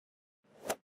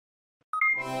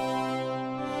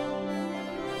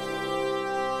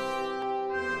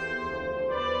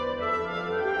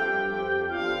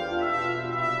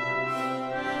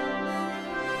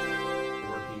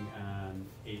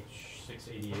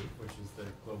which is the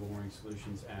Global Warming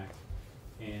Solutions Act.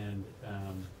 And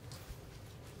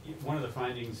one of the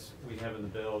findings we have in the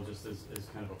bill, just as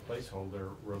kind of a placeholder,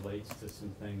 relates to some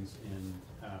things in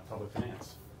public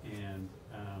finance. And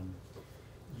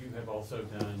you have also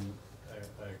done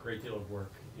a great deal of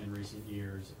work in recent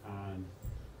years on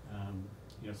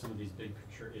some of these big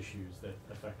picture issues that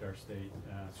affect our state.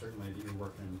 Certainly that you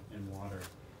work in water.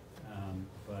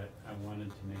 But I wanted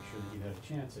to make sure that you had a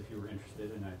chance if you were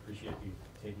interested, and I appreciate you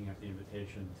taking up the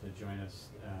invitation to join us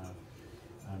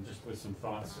just with some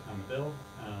thoughts on the bill.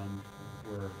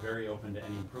 We're very open to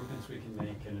any improvements we can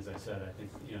make, and as I said, I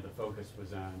think the focus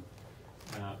was on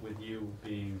with you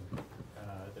being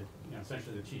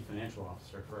essentially the chief financial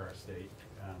officer for our state.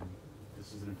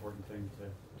 This is an important thing to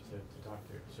talk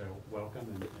to. So welcome,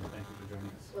 and thank you for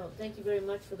joining us. Well, thank you very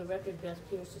much. For the record, Beth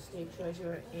Pierce, the state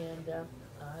treasurer, and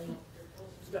I'm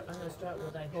going to start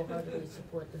with I wholeheartedly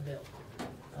support the bill.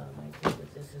 I think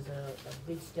that this is a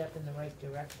big step in the right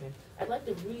direction. I'd like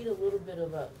to read a little bit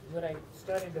of what I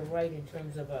started to write in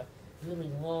terms of a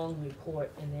really long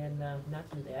report, and then not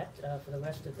do that for the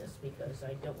rest of this, because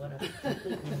I don't want to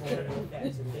completely bore you with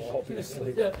facts and figures.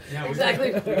 Obviously. Yeah,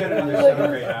 Exactly. We got another 7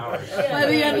 or 8 hours. Yeah, By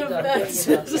the end of there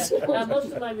that. you go.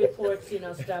 Most of my reports,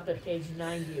 stop at page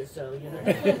 90 or so.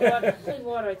 Clean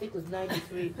water, I think, was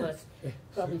 93 plus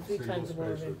probably 3 times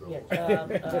more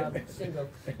than single.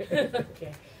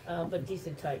 Okay, but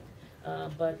decent type.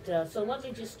 So let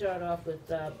me just start off with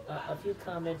a few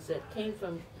comments that came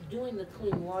from doing the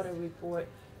clean water report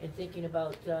and thinking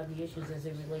about the issues as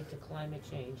they relate to climate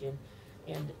change.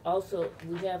 And also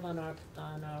we have on our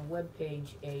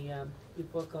webpage a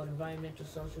report called Environmental,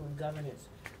 Social, and Governance,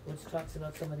 which talks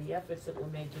about some of the efforts that we're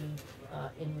making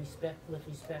with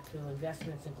respect to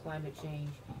investments in climate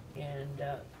change. And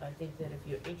I think that if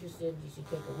you're interested, you should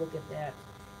take a look at that.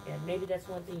 And maybe that's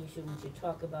one thing we should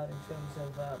talk about in terms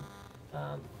of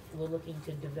we're looking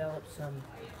to develop some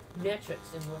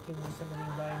metrics and working with some of the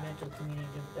environmental community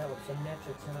to develop some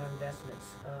metrics in our investments,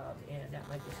 and that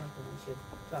might be something we should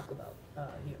talk about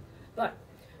here. But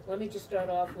let me just start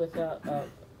off with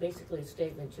basically a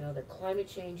statement, that climate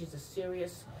change is a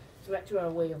serious threat to our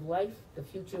way of life, the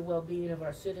future well-being of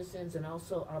our citizens, and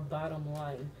also our bottom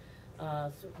line.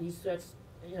 These threats,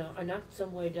 are not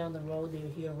somewhere down the road. They're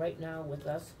here right now with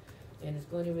us, and it's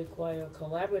going to require a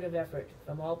collaborative effort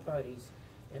from all parties,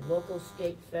 and local,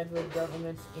 state, federal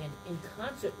governments, and in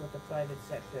concert with the private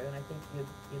sector. And I think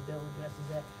your bill addresses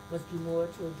that. Must do more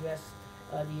to address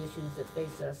the issues that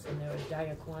face us, and there are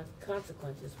dire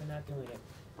consequences for not doing it.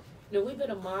 We've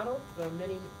been a model for a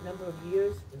number of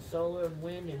years in solar and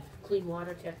wind and clean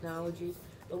water technologies,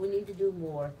 but we need to do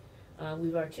more.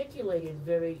 We've articulated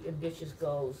very ambitious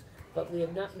goals, but we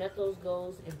have not met those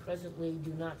goals, and presently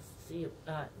do not see,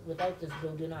 without this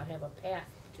bill, do not have a path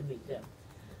to meet them.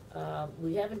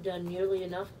 We haven't done nearly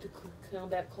enough to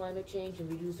combat climate change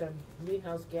and reduce our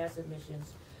greenhouse gas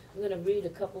emissions. I'm going to read a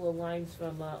couple of lines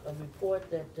from a report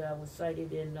that was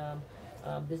cited in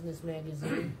Business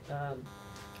Magazine.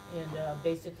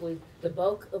 Basically, the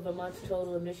bulk of Vermont's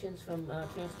total emissions from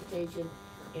transportation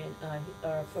and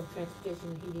from transportation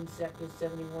and heating sectors,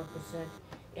 71%.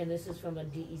 And this is from a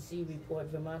DEC report.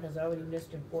 Vermont has already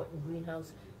missed important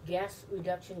greenhouse gas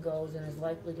reduction goals and is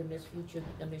likely to miss future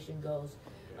emission goals.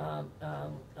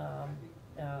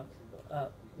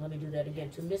 Let me do that again.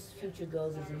 To miss future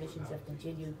goals as emissions have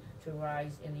continued to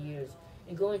rise in the years.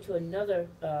 And going to another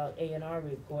A&R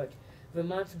report,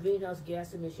 Vermont's greenhouse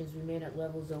gas emissions remain at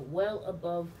levels of well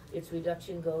above its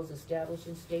reduction goals established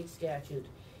in state statute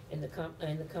and the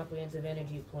Comprehensive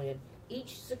Energy Plan.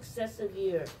 Each successive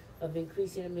year of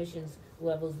increasing emissions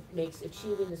levels makes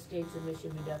achieving the state's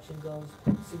emission reduction goals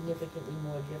significantly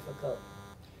more difficult.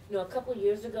 A couple of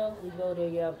years ago, we wrote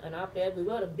an op-ed. We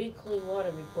wrote a big clean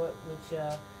water report, which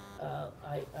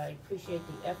I appreciate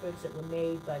the efforts that were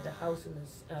made by the House and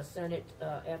the Senate,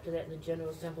 after that in the General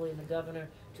Assembly and the Governor,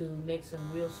 to make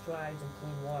some real strides in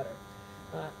clean water.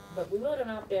 But we wrote an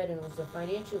op-ed, and it was a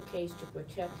financial case to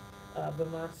protect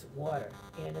Vermont's water.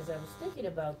 And as I was thinking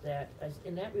about that,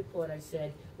 in that report I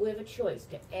said, we have a choice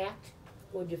to act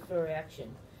or defer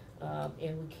action.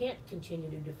 And we can't continue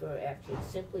to defer action.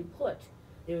 Simply put,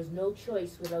 there is no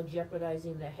choice without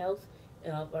jeopardizing the health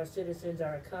of our citizens,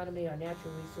 our economy, our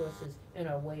natural resources, and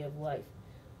our way of life.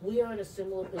 We are in a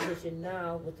similar position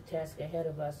now with the task ahead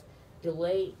of us.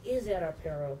 Delay is at our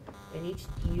peril, and each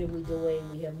year we delay,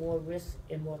 we have more risks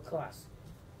and more costs.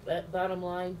 But bottom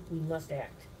line, we must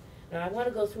act. Now, I want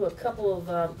to go through a couple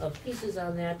of pieces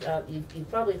on that. You've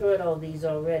probably heard all these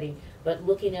already, but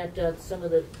looking at some of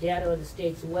the data on the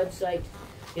state's website,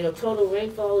 You know, total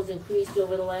rainfall has increased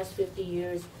over the last 50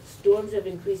 years. Storms have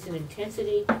increased in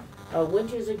intensity.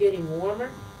 Winters are getting warmer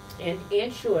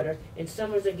and shorter, and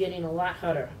summers are getting a lot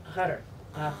hotter.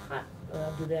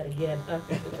 I'll do that again.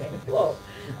 Okay. Whoa.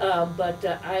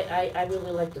 I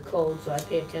really like the cold, so I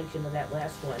pay attention to that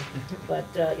last one.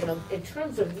 But, you know, in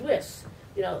terms of risks,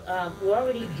 you know, we're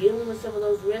already dealing with some of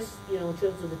those risks, you know, in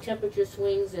terms of the temperature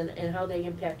swings and how they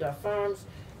impact our farms.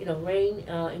 You know, rain,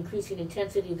 increasing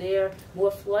intensity there,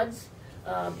 more floods,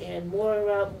 and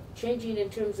more changing in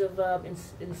terms of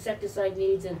insecticide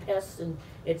needs and pests, and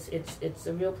it's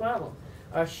a real problem.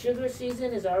 Our sugar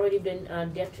season has already been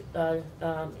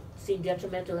seen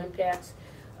detrimental impacts.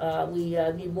 We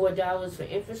need more dollars for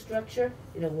infrastructure,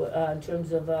 you know, in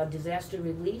terms of disaster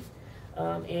relief,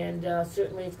 and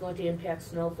certainly it's going to impact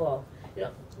snowfall. You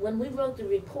know, when we wrote the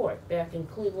report back in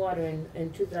Clean Water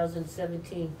in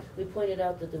 2017, we pointed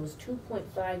out that there was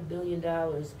 $2.5 billion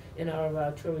in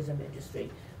our tourism industry.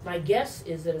 My guess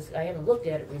is that I haven't looked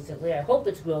at it recently. I hope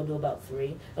it's grown to about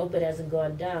 3. I hope it hasn't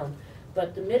gone down.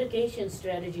 But the mitigation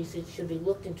strategies should be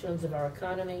looked in terms of our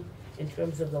economy, in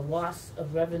terms of the loss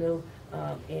of revenue,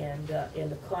 and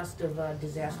the cost of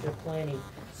disaster planning.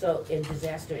 So, in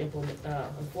disaster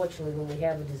unfortunately, when we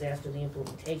have a disaster, the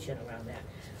implementation around that.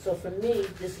 So for me,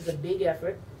 this is a big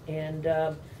effort, and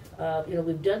you know,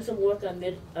 we've done some work on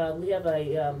we have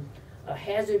a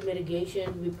hazard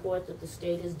mitigation report that the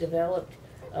state has developed.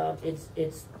 I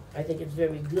think it's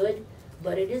very good,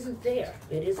 but it isn't there.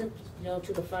 It isn't, you know,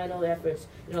 to the final efforts.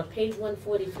 You know, on page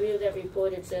 143 of that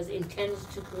report, it says intends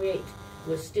to create.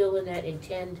 We're still in that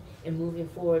intend and moving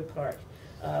forward part.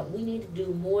 We need to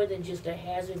do more than just a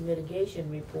hazard mitigation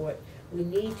report. We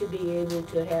need to be able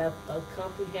to have a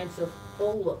comprehensive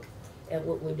whole look at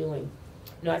what we're doing.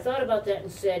 Now, I thought about that and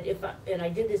said, and I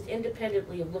did this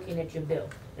independently of looking at your bill.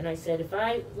 And I said, if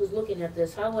I was looking at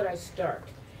this, how would I start?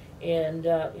 And,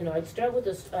 you know, I'd start with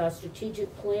a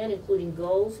strategic plan, including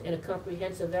goals and a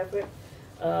comprehensive effort.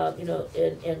 You know,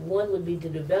 and one would be to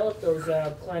develop those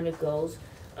climate goals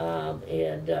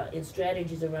and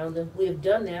strategies around them. We have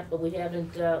done that, but we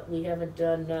haven't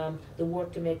done the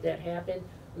work to make that happen.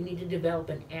 We need to develop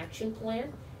an action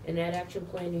plan, and that action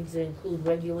plan needs to include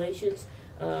regulations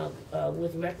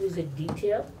with requisite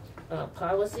detail,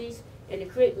 policies, and to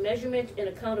create measurement and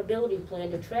accountability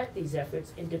plan to track these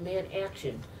efforts and demand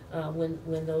action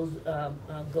when those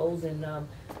goals and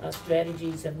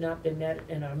strategies have not been met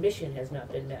and our mission has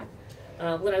not been met.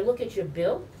 When I look at your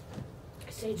bill,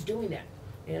 I say it's doing that.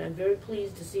 And I'm very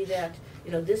pleased to see that,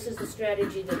 you know, this is the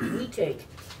strategy that we take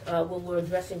when we're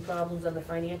addressing problems on the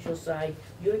financial side.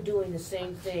 You're doing the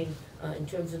same thing in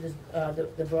terms of this,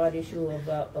 the broad issue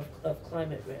of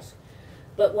climate risk.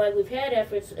 But while we've had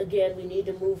efforts, again, we need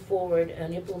to move forward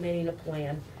on implementing a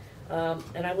plan.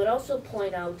 And I would also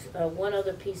point out one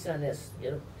other piece on this.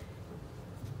 You know,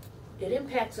 it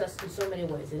impacts us in so many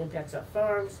ways. It impacts our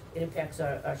farms, it impacts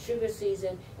our sugar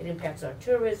season, it impacts our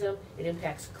tourism, it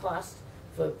impacts costs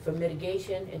for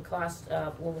mitigation and cost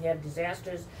when we have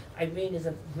disasters. Irene is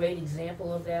a great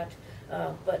example of that.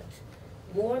 But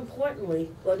more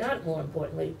importantly, well, not more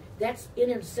importantly, that's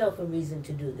in itself a reason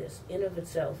to do this. In of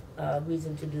itself, a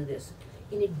reason to do this.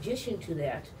 In addition to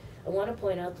that, I want to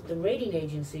point out that the rating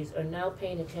agencies are now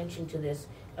paying attention to this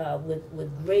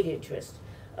with great interest.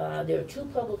 There are 2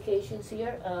 publications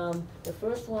here. The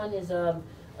first one is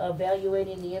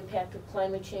evaluating the impact of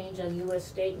climate change on U.S.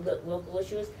 state and local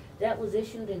issues. That was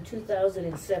issued in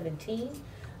 2017,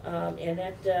 and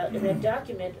that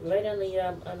document, right on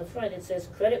the front, it says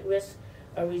credit risks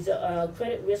are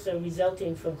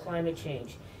resulting from climate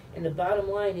change. And the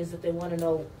bottom line is that they want to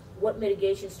know what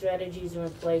mitigation strategies are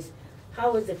in place,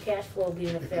 how is the cash flow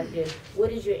being affected,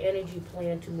 what is your energy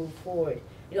plan to move forward.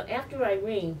 You know, after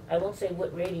Irene, I won't say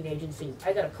what rating agency,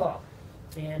 I got a call,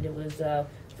 and it was the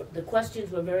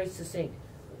questions were very succinct.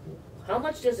 How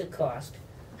much does it cost?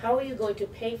 How are you going to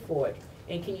pay for it?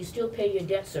 And can you still pay your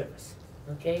debt service?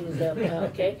 Okay,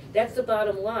 okay, that's the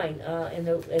bottom line, and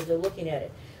as they're looking at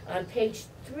it. On page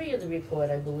 3 of the report,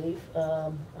 I believe,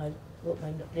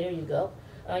 there you go.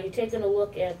 You're taking a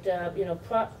look at you know,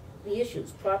 the issues: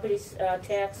 property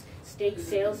tax, state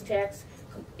sales tax,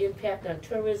 impact on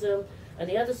tourism. On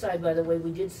the other side, by the way,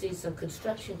 we did see some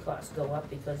construction costs go up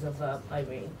because of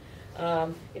Irene.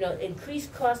 You know,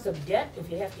 increased cost of debt if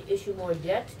you have to issue more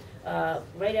debt.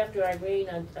 Right after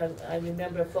Irene, I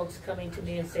remember folks coming to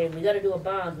me and saying, we got to do a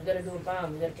bond, we got to do a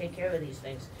bond, we got to take care of these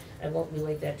things. I won't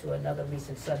relate that to another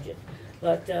recent subject.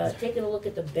 But taking a look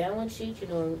at the balance sheet, you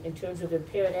know, in terms of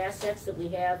impaired assets that we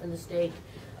have in the state,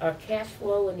 our cash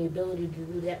flow and the ability to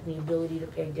do that and the ability to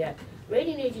pay debt.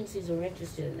 Rating agencies are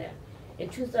interested in that. In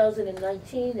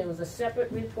 2019, there was a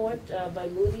separate report by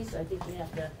Moody's. I think you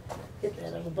have to hit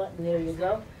that other button. There you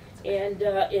go. And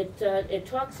it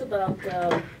talks about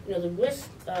the risk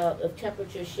of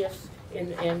temperature shifts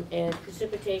and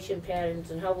precipitation patterns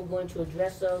and how we're going to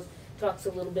address those. Talks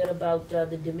a little bit about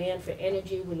the demand for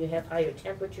energy when you have higher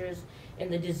temperatures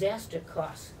and the disaster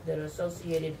costs that are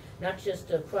associated not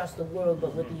just across the world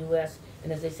but with the U.S.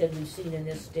 and, as I said, we've seen in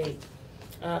this state.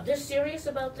 They're serious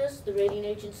about this, the rating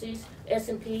agencies.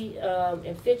 S&P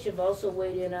and Fitch have also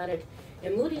weighed in on it.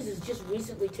 And Moody's has just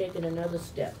recently taken another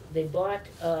step. They bought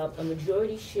a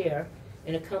majority share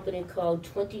in a company called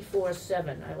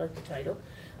 24/7. I like the title.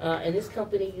 And this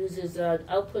company uses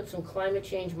outputs from climate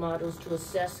change models to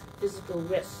assess physical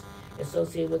risks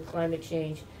associated with climate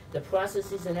change, the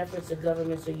processes and efforts that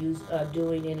governments are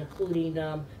doing, and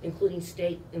including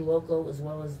state and local as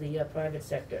well as the private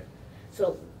sector.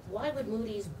 So why would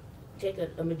Moody's take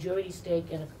a majority stake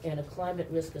in a climate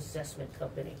risk assessment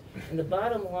company? And the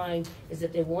bottom line is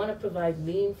that they want to provide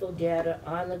meaningful data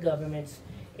on the governments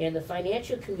and the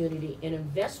financial community and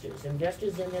investors in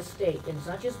this state. And it's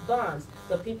not just bonds,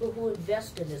 but people who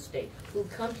invest in this state, who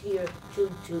come here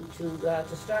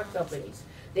to start companies.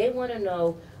 They want to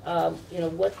know,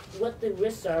 what the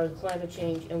risks are in climate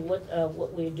change and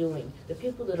what we're doing. The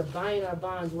people that are buying our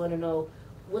bonds want to know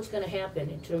what's going to happen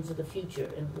in terms of the future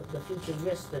and the future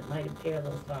risks that might impair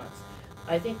those bonds.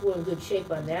 I think we're in good shape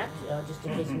on that, just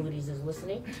in case Moody's is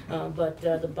listening. But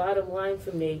the bottom line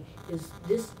for me is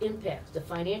this impacts. The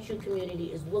financial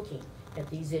community is looking at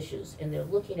these issues, and they're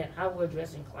looking at how we're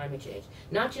addressing climate change.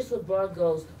 Not just with broad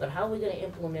goals, but how we're going to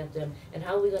implement them and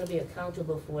how we're going to be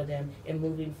accountable for them and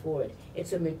moving forward.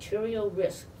 It's a material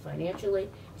risk financially.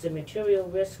 It's a material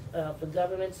risk for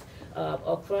governments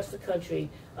across the country,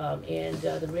 and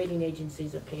the rating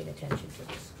agencies are paying attention to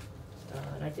this.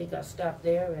 And I think I'll stop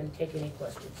there and take any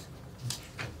questions.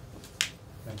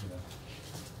 Thank you,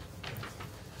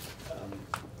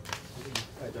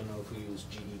 I don't know if we use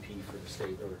GDP for the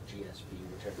state or GSP,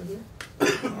 whichever.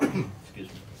 Mm-hmm. Excuse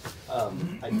me.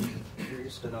 I'd be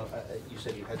curious to know, you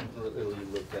said you hadn't really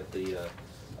looked at the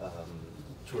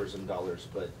tourism dollars,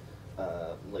 but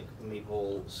like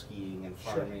maple, skiing, and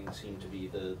farming seem to be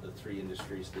the three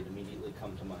industries that immediately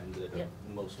come to mind that are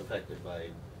most affected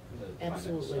by the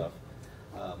climate stuff.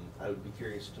 I would be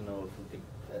curious to know if we could,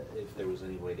 if there was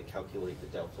any way to calculate the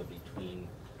delta between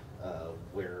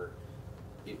where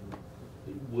it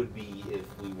would be if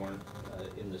we weren't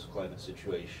in this climate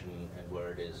situation and where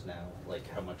it is now. Like,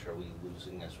 how much are we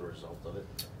losing as a result of it?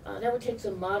 That would take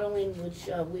some modeling, which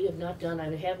we have not done.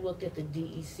 I have looked at the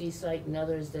DEC site and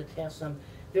others that have some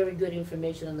very good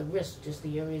information on the risks, just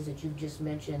the areas that you've just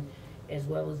mentioned, as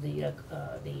well as the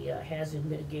hazard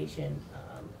mitigation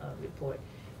report.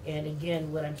 And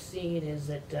again, what I'm seeing is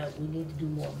that we need to do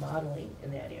more modeling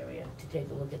in that area to take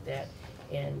a look at that.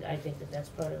 And I think that that's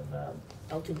part of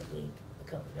ultimately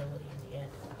accountability in the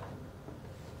end.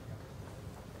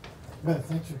 Beth,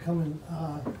 thanks for coming.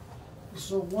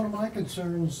 So one of my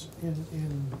concerns in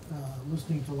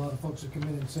listening to a lot of folks that come in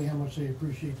and say how much they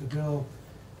appreciate the bill,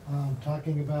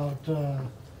 talking about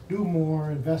do more,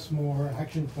 invest more,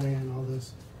 action plan, all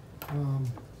this.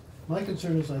 My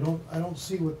concern is I don't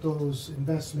see what those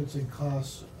investments and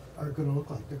costs are going to look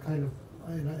like. They're kind of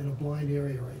in a blind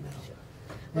area right now.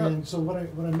 And so what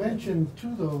I mentioned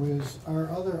too, though, is our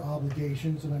other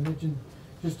obligations, and I mentioned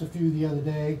just a few the other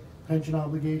day. Pension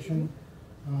obligation,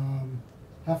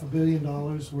 $500 million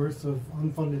worth of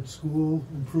unfunded school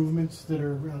improvements that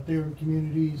are out there in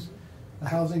communities. The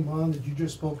housing bond that you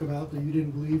just spoke about that you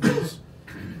didn't believe was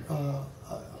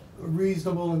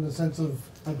reasonable in the sense of,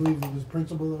 I believe it was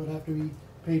principal that would have to be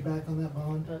paid back on that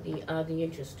bond. The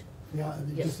interest. Yeah,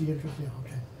 Yes. just the interest. Yeah,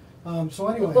 okay. So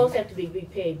anyway, Well, both have to be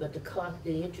repaid, but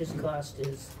the interest cost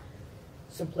is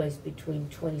someplace between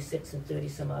 26 and 30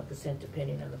 some odd %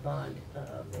 depending on the bond,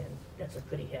 and that's a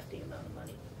pretty hefty amount of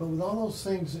money. but with all those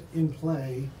things in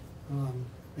play,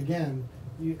 again,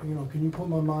 you know, can you put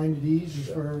my mind at ease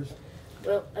as far as?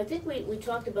 Well, I think we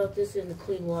talked about this in the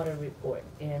Clean Water Report,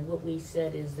 and what we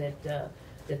said is that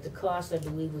that the cost, I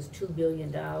believe, was $2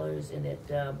 billion, and that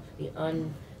the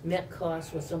unmet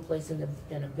cost was someplace in a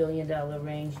 $1 billion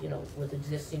range, you know, with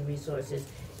existing resources,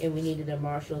 and we needed to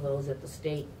marshal those at the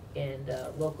state and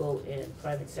local and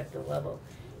private sector level.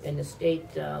 And the state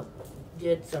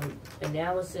did some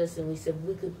analysis, and we said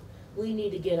we need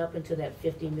to get up into that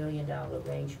 $50 million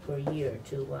range per year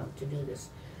to do this.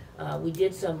 We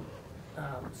did some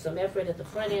effort at the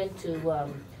front end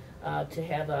to to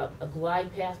have a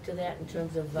glide path to that in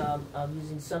terms of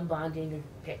using some bonding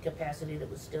capacity that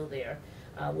was still there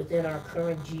within our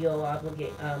current general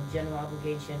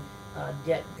obligation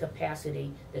debt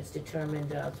capacity that's determined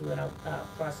through a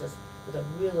process with a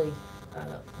really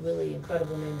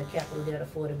incredible name, the Capital Debt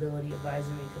Affordability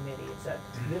Advisory Committee. It's a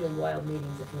really wild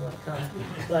meetings if you want to come.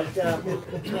 But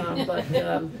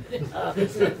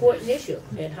it's an important issue,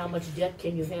 and how much debt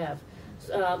can you have?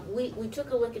 We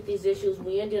took a look at these issues.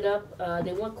 We ended up,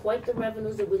 they weren't quite the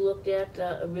revenues that we looked at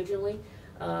originally.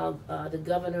 The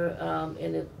governor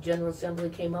and the General Assembly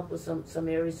came up with some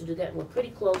areas to do that, and we're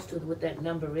pretty close to what that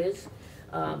number is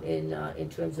in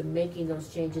terms of making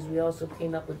those changes. We also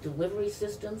came up with delivery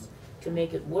systems to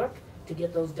make it work, to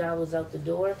get those dollars out the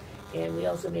door, and we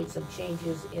also made some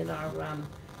changes in our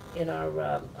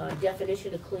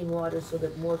definition of clean water so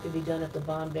that more could be done at the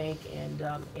bond bank and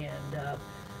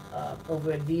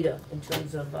over at VITA in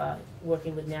terms of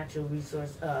working with natural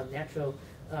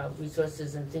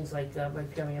resources and things like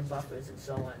riparian buffers and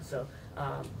so on. So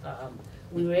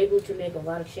we were able to make a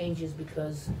lot of changes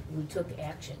because we took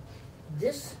action.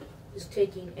 This is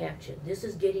taking action. This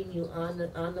is getting you on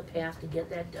the path to get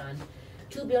that done.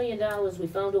 $2 billion, we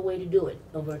found a way to do it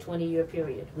over a 20-year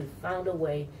period. We found a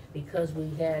way because we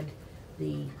had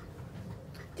the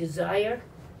desire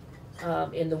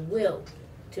and the will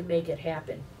to make it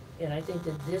happen. And I think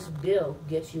that this bill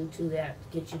gets you to that,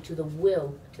 gets you to the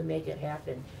will to make it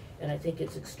happen. And I think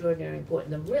it's extraordinarily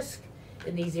important. The risk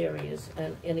in these areas,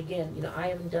 and again, you know, I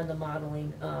haven't done the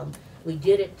modeling. We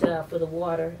did it for the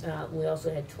water. We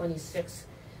also had 26,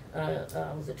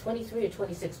 was it 23 or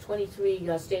 26?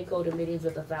 23 stakeholder meetings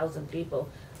with 1,000 people.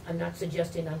 I'm not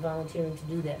suggesting I'm volunteering to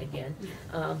do that again.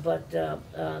 But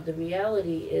the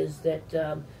reality is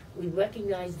that we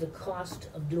recognize the cost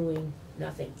of doing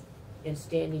nothing and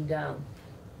standing down.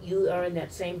 You are in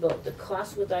that same boat. The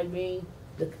cost with Irene,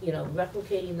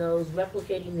 replicating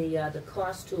the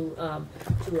cost to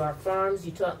our farms.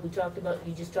 You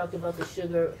just talked about the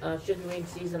sugaring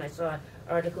season. I saw an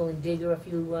article in Digger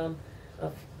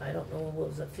I don't know, what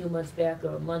was it, a few months back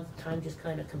or a month. Time just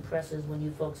kind of compresses when you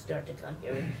folks start to come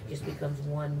here. It just becomes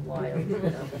one wild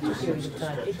series of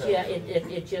time.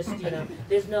 It just,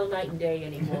 there's no night and day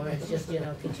anymore. It's just,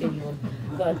 continuum.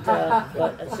 But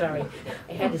sorry,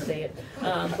 I had to say it.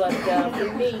 But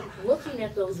for me, looking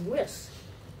at those risks,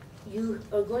 you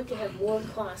are going to have more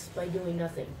costs by doing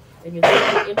nothing. And you're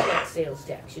going to impact sales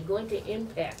tax. You're going to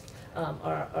impact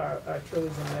our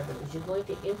tourism revenues. You're going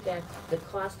to impact the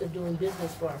cost of doing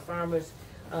business for our farmers,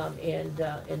 and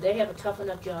they have a tough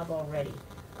enough job already.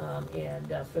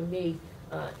 For me,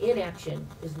 inaction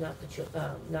is not the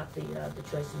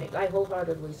choice to make. I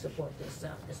wholeheartedly support this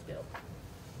bill.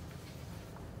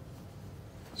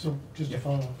 So just to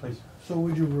follow up, Please. so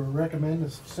would you recommend a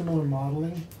similar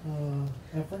modeling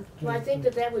effort? Well, I think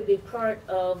that would be part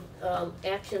of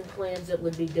action plans that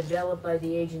would be developed by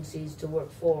the agencies to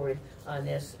work forward on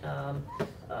this.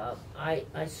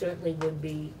 I certainly would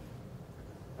be.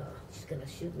 She's gonna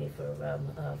shoot me for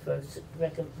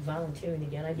volunteering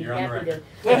again. I'd be happy to.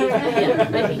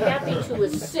 I'd be happy to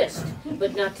assist,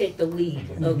 but not take the lead.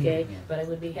 Okay, but I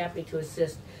would be happy to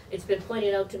assist. It's been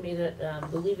pointed out to me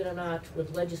that, believe it or not,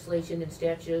 with legislation and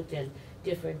statute and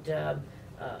different,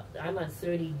 I'm on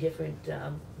 30 different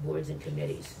boards and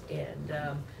committees, and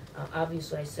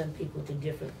obviously I send people to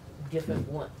different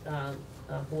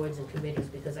boards and committees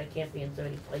because I can't be in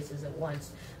 30 places at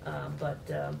once. But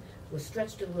we're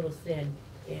stretched a little thin,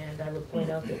 and I would point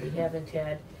out that we haven't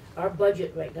had, our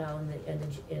budget right now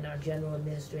in our general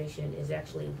administration is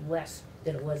actually less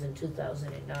than it was in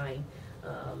 2009.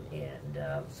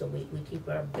 So we keep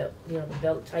our belt, the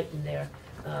belt tightened there.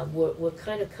 We're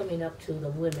kind of coming up to the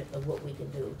limit of what we can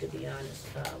do, to be honest,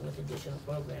 with additional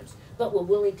programs. But we're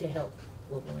willing to help.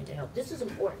 We're willing to help. This is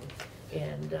important,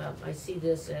 and I see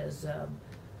this as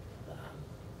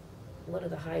one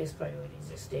of the highest priorities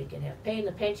the state can have. Paying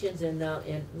the pensions and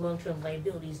long-term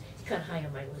liabilities is kind of high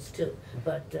on my list too.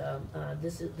 But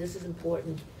this is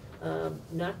important.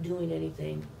 Not doing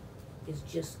anything is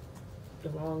just the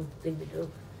wrong thing to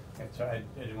do. Okay, so I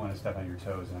didn't want to step on your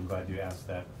toes, and I'm glad you asked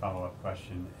that follow-up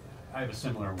question. I have a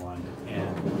similar one,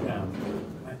 and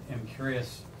I'm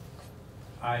curious.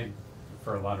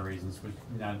 For a lot of reasons, was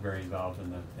not very involved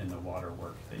in the water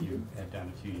work that you had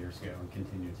done a few years ago and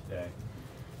continue today.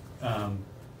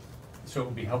 So it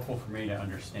would be helpful for me to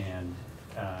understand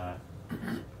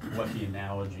what the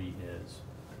analogy is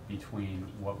between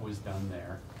what was done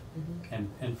there,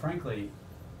 and frankly,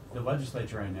 the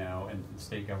legislature I know and the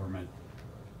state government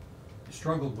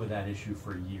struggled with that issue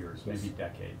for years, Yes. maybe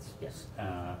decades. Yes.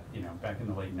 Back in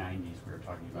the late 90s, we were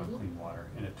talking about clean water,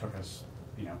 and it took us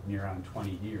near on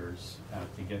 20 years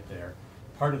to get there.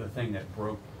 Part of the thing that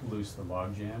broke loose the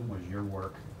logjam was your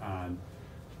work on,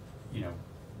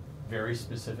 very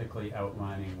specifically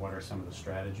outlining what are some of the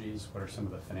strategies, what are some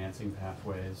of the financing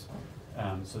pathways,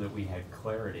 so that we had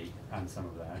clarity on some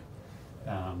of that.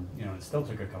 It still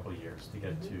took a couple of years to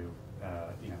get to,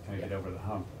 kind of get over the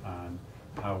hump on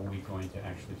how are we going to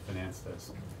actually finance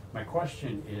this. My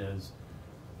question is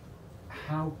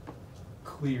how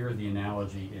clear the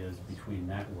analogy is between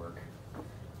that work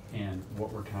and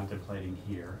what we're contemplating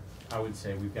here. I would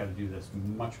say we've got to do this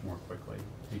much more quickly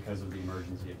because of the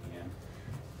emergency at hand.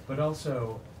 But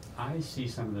also, I see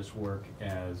some of this work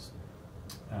as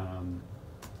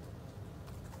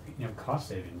cost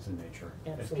savings in nature.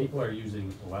 Absolutely. If people are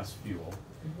using less fuel,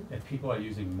 if people are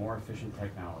using more efficient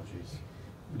technologies,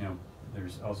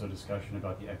 there's also discussion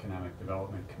about the economic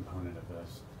development component of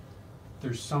this.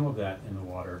 There's some of that in the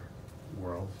water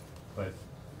world, but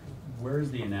where's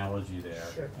the analogy there?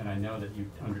 Sure. And I know that you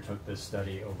undertook this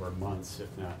study over months,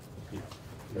 if not,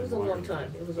 It was a longer long than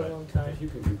time. that. It was a But long time. If you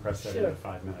can compress that Sure. into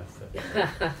 5 minutes.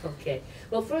 That Okay.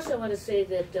 Well, first I want to say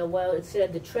that while it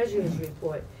said the Treasurer's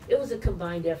report, it was a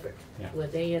combined effort Yeah.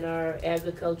 with A&R,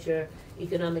 agriculture,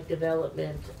 economic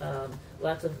development,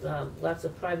 lots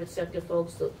of private sector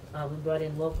folks. We brought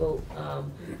in local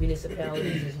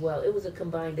municipalities as well. It was a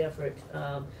combined effort,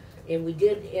 and we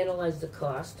did analyze the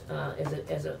cost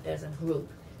as a group.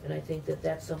 And I think that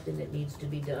that's something that needs to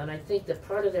be done. I think that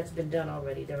part of that's been done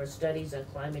already. There are studies on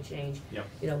climate change.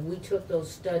 Yep. We took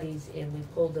those studies and we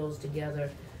pulled those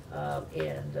together. I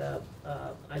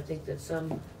think that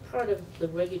some part of the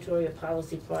regulatory or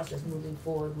policy process moving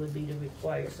forward would be to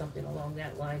require something along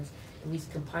that lines, at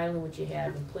least compiling what you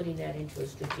have and putting that into a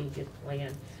strategic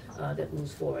plan that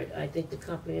moves forward. I think the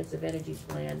comprehensive energy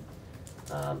plan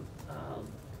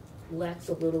lacks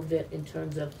a little bit in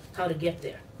terms of how to get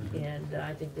there, and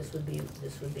I think this would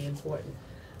be important.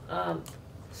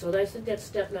 So I think that's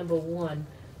step number one.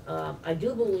 I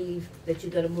do believe that you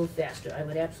got to move faster. I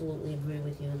would absolutely agree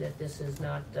with you that this is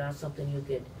not something you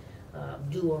could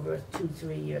do over a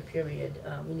 2-3 year period.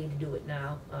 We need to do it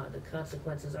now. The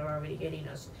consequences are already hitting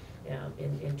us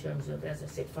in terms of, as I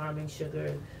say, farming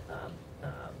sugar.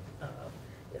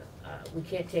 We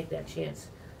can't take that chance.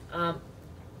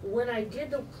 When I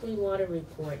did the clean water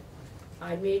report,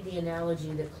 I made the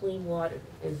analogy that clean water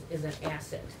is an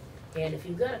asset. And if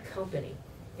you've got a company,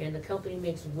 and the company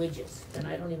makes widgets, and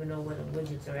I don't even know whether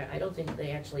widgets are, I don't think they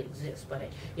actually exist, but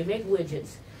you make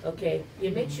widgets, okay?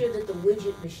 You make sure that the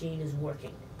widget machine is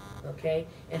working, okay?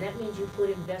 And that means you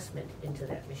put investment into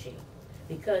that machine,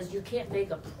 because you can't make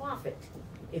a profit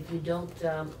if you don't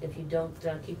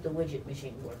keep the widget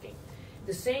machine working.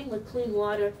 The same with clean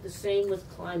water, the same with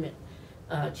climate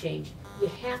change. You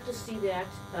have to see that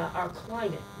our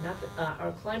climate,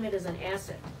 our climate is an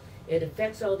asset. It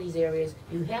affects all these areas.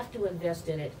 You have to invest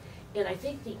in it. And I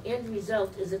think the end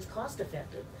result is it's cost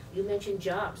effective. You mentioned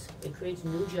jobs. It creates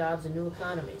new jobs and new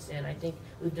economies. And I think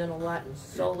we've done a lot in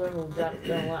solar, we've done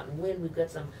a lot in wind. We've got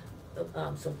some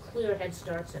clear head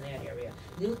starts in that area.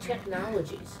 New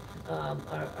technologies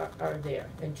are there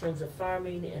in terms of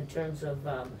farming, in terms of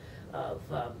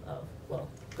well,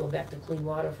 go back to clean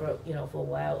water for a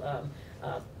while.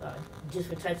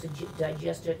 Different types of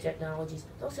digester technologies.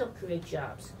 Those help create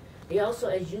jobs. They also,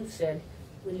 as you said,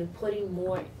 when you're putting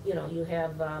more, you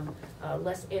have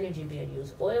less energy being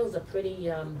used. Oils are pretty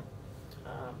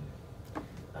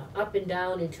up and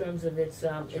down in terms of its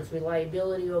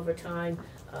reliability over time.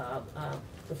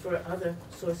 Prefer other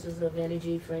sources of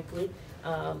energy, frankly.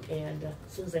 And as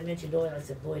soon as I mentioned oil, I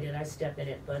said, boy, did I step in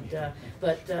it.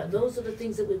 But those are the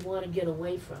things that we want to get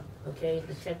away from, okay?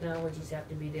 The technologies have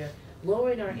to be there.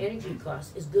 Lowering our energy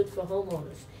costs is good for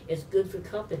homeowners. It's good for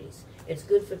companies. It's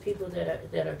good for people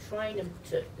that are trying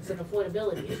to it's an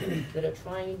affordability issue, that are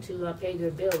trying to pay their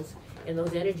bills, and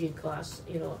those energy costs,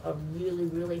 are really,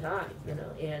 really high,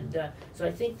 and so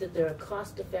I think that there are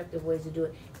cost-effective ways to do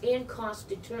it, and cost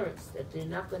deterrence, that they're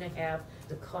not going to have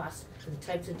the costs for the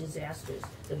types of disasters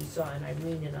that we saw in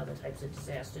Irene and other types of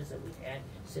disasters that we've had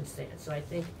since then. So I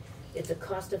think it's a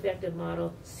cost-effective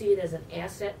model. See it as an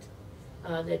asset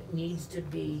that needs to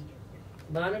be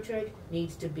monitored,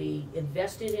 needs to be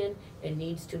invested in, and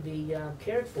needs to be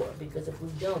cared for, because if we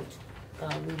don't,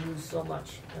 we lose so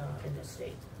much in this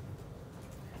state.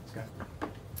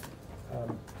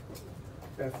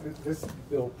 Beth, this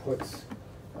bill puts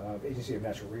Agency of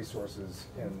Natural Resources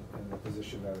in the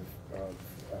position of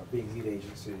being lead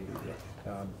agency,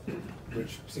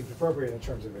 which seems appropriate in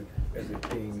terms of it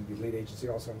being the lead agency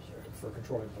also for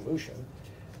controlling pollution.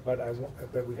 But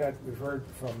we've heard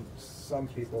from some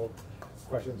people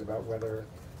questions about whether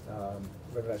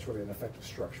whether that's really an effective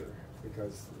structure,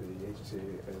 because the agency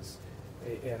is,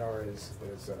 ANR is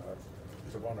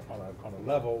on a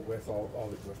level with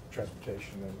with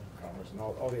transportation and commerce and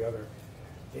all the other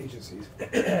agencies.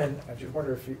 And I just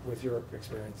wonder if with your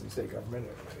experience in state government,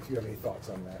 if you have any thoughts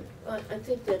on that. I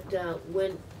think that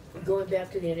when, going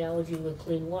back to the analogy with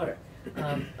clean water,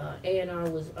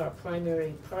 ANR was our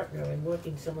primary partner in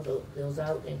working some of those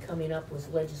out and coming up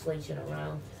with legislation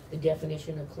around the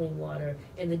definition of clean water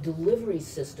and the delivery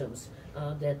systems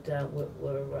that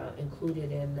were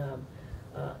included in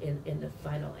the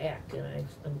final act. And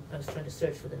I was trying to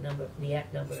search for the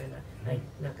act number, and I'm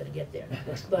not going to get there.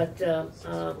 But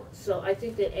so I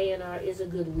think that ANR is a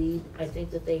good lead. I think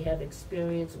that they have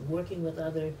experience working with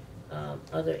other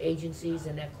agencies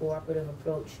in that cooperative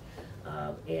approach.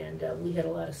 And we had a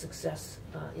lot of success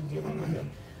in dealing with them.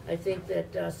 I think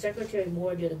that Secretary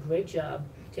Moore did a great job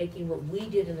taking what we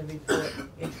did in the report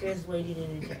and translating it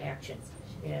into action.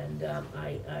 And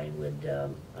I would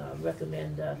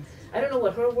recommend, I don't know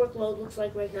what her workload looks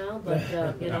like right now, but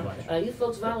you know, you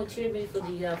folks volunteered me for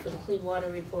the clean water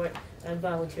report. I'm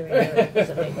volunteering her.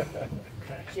 So, hey,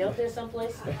 she out there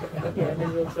someplace? Okay, I'm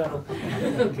in real trouble.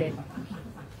 Okay.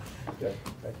 Okay,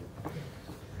 thank you.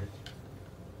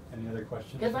 Any other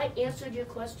questions? Have I answered your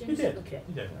questions? You did. Okay.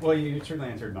 You did. Well, you certainly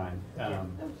answered mine.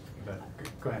 But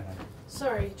go ahead, Heidi.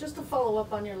 Sorry, just to follow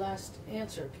up on your last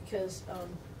answer, because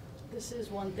this is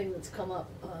one thing that's come up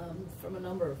from a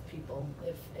number of people,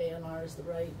 if ANR is the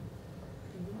right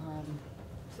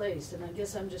place. And I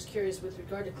guess I'm just curious with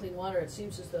regard to clean water, it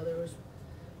seems as though there was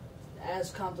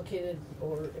as complicated,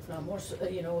 or if not more,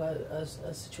 you know, a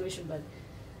situation, but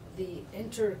the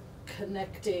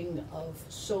interconnecting of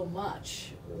so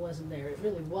much wasn't there. It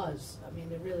really was. I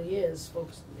mean, it really is,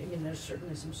 folks. I mean, there's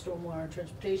certainly some stormwater,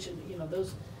 transportation, you know,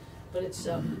 those, but it's,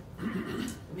 I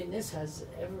mean, this has,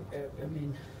 I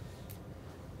mean,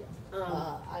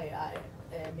 I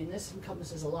mean, this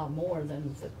encompasses a lot more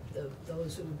than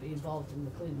those who would be involved in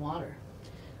the clean water.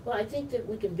 Well, I think that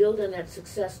we can build on that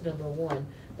success, number one.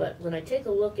 But when I take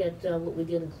a look at what we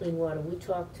did in clean water, we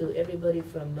talked to everybody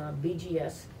from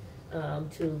BGS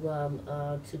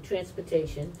to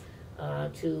transportation,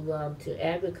 to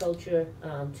agriculture,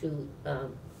 to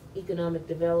economic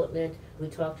development. We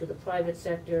talked to the private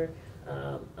sector.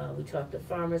 We talked to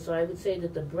farmers. So I would say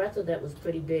that the breadth of that was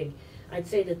pretty big. I'd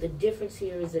say that the difference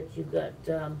here is that you've got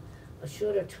a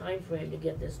shorter time frame to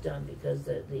get this done, because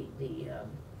the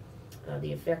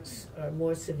effects are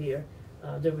more severe.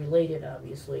 They're related,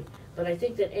 obviously. But I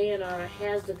think that ANR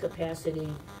has the capacity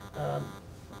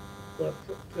or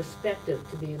perspective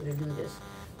to be able to do this.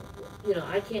 You know,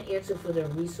 I can't answer for their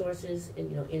resources and,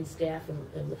 you know, in staff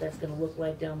and what that's going to look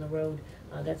like down the road.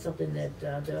 That's something that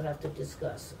they'll have to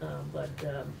discuss. But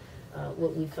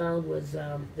what we found was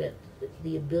that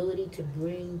the ability to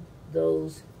bring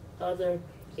those other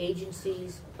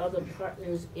agencies, other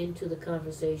partners into the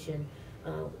conversation,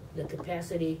 the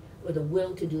capacity or the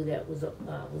will to do that was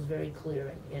very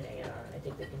clear in ANR, and I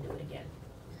think they can do it again.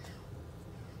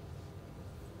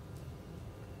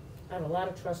 I have a lot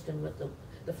of trust in what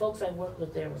the folks I worked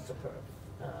with there were superb.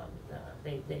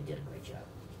 They did a great job.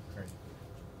 Great.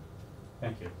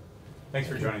 Thank you. Thanks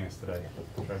for joining us today,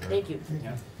 Treasurer. Thank you.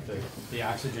 Yeah, the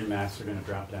oxygen masks are going to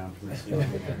drop down from the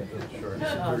ceiling again. Sure. Oh,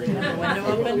 Have the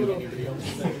window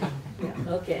open?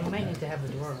 Okay. You might need to have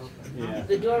the door open. Yeah.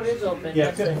 The door is open.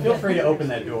 Yeah, feel free to open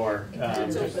that door.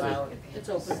 It's open. It's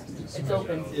open. It's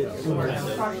open.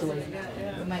 Partially.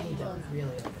 You might need to really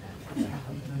open it.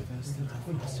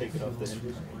 Take it off the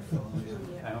hinges.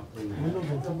 I don't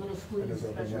believe The little squeeze Windows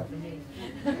open, special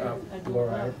yeah. for me.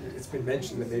 Laura, it's been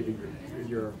mentioned that maybe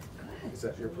is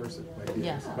that your person? Might be,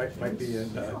 Yes. might be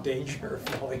in danger of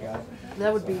falling out.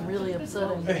 That would be really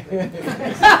upsetting. Did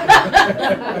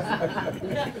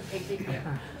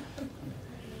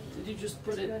you just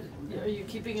put it, are you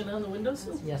keeping it on the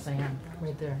windowsill? Yes, I am,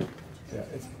 right there. Yeah,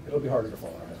 it'll be harder to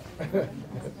fall out.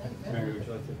 Mary, would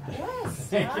you like to? Yes,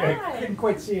 Thank you. I couldn't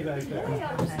quite see it out there.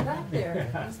 I was back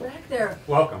there, I was back there.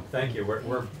 Welcome. Thank you.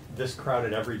 We're this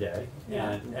crowded every day,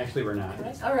 and actually we're not.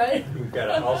 All right. We've got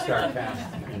an all-star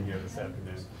cast in here this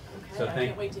afternoon. So I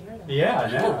can't wait to hear that. Yeah,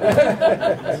 I know.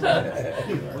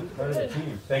 Part of the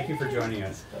team. Thank you for joining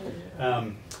us.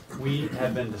 We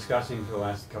have been discussing for the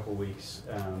last couple of weeks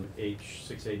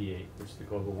H.688, which is the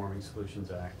Global Warming Solutions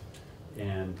Act,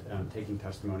 and taking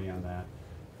testimony on that.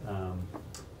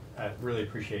 I really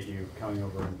appreciate you coming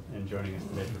over and joining us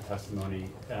today for testimony.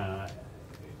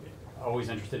 Always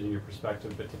interested in your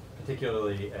perspective, but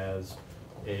particularly as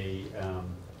a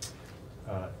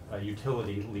a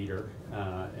utility leader.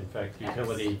 In fact,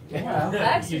 utility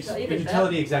Even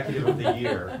utility executive of the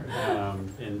year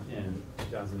in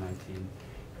 2019.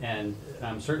 And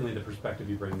certainly the perspective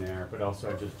you bring there, but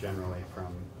also just generally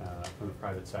from the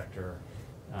private sector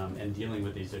and dealing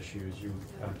with these issues. You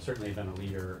certainly have been a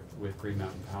leader with Green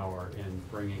Mountain Power in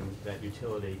bringing that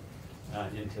utility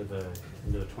into the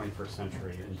 21st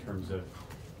century in terms of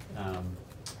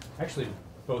actually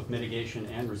both mitigation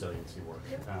and resiliency work,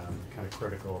 kind of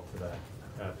critical to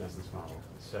that business model.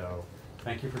 So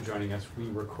thank you for joining us. We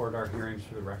record our hearings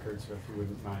for the record, so if you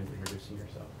wouldn't mind introducing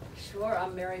yourself. Sure,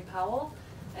 I'm Mary Powell,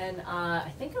 and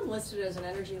I think I'm listed as an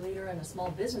energy leader and a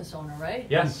small business owner, right?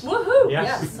 Yes. Woohoo!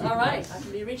 Yes. All right. I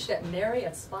can be reached at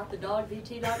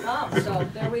mary@spotthedogvt.com. So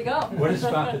there we go. What is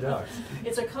Spot the Dog?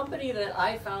 It's a company that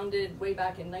I founded way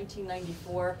back in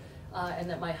 1994, and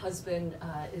that my husband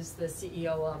is the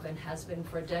CEO of and has been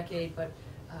for a decade. But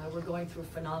we're going through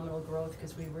phenomenal growth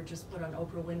because we were just put on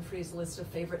Oprah Winfrey's list of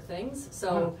favorite things.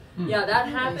 So yeah, that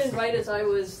happened right as I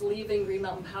was leaving Green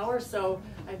Mountain Power. So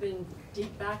I've been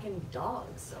deep back in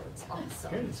dogs, so it's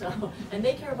awesome. Good. So, and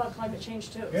they care about climate change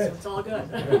too, Good. so it's all good.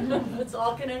 It's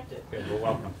all connected. Good. Well,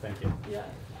 welcome. Thank you. Yeah.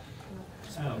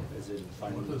 As in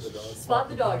finding the dog. Spot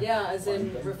the dog, yeah, as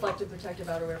in reflective protective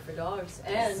outerwear for dogs,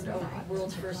 and a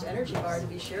world's first energy bar to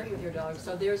be shared with your dog.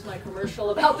 So there's my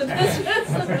commercial about the business.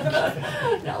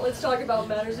 Now let's talk about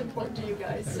matters important to you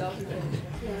guys. So,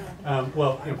 yeah.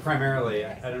 Well, primarily,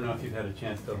 I don't know if you've had a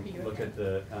chance to look at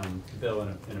the bill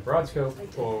in a broad scope,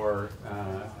 or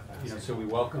so we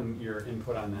welcome your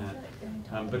input on that,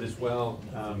 but as well,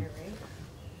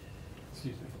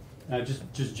 excuse me.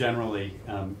 Just generally,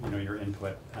 your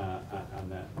input on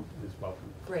that is welcome.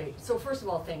 Great. So first of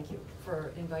all, thank you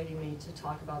for inviting me to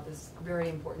talk about this very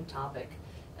important topic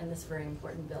and this very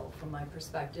important bill from my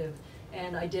perspective.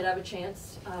 And I did have a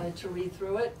chance to read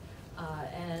through it,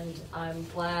 and I'm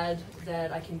glad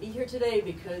that I can be here today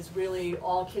because really,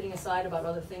 all kidding aside about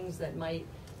other things that might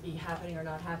be happening or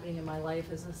not happening in my life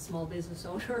as a small business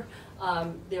owner,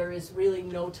 there is really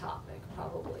no topic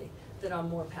probably that I'm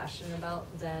more passionate about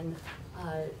than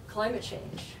climate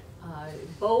change,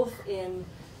 both in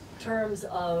terms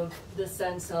of the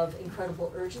sense of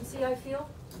incredible urgency. I feel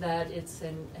that it's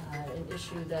an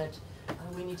issue that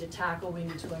we need to tackle, we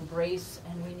need to embrace,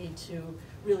 and we need to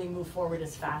really move forward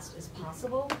as fast as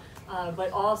possible.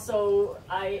 But also,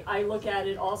 I look at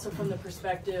it also from the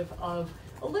perspective of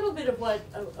a little bit of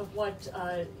what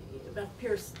Beth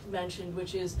Pierce mentioned,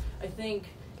 which is, I think,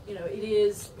 it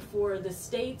is for the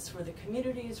states, for the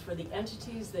communities, for the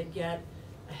entities that get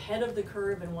ahead of the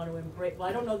curve and want to embrace, well,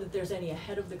 I don't know that there's any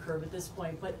ahead of the curve at this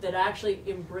point, but that actually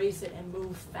embrace it and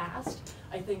move fast.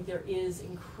 I think there is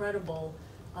incredible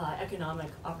economic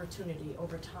opportunity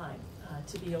over time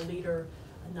to be a leader,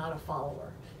 not a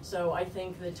follower. So I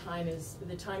think the time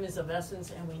is of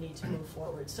essence, and we need to move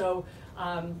forward. So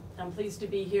I'm pleased to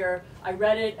be here. I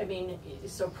read it. I mean,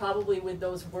 so probably with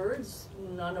those words,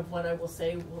 none of what I will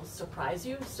say will surprise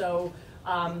you. So,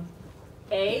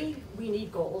 A, we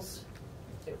need goals.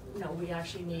 No, we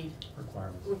actually need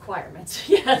requirements.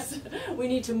 Yes, we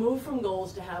need to move from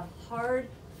goals to have hard,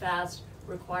 fast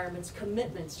requirements,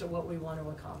 commitments to what we want to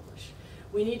accomplish.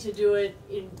 We need to do it,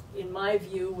 in my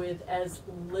view, with as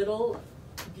little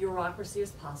bureaucracy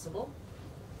as possible.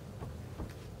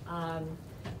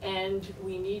 And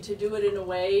we need to do it in a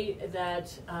way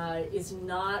that is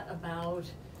not about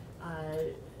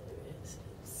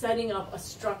setting up a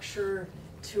structure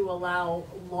to allow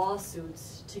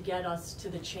lawsuits to get us to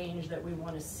the change that we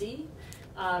want to see.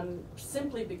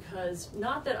 Simply because,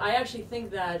 not that I actually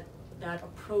think that that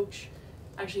approach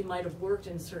actually might have worked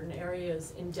in certain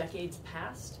areas in decades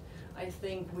past. I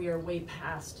think we are way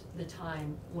past the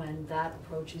time when that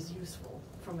approach is useful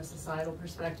from a societal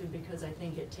perspective, because I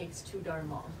think it takes too darn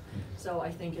long. So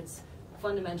I think it's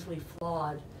fundamentally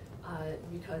flawed,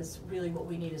 because really what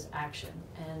we need is action.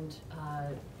 And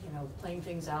playing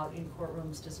things out in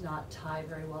courtrooms does not tie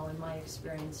very well, in my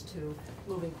experience, to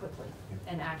moving quickly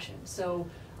and action. So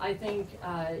I think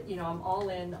I'm all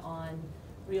in on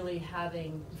really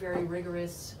having very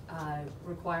rigorous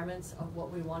requirements of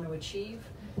what we want to achieve,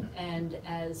 and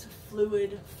as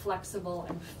fluid, flexible,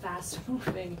 and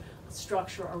fast-moving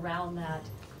structure around that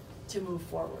to move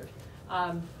forward.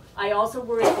 I also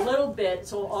worry a little bit,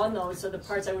 so the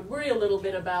parts I would worry a little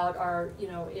bit about are,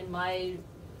 in my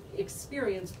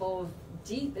experience, both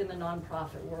deep in the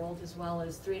nonprofit world, as well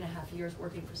as 3.5 years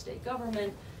working for state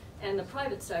government and the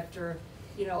private sector,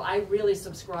 I really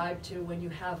subscribe to, when you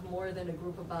have more than a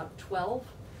group of about 12,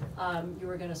 you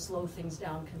are going to slow things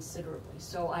down considerably.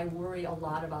 So I worry a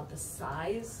lot about the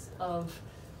size of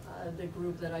the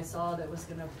group that I saw that was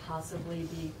gonna possibly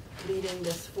be leading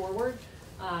this forward.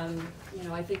 You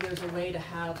know, I think there's a way to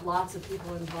have lots of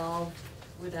people involved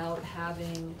without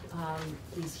having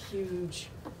these huge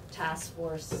task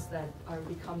forces that are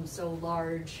become so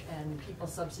large and people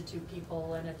substitute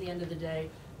people, and at the end of the day,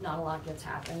 not a lot gets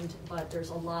happened, but there's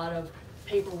a lot of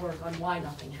paperwork on why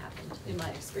nothing happened, in my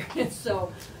experience.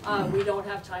 So we don't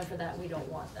have time for that, and we don't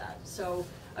want that. So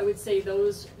I would say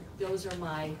those are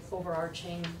my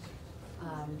overarching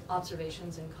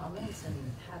observations and comments, and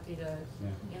happy to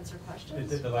answer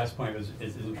questions. The last point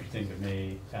is interesting to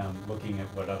me, looking at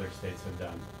what other states have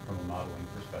done from a modeling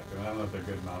perspective. And I don't know if they're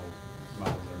good models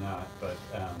or not, but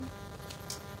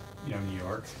you know, New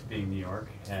York, being New York,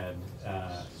 had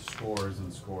scores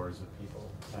and scores of people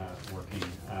working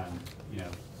on, you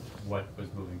know, what was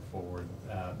moving forward.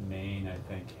 Maine, I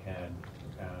think, had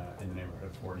in the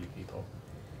neighborhood of 40 people.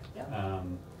 Yep.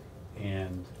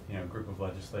 And, you know, a group of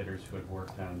legislators who had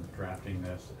worked on drafting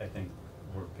this, I think,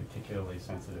 were particularly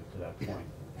sensitive to that point.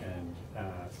 And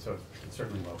so it's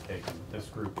certainly well taken. This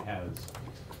group has,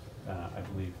 I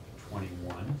believe,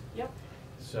 21. Yep.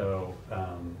 So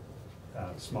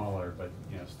smaller, but,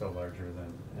 you know, still larger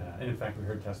than, and in fact, we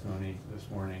heard testimony this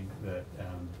morning that,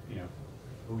 you know,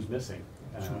 who's missing?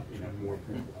 You know, more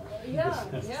people.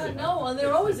 Yeah, no, and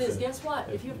there always is. Guess what?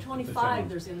 If you have 25,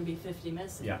 there's going to be 50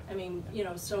 missing. Yeah. I mean, you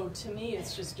know, so to me,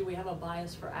 it's just, do we have a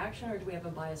bias for action or do we have a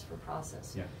bias for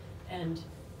process? Yeah. And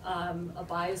a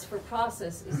bias for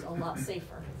process is a lot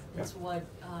safer. It's what,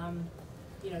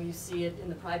 you know, you see it in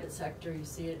the private sector, you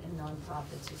see it in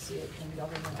nonprofits, you see it in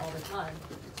government all the time.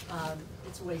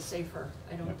 It's way safer.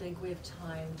 I don't think we have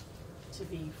time to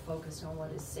be focused on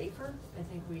what is safer. I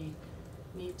think we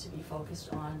need to be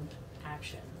focused on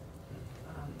action.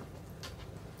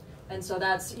 And so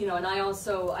that's, you know, and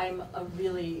I'm a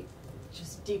really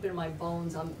just deep in my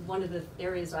bones. One of the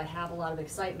areas I have a lot of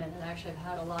excitement, and actually I've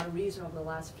had a lot of reason over the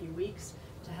last few weeks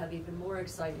to have even more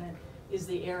excitement, is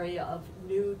the area of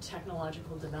new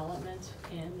technological development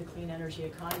in the clean energy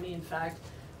economy. In fact,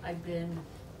 I've been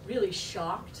really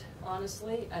shocked,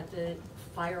 honestly, at the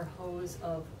fire hose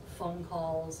of phone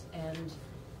calls and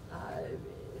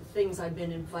things I've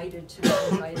been invited to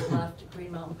since I left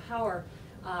Green Mountain Power,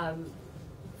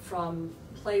 from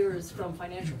players, from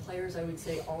financial players, I would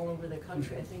say, all over the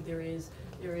country. I think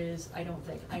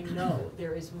I know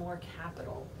there is more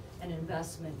capital and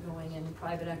investment going in,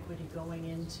 private equity going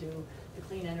into the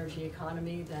clean energy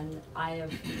economy than I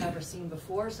have ever seen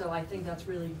before. So I think that's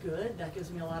really good. That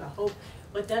gives me a lot of hope.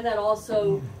 But then it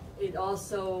also,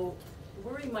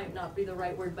 worry might not be the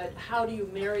right word, but how do you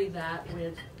marry that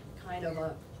with kind of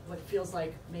what feels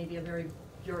like maybe a very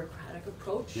bureaucratic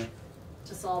approach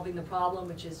to solving the problem,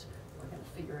 which is we're going to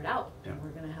figure it out and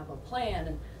we're going to have a plan.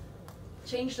 And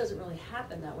change doesn't really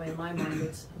happen that way in my mind.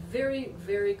 It's very,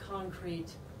 very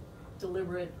concrete,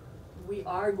 deliberate. We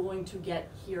are going to get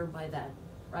here by then,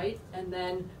 right? And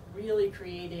then really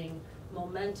creating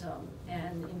momentum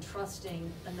and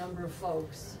entrusting a number of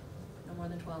folks, no more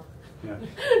than 12,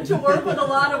 to work with a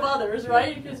lot of others,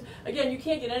 right? Because again, you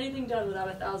can't get anything done without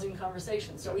 1,000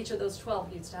 conversations. So each of those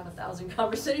 12 needs to have 1,000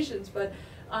 conversations. But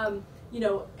you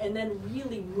know, and then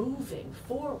really moving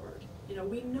forward. You know,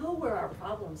 we know where our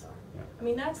problems are. Yeah. I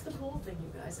mean, that's the cool thing,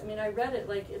 you guys. I mean, I read it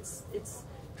like it's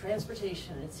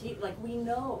transportation, it's heat. Like we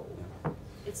know.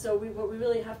 It's so what we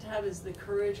really have to have is the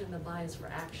courage and the bias for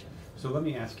action. So let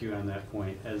me ask you on that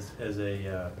point, as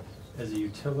a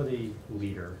utility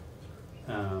leader.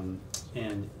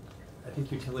 And I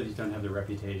think utilities don't have the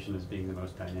reputation as being the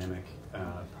most dynamic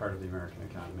part of the American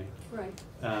economy. Right.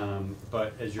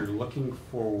 But as you're looking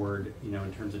forward, you know,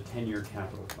 in terms of 10-year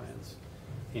capital plans,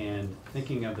 and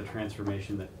thinking of the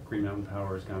transformation that Green Mountain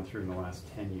Power has gone through in the last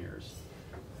 10 years,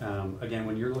 again,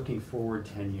 when you're looking forward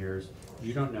 10 years,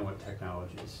 you don't know what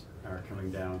technologies are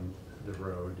coming down the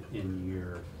road in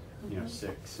year, you know,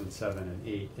 6 and 7 and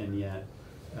 8, and yet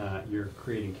you're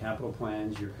creating capital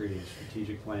plans, you're creating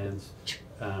strategic plans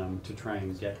to try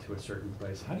and get to a certain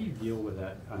place. How do you deal with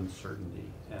that uncertainty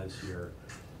as you're,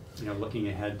 you know, looking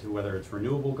ahead to whether it's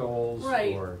renewable goals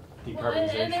or decarbonization? Well,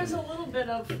 and there's a little bit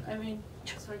of, I mean,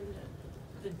 sorry,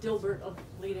 the Dilbert of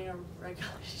leading a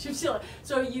regulation.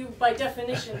 So you, by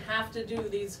definition, have to do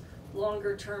these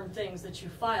longer term things that you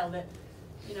file that,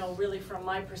 you know, really from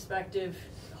my perspective,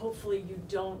 hopefully you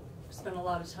don't spend a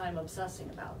lot of time obsessing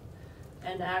about.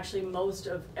 And actually most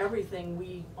of everything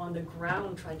we on the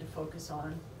ground tried to focus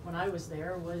on when I was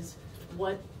there was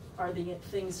what are the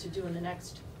things to do in the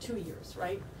next 2 years,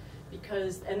 right?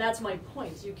 Because, and that's my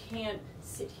point, you can't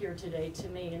sit here today to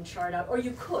me and chart out, or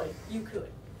you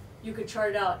could chart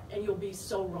it out and you'll be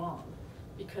so wrong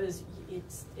because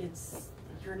it's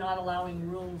you're not allowing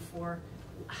room for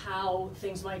how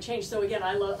things might change. So again,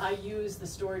 I use the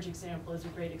storage example as a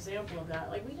great example of that.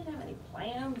 Like, we didn't have any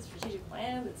plan, strategic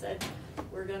plan that said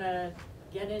we're gonna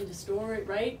get into storage,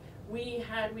 right? We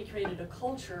created a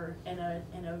culture and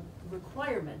a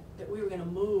requirement that we were gonna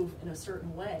move in a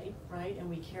certain way, right? And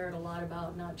we cared a lot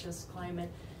about not just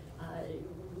climate,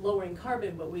 lowering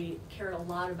carbon, but we cared a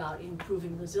lot about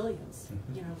improving resilience,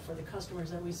 you know, for the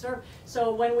customers that we serve.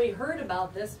 So when we heard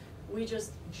about this, we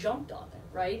just jumped on it,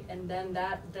 right? And then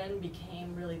that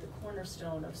became really the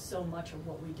cornerstone of so much of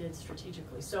what we did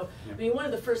strategically. So, I mean, one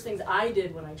of the first things I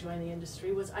did when I joined the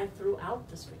industry was I threw out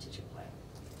the strategic plan.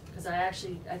 Because I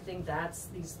think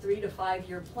these 3 to 5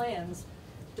 year plans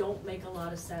don't make a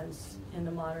lot of sense in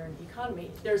the modern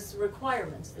economy. There's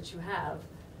requirements that you have,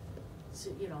 so,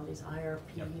 you know, these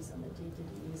IRPs and the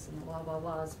D2Ds and the blah, blah,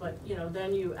 blahs, but, you know,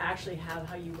 then you actually have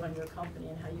how you run your company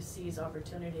and how you seize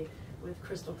opportunity with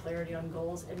crystal clarity on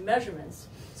goals and measurements,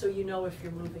 so you know if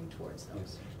you're moving towards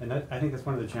those. And I think that's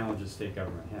one of the challenges state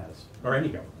government has, or any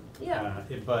government. Yeah.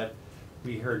 But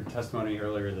we heard testimony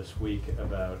earlier this week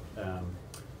about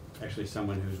actually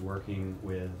someone who's working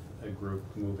with a group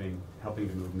helping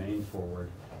to move Maine forward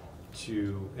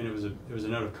and it was a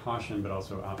note of caution, but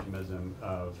also optimism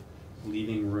of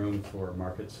leaving room for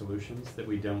market solutions that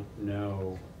we don't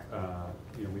know,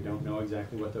 we don't know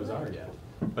exactly what those are yet,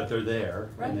 but they're there,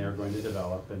 and they're going to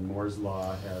develop, and Moore's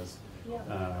Law has,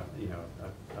 a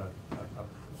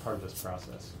part of this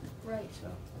process. Right,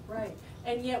 So. right.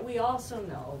 And yet we also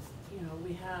know,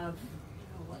 we have,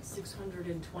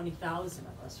 620,000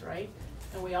 of us, right?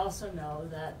 And we also know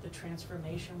that the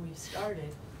transformation we've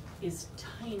started is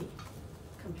tiny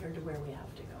compared to where we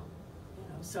have to go.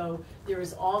 So there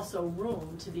is also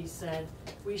room to be said,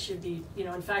 we should be,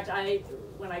 in fact,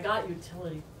 when I got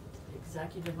Utility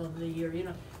Executive of the Year,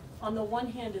 on the one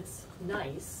hand, it's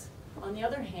nice. On the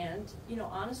other hand,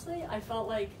 honestly, I felt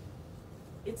like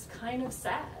it's kind of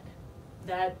sad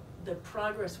that the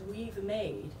progress we've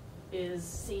made is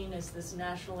seen as this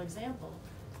national example,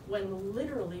 when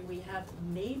literally we have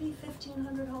maybe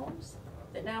 1,500 homes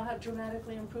that now have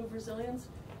dramatically improved resilience.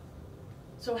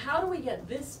 So how do we get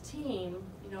this team,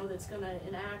 that's going to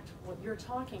enact what you're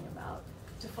talking about,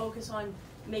 to focus on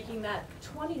making that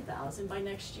 20,000 by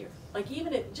next year? Like,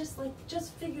 even if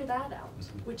just figure that out,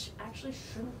 which actually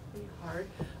shouldn't be hard.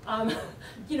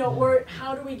 Or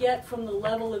how do we get from the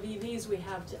level of EVs we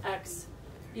have to X,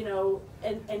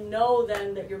 and know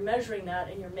then that you're measuring that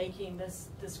and you're making this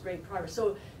great progress.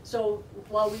 So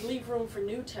while we leave room for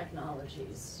new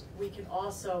technologies, we can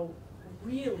also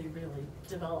really, really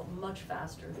develop much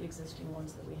faster the existing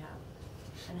ones that we have,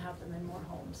 and have them in more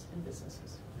homes and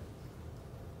businesses,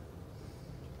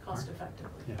 cost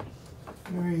effectively. Yeah.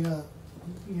 Mary,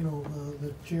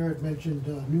 the chair had mentioned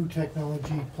new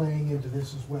technology playing into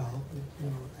this as well,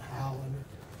 how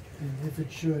and if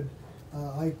it should.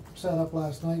 I sat up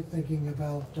last night thinking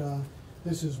about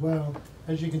this as well.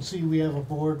 As you can see, we have a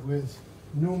board with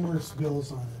numerous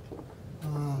bills on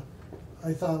it.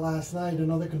 I thought last night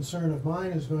another concern of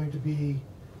mine is going to be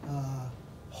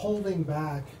holding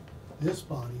back this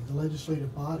body, the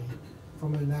legislative body,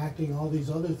 from enacting all these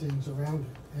other things around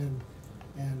it.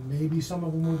 And maybe some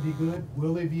of them would be good.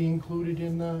 Will they be included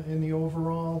in the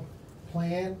overall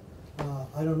plan?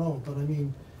 I don't know, but I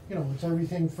mean, it's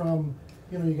everything from,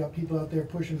 you got people out there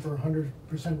pushing for 100%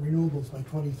 renewables by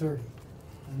 2030.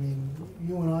 I mean,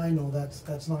 you and I know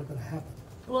that's not going to happen.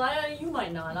 Well, you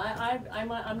might not.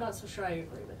 I'm not so sure I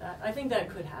agree with that. I think that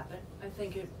could happen. I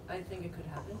think it could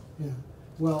happen. Yeah.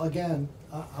 Well, again,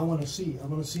 I want to see. I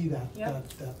want to see that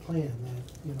plan.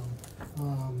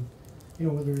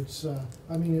 Whether it's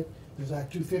there's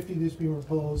Act 250 that's being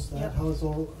proposed. That has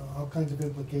all kinds of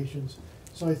implications.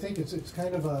 So I think it's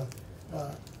kind of a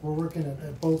we're working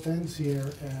at both ends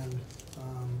here, and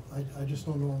I just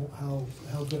don't know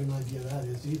how good an idea that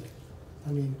is either. I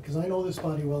mean, because I know this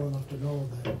body well enough to know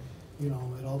that,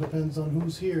 it all depends on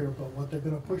who's here, but what they're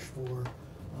going to push for,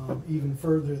 even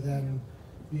further than,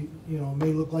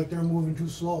 may look like they're moving too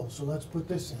slow, so let's put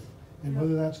this in. And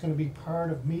whether that's going to be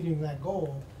part of meeting that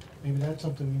goal, maybe that's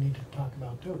something we need to talk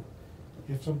about too.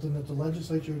 If something that the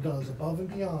legislature does above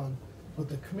and beyond what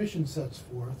the commission sets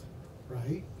forth,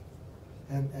 right,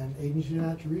 and Agency of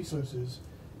Natural Resources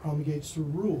promulgates through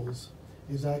rules,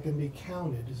 is that going to be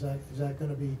counted? Is that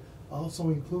going to be also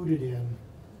included in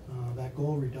that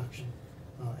goal reduction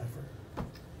effort?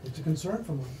 It's a concern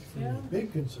for me, a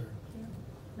big concern. Yeah.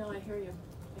 No, I hear you.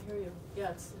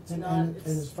 Yeah, it's and, not. And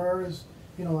as far as,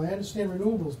 I understand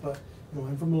renewables, but,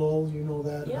 I'm from Lowell, you know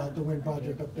that, about the wind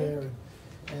project up there.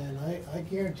 And I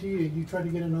guarantee you try to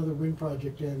get another wind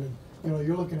project in, and,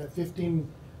 you're looking at 15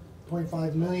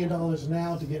 $1.5 million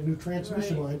now to get new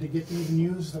transmission Right. line to get to even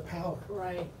use the power.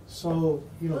 Right. So,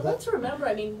 you know, But that, let's remember,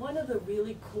 I mean, one of the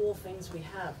really cool things we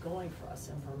have going for us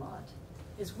in Vermont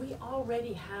is we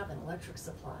already have an electric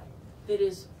supply that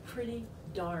is pretty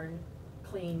darn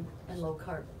clean and low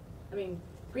carbon. I mean,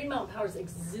 Green Mountain Power's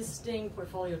existing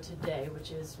portfolio today,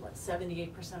 which is what,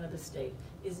 78% of the state,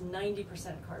 is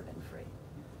 90% carbon free.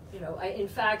 You know, in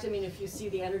fact, I mean, if you see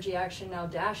the Energy Action Now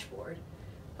dashboard,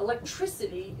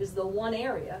 electricity is the one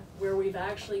area where we've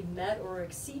actually met or are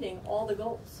exceeding all the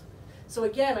goals. So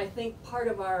again, I think part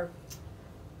of our,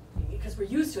 because we're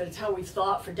used to it, it's how we've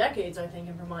thought for decades, I think,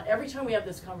 in Vermont. Every time we have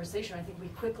this conversation, I think we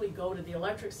quickly go to the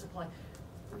electric supply.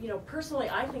 You know, personally,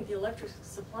 I think the electric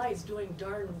supply is doing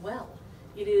darn well.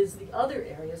 It is the other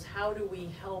areas, how do we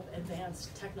help advance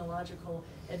technological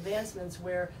advancements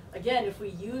where, again, if we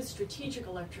use strategic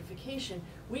electrification,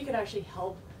 we could actually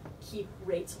help keep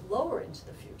rates lower into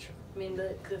the future. I mean,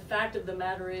 the fact of the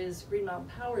matter is Green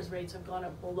Mountain Power's rates have gone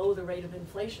up below the rate of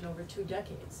inflation over 2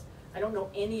 decades. I don't know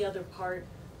any other part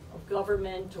of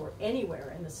government or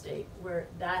anywhere in the state where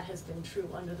that has been true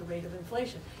under the rate of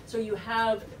inflation. So you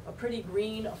have a pretty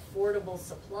green, affordable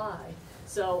supply.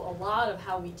 So a lot of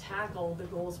how we tackle the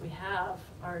goals we have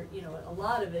are, you know, a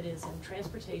lot of it is in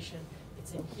transportation,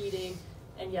 it's in heating,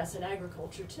 and yes, in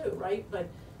agriculture too, right? But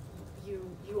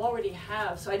you already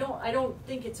have, so I don't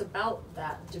think it's about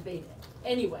that debate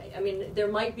anyway. I mean, there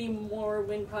might be more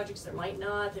wind projects, there might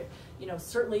not. There, you know,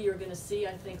 certainly you're going to see,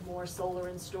 I think, more solar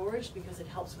and storage because it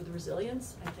helps with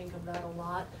resilience. I think of that a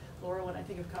lot, Laura, when I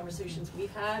think of conversations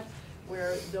we've had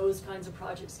where those kinds of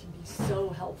projects can be so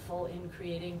helpful in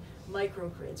creating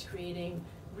microgrids, creating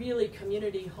really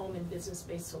community, home, and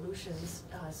business-based solutions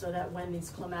so that when these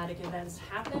climatic events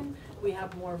happen, we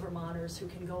have more Vermonters who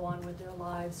can go on with their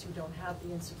lives, who don't have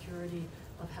the insecurity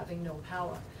of having no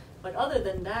power. But other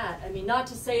than that, I mean, not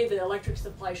to say the electric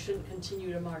supply shouldn't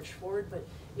continue to march forward, but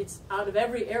it's out of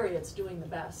every area, it's doing the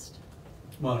best.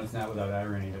 Well, and it's not without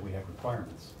irony that we have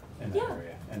requirements in that Yeah.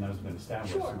 area, and those have been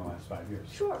established Sure. in the last 5 years.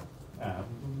 Sure.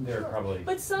 There are Sure. probably.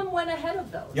 But some went ahead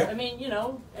of those. Yep. I mean, you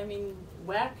know,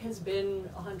 WEC has been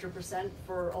 100%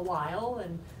 for a while,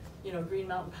 and, you know, Green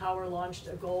Mountain Power launched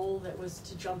a goal that was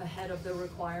to jump ahead of the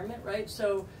requirement, right?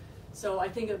 So I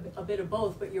think a bit of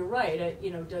both, but you're right, you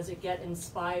know, does it get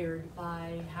inspired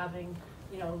by having,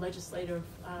 you know, legislative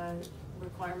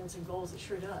requirements and goals? It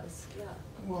sure does, yeah.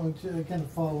 well, and to kind of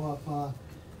follow up,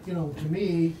 you know, to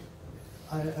me,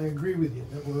 I agree with you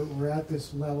that we're at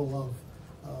this level of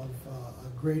a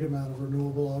great amount of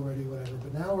renewable already, whatever,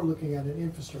 but now we're looking at an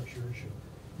infrastructure issue.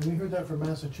 And we heard that from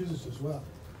Massachusetts as well.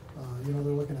 You know,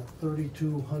 they're looking at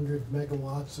 3,200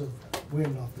 megawatts of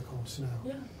wind off the coast now.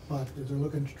 Yeah. But they're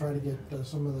looking to try to get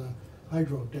some of the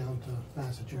hydro down to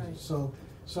Massachusetts. Right.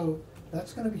 So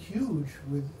that's gonna be huge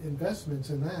with investments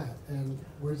in that. And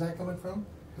where's that coming from?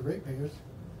 The ratepayers.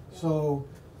 So,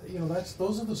 you know,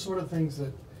 those are the sort of things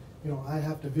that, you know, I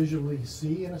have to visually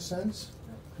see in a sense,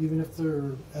 even if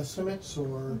they're estimates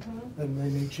or then they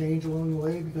may change along the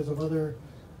way because of other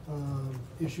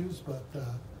issues, but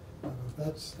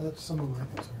that's some of my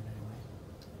concern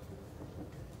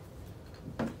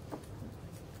anyway.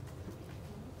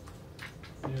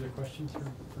 Any other questions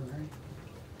for Mary?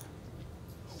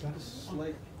 A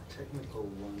slight technical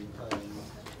one.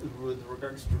 With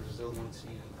regards to resiliency,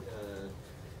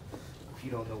 if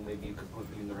you don't know, maybe you could point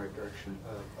me in the right direction.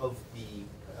 Of the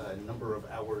number of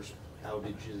hours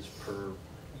outages per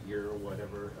year or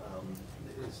whatever,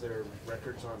 is there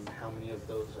records on how many of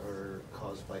those are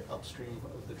caused by upstream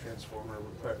of the transformer,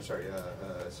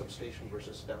 substation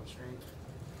versus downstream?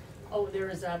 Oh, there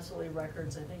is absolutely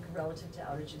records, I think, relative to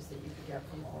outages that you could get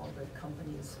from all the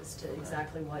companies as to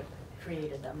exactly what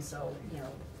created them. So, you know,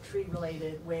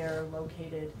 tree-related, where,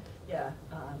 located, yeah.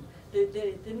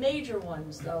 The major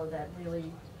ones, though, that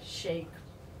really shake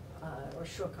or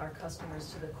shook our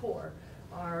customers to the core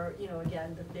are, you know,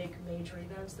 again, the big major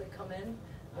events that come in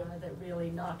that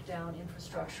really knock down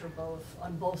infrastructure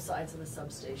on both sides of the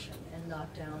substation and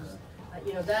knock down.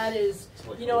 You know, that is,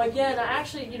 you know, again,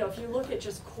 actually, you know, if you look at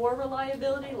just core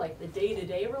reliability, like the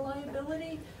day-to-day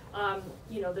reliability,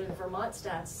 you know, the Vermont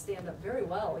stats stand up very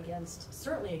well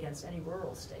certainly against any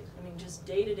rural state. I mean, just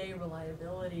day-to-day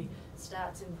reliability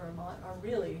stats in Vermont are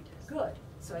really good.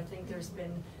 So I think there's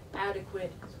been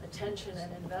adequate attention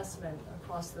and investment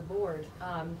across the board.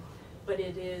 But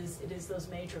it is those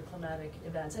major climatic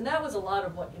events. And that was a lot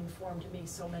of what informed me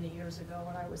so many years ago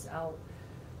when I was out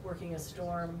working a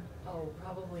storm,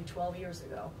 probably 12 years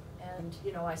ago. And,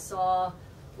 you know, I saw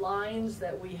lines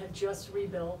that we had just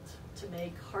rebuilt to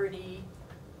make hardy,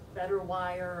 better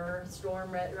wire,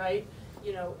 storm, right?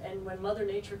 You know, and when Mother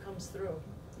Nature comes through,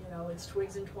 you know, it's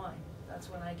twigs and twine. That's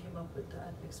when I came up with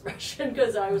that expression,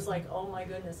 because I was like, oh my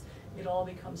goodness, it all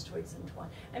becomes twigs and twine.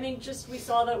 I mean, just we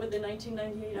saw that with the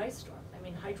 1998 ice storm. I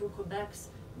mean, Hydro-Quebec's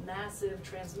massive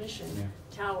transmission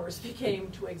towers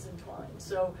became twigs and twine.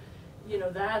 So, you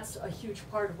know, that's a huge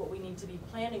part of what we need to be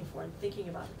planning for and thinking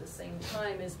about at the same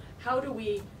time is how do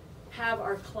we have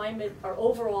our climate, our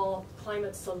overall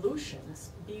climate solutions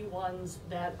be ones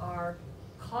that are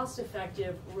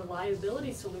cost-effective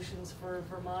reliability solutions for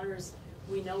Vermonters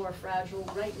we know are fragile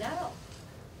right now.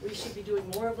 We should be doing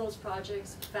more of those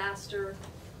projects faster.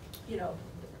 You know,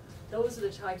 those are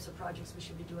the types of projects we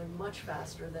should be doing much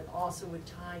faster that also would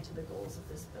tie to the goals of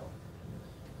this bill.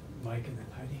 Mike and then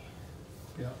Heidi.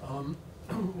 Yeah,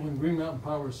 when Green Mountain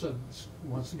Power said it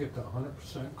wants to get to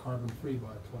 100% carbon-free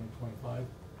by 2025,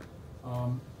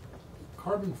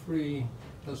 carbon-free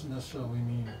doesn't necessarily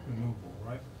mean renewable,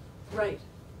 right? Right.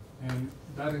 And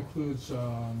that includes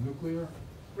nuclear.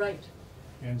 Right.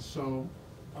 And so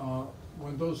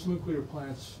when those nuclear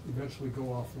plants eventually go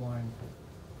offline,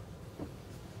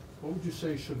 what would you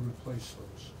say should replace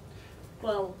those?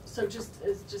 Well, so just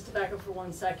to back up for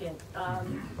 1 second,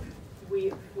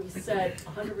 we said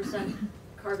 100%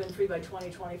 carbon-free by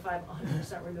 2025,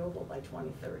 100% renewable by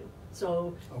 2030.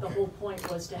 So the whole point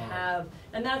was to have,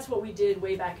 and that's what we did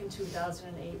way back in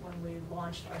 2008 when we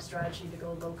launched our strategy to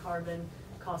go low carbon,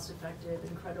 cost-effective,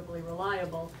 incredibly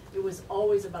reliable. It was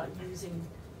always about using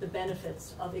the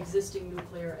benefits of existing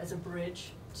nuclear as a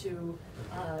bridge to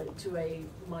a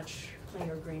much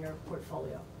cleaner, greener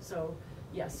portfolio. So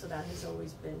yes, so that has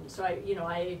always been. So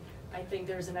I think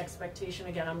there's an expectation.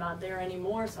 Again, I'm not there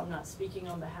anymore, so I'm not speaking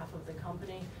on behalf of the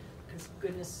company, because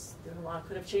goodness, a lot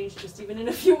could have changed just even in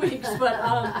a few weeks.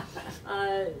 But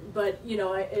you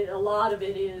know, a lot of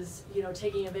it is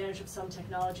taking advantage of some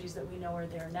technologies that we know are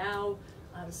there now.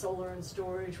 Solar and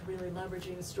storage, really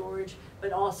leveraging storage,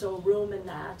 but also room in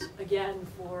that, again,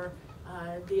 for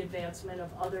the advancement of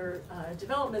other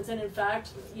developments. And in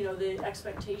fact, the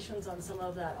expectations on some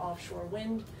of that offshore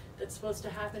wind that's supposed to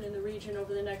happen in the region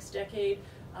over the next decade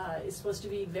is supposed to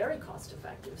be very cost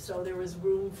effective. So there was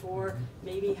room for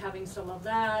maybe having some of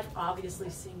that, obviously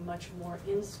seeing much more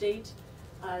in-state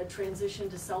transition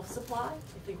to self-supply.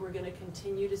 I think we're going to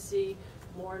continue to see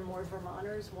more and more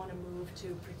Vermonters want to move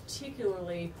to,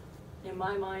 particularly, in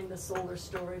my mind, the solar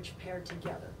storage paired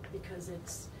together, because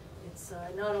it's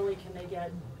not only can they get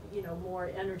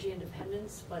more energy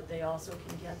independence, but they also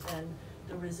can get then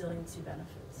the resiliency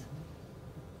benefits.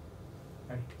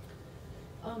 Heidi.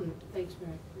 Thanks,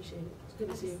 Mary. Appreciate it. It's good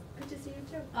to see you. Good to see you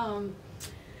too.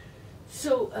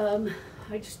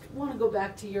 I just want to go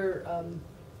back to your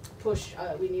push.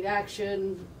 We need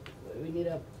action. We need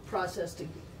a process to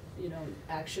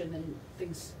action, and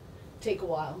things take a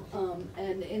while.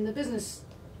 And in the business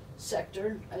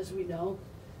sector, as we know,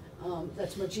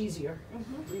 that's much easier.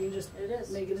 You can just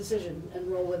make a decision and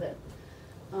roll with it.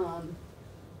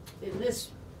 In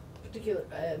this particular,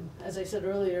 as I said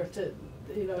earlier to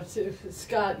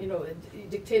Scott,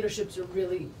 dictatorships are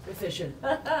really efficient.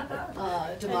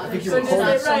 Democracy you were quoted.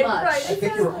 not so Right, much. right. I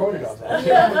think you were quoted on that.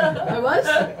 Yeah, I was?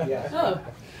 Yeah.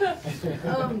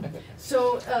 Oh.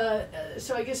 So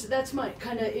I guess that's my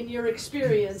kind of, in your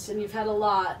experience, and you've had a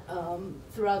lot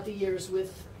throughout the years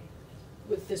with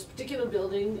this particular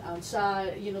building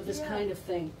outside, this kind of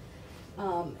thing.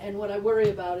 And what I worry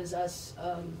about is us.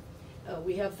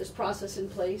 We have this process in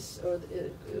place,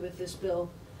 with this bill.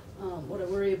 What I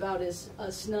worry about is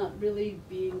us not really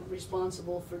being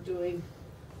responsible for doing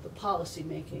the policy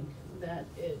making, that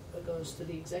it goes to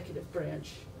the executive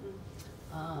branch.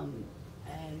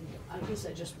 And I guess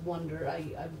I just wonder,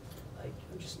 I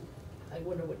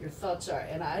wonder what your thoughts are,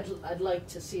 and I'd like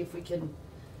to see if we can,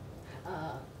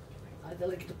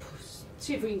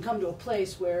 see if we can come to a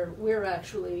place where we're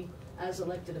actually, as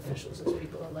elected officials, as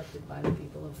people elected by the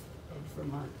people of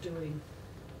Vermont, doing,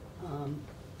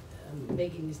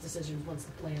 making these decisions once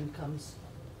the plan comes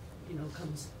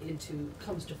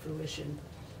to fruition,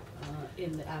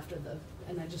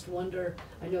 and I just wonder,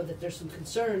 I know that there's some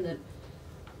concern that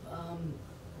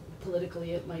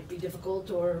politically it might be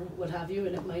difficult or what have you,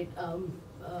 and it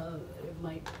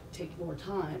might take more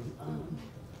time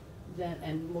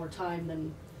than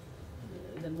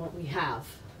what we have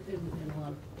in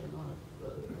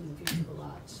the future of a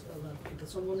lot of people.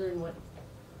 So I'm wondering what.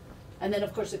 And then,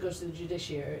 of course, it goes to the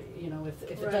judiciary, if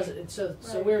it doesn't, so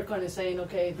we're kind of saying,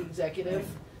 okay, the executive,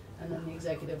 and then the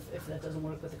executive, if that doesn't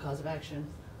work with the cause of action,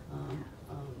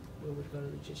 we would go to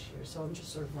the judiciary. So I'm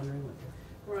just sort of wondering what you're.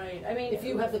 Right, I mean. If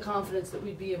you have the confidence that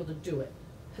we'd be able to do it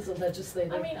as a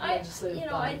legislative, I mean, I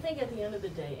think at the end of the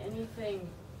day, anything,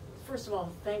 first of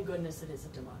all, thank goodness it is a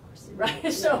democracy,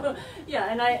 right? So, yeah,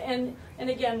 and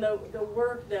again, the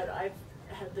work that I've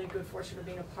had the good fortune of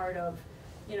being a part of,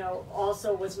 you know,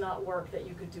 also was not work that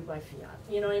you could do by fiat.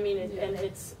 You know what I mean? And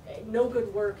it's, no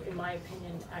good work, in my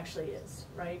opinion, actually is,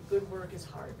 right? Good work is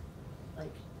hard.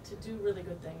 Like, to do really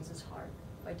good things is hard,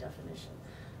 by definition.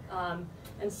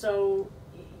 And so,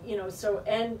 you know,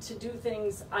 and to do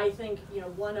things, I think, you know,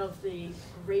 one of the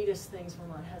greatest things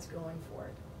Vermont has going for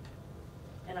it,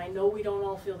 and I know we don't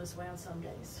all feel this way on some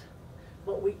days,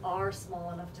 but we are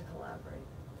small enough to collaborate.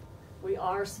 We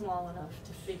are small enough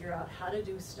to figure out how to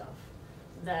do stuff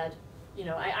that, you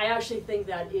know, I actually think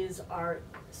that is our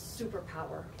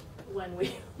superpower when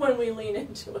we lean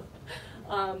into it.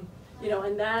 You know,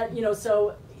 and that, you know,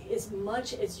 so as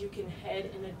much as you can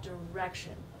head in a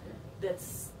direction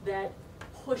that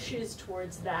pushes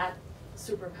towards that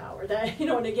superpower, that, you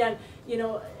know, and again, you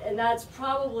know, and that's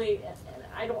probably, and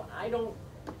I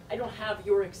don't have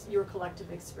your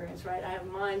collective experience, right? I have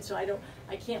mine, so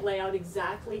I can't lay out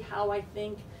exactly how I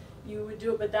think you would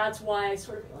do it, but that's why I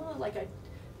sort of, like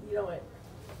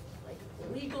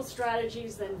legal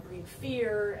strategies then breed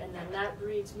fear, and then that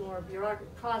breeds more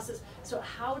bureaucratic process. So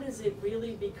how does it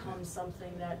really become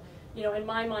something that, you know, in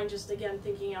my mind, just again,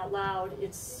 thinking out loud,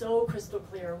 it's so crystal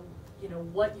clear, you know,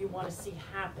 what you want to see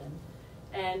happen.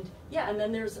 And yeah, and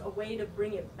then there's a way to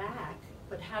bring it back,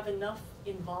 but have enough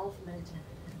involvement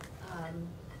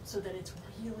so that it's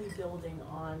really building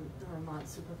on the Vermont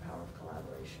superpower of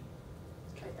collaboration.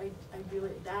 I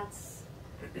really, that's,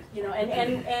 you know,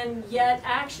 and yet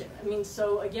action. I mean,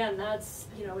 so again, that's,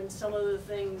 you know, in some of the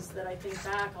things that I think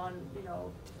back on, you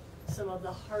know, some of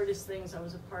the hardest things I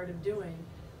was a part of doing,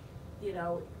 you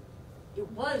know, it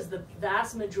was the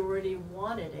vast majority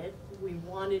wanted it. We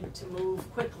wanted to move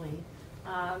quickly.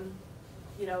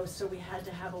 You know, so we had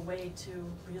to have a way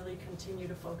to really continue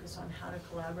to focus on how to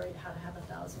collaborate, how to have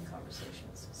 1,000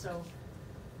 conversations. So,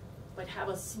 but have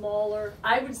a smaller,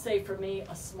 I would say for me,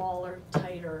 a smaller,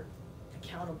 tighter,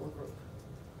 accountable group.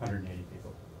 180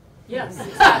 people. Yes,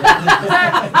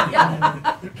 exactly.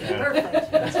 Yeah.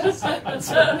 Perfect.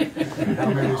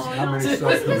 How many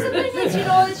subcommittees? It's, you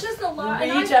know, it's just a lot. We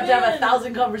each have to have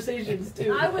 1,000 conversations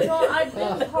too. I've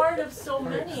been part of so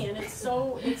many, and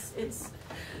it's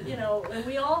you know, and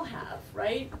we all have,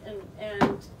 right?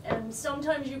 And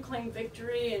sometimes you claim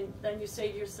victory, and then you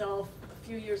say to yourself a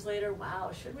few years later, wow,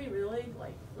 should we really?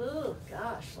 Like, oh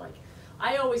gosh, like,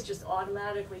 I always just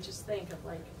automatically just think of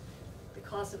like the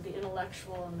cost of the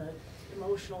intellectual and the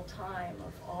emotional time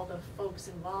of all the folks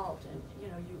involved, and you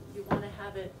know, you want to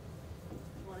have it.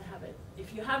 You want to have it.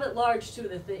 If you have it large too,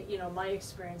 you know, my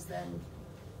experience then.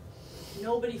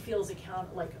 Nobody feels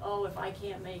accountable, like, oh, if I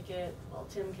can't make it, well,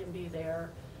 Tim can be there.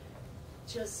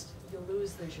 Just, you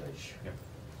lose the zhuzh, Yep.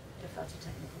 if that's a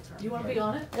technical term. Do you want to be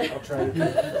on it? I'll try to do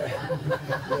that.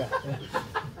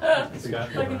 Yeah. Scott,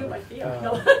 I can do my fear.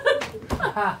 No.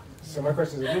 So my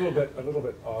question is a little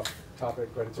bit off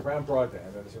topic, but it's around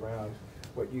broadband, and it's around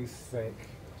what you think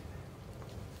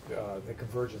the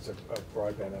convergence of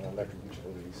broadband and electric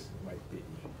utilities might be.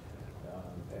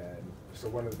 And so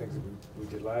one of the things that we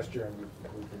did last year, and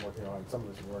we've been working on, some of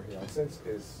us have been working on since,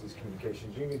 is these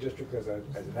communications union district as an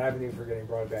avenue for getting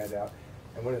broadband out.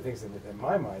 And one of the things in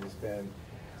my mind has been,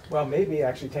 well, maybe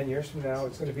actually 10 years from now,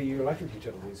 it's going to be your electric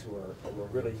utilities who are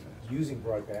really using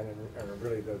broadband and are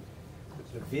really the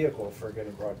vehicle for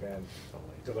getting broadband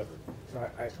delivered. So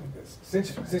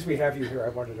since we have you here, I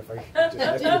wondered if I could just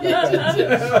ask you about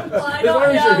that. Well, I As don't,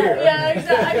 long as you're here. yeah,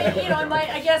 exactly. I mean, you know,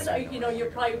 I guess, you know,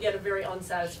 you'll probably get a very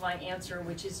unsatisfying answer,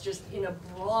 which is just in a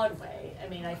broad way. I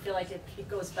mean, I feel like it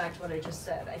goes back to what I just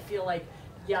said. I feel like,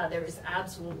 yeah, there is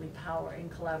absolutely power in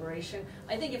collaboration.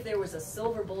 I think if there was a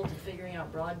silver bullet to figuring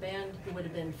out broadband, it would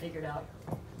have been figured out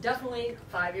definitely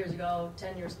 5 years ago,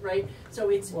 10 years, right?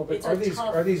 So it's Well, but it's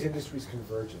are these industries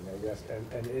converging, I guess?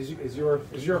 And is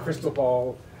your crystal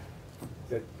ball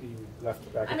that you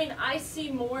left back? I mean, I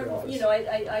see more, Yeah, you know,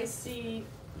 I see,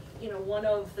 you know, one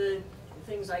of the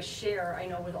things I share, I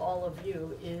know with all of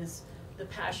you, is the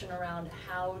passion around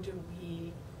how do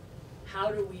we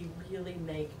really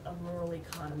make a rural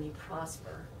economy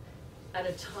prosper at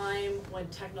a time when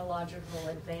technological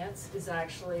advance is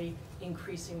actually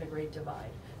increasing the Great Divide.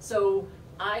 So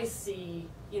I see,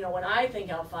 you know, when I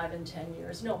think out 5 and 10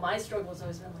 years, no, my struggle has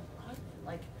always been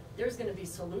like there's going to be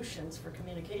solutions for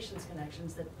communications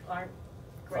connections that aren't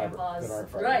grandpa's, that aren't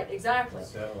fiber. Right, exactly.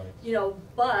 Satellite. You know,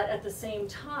 but at the same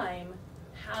time,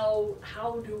 how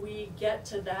do we get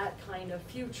to that kind of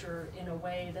future in a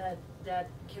way that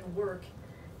can work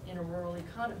in a rural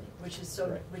economy, which is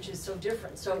so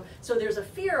different. So there's a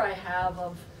fear I have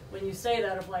of when you say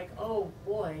that, of like, oh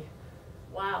boy,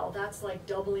 wow, that's like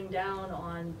doubling down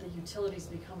on the utilities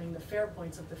becoming the fair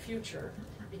points of the future,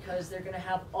 because they're gonna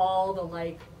have all the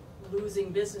like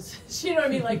losing businesses, you know what I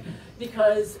mean, like,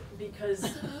 because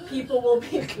people will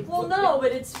be, well, no,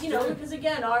 but it's, you know, because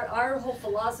again, our whole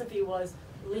philosophy was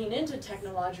lean into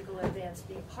technological advance,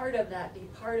 be part of that, be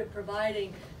part of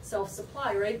providing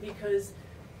self-supply, right, because,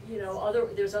 you know,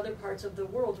 there's other parts of the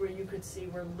world where you could see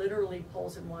where literally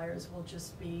poles and wires will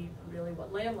just be really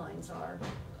what landlines are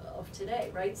of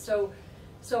today, right, so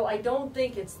I don't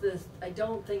think I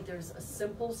don't think there's a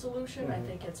simple solution. I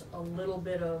think it's a little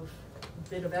bit of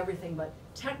everything, but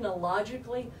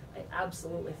technologically, I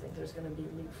absolutely think there's going to be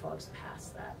leapfrogs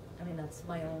past that. I mean, that's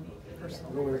my own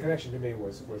personal. Well, the connection to me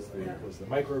was the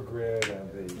microgrid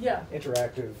and the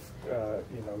interactive,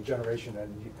 you know, generation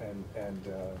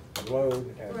and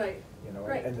load and you know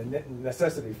and the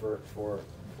necessity for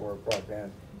broadband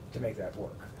to make that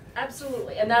work.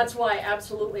 Absolutely, and that's why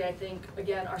absolutely I think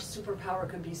again our superpower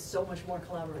could be so much more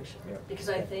collaboration, because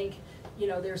I think, you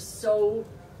know, there's so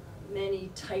many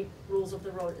tight rules of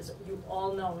the road, as you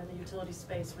all know, in the utility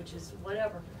space, which is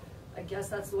whatever. I guess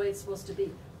that's the way it's supposed to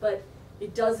be. But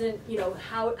it doesn't, you know,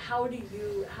 how do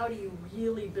you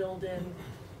really build in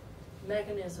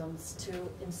mechanisms to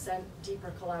incent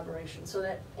deeper collaboration so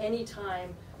that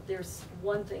anytime there's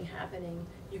one thing happening,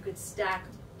 you could stack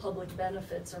public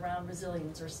benefits around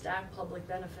resilience or stack public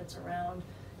benefits around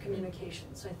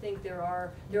communication. So I think there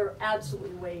are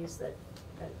absolutely ways that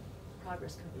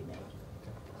progress could be made.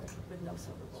 With no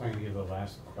silver bullet. So I'm going to give the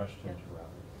last question to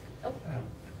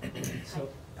Rob. So,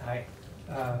 hi.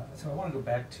 So I want to go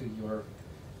back to your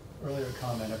earlier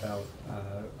comment about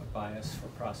a bias for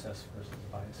process versus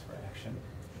a bias for action,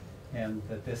 and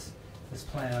that this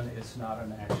plan is not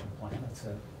an action plan. It's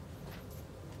a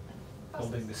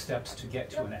building the steps to get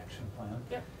to an action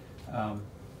plan.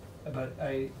 But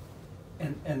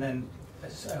and then I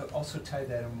also tie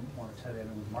that in, want to tie that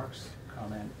in with Mark's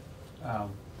comment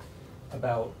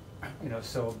about, you know,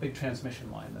 so a big transmission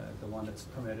line, the one that's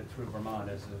permitted through Vermont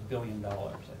is $1 billion, I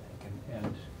think,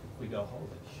 and we go, holy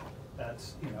shit,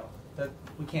 that's, you know, that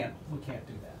we can't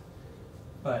do that.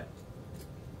 But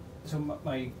so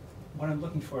what I'm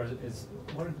looking for is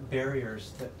what are the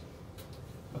barriers that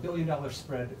 $1 billion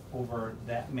spread over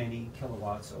that many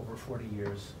kilowatts over 40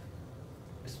 years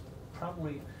is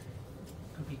probably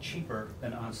could be cheaper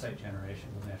than on-site generation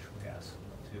with natural gas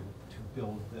to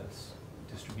build this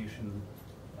distribution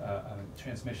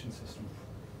transmission system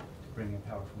to bring in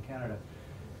power from Canada.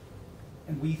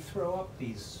 And we throw up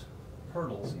these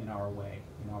hurdles in our way,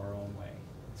 in our own way,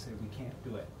 and say we can't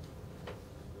do it.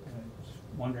 And I'm just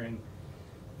wondering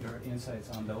your insights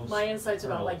on those. My insights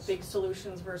hurdles. about like big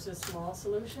solutions versus small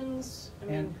solutions. I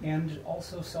mean, and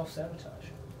also self-sabotage,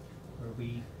 where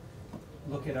we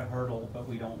look at a hurdle but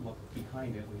we don't look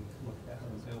behind it. We look at that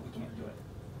hurdle and say, oh, we can't do it.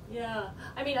 yeah,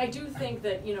 I mean, I do think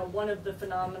that, you know, one of the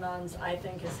phenomenons I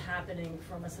think is happening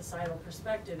from a societal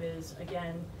perspective is,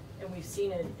 again, and we've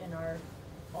seen it in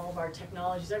all of our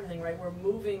technologies, everything, right? We're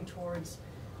moving towards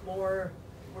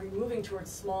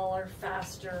smaller,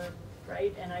 faster,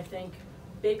 right? And I think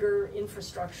bigger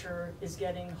infrastructure is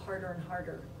getting harder and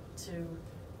harder to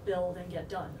build and get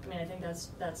done. I mean, I think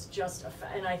that's just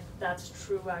that's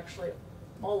true actually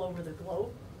all over the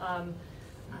globe.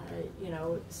 You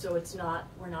know, so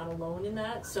we're not alone in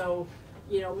that. So,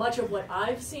 you know, much of what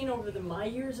I've seen over my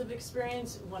years of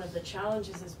experience, one of the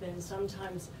challenges has been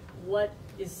sometimes what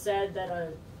is said that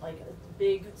a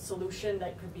big solution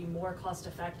that could be more cost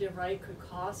effective, right, could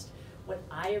cost. What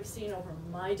I have seen over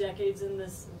my decades in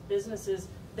this business is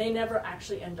they never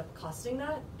actually end up costing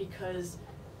that, because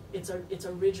it's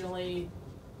originally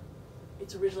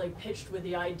pitched with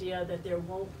the idea that there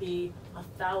won't be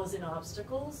 1,000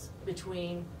 obstacles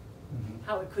between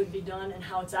how it could be done and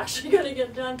how it's actually going to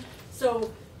get done.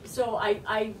 So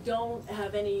I don't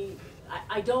have any.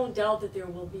 I don't doubt that there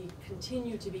will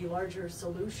continue to be larger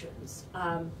solutions.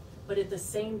 But at the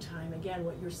same time, again,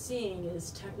 what you're seeing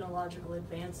is technological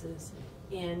advances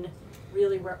in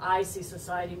really where I see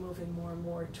society moving more and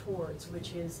more towards,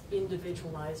 which is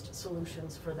individualized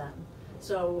solutions for them.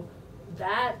 So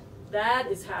that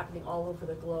is happening all over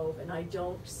the globe, and I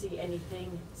don't see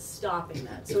anything stopping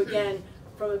that. So again,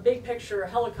 from a big picture,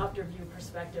 helicopter view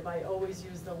perspective, I always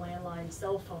use the landline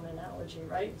cell phone analogy,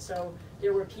 right? So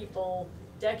there were people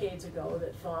decades ago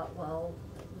that thought, well,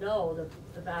 no,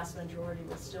 the vast majority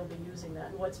will still be using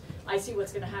that. And I see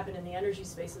what's going to happen in the energy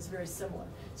space is very similar.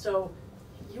 So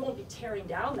you won't be tearing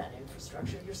down that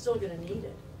infrastructure. You're still going to need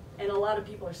it. And a lot of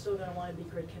people are still going to want to be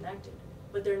grid connected,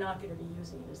 but they're not going to be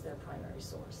using it as their primary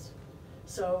source.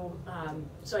 So,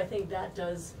 so I think that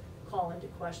does call into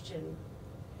question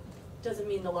doesn't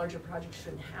mean the larger project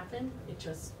shouldn't happen, it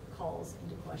just calls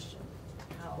into question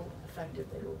how effective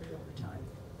they will be over time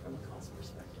from a cost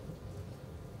perspective.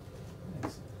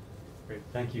 Thanks. Great,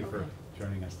 thank you for Okay.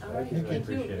 joining us. All right, Really thank you,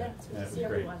 appreciate it. yeah, it's good to it see was great.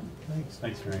 everyone. Thanks.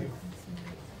 Thanks, Frank.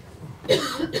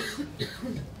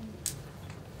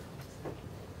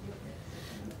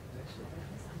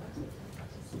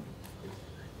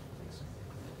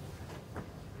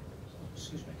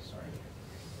 Excuse me, sorry.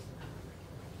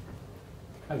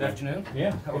 Hi, Good Mike. afternoon.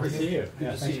 Yeah, How good are to you? see you. Good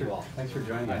Yeah, to thanks see you for- all. Thanks for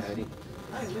joining Hi, us. Heidi.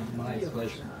 My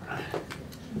pleasure.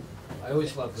 I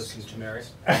always love listening to Mary.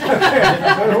 So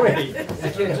do we. I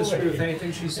can't disagree with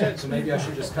anything she said, so maybe I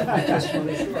should just cut my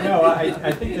testimony short. No,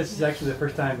 I think this is actually the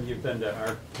first time you've been to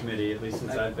our committee, at least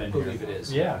since I I've been here. believe it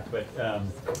is. Yeah, but,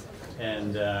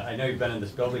 and I know you've been in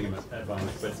this building at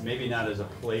Vermont, but maybe not as a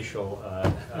palatial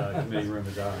committee room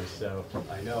as ours, so.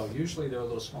 I know, usually they're a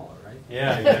little smaller, right?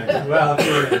 Yeah, exactly. Well, if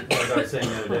you were, as I was saying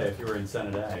the other day, if you were in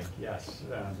Senate Ag, yes,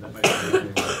 that might be the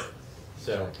only way.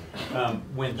 So,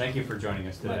 Wynn, thank you for joining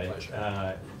us My today.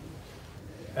 pleasure.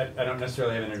 I don't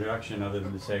necessarily have an introduction other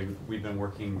than to say we've been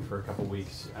working for a couple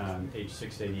weeks on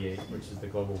H.688, which is the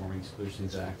Global Warming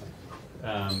Solutions Act.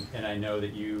 And I know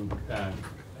that you,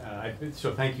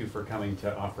 so thank you for coming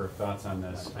to offer thoughts on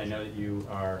this. I know that you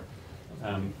are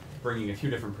bringing a few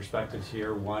different perspectives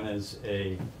here. One is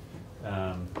a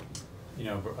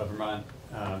Vermont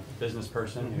business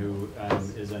person who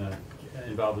is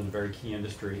involved in a very key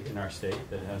industry in our state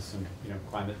that has some,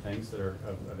 climate things that are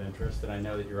of interest. And I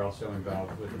know that you're also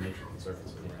involved with the Nature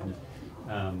Conservancy.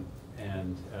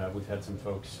 And we've had some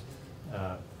folks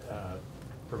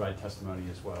provide testimony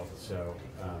as well. So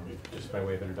just by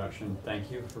way of introduction, thank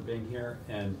you for being here.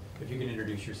 And if you can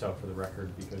introduce yourself for the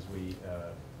record, because we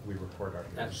record our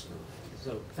hearings. Absolutely.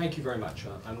 So, thank you very much.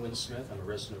 I'm Wynn Smith. I'm a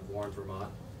resident of Warren,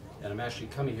 Vermont. And I'm actually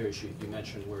coming here, as you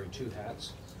mentioned, wearing two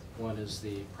hats. One is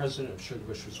the president of Sugar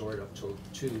Bush Resort. Up till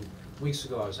 2 weeks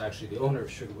ago, I was actually the owner of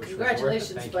Sugar Bush Resort.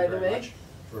 Congratulations, Thank by you the very way. much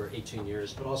for 18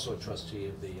 years, but also a trustee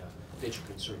of the Nature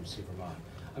Conservancy Vermont.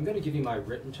 I'm going to give you my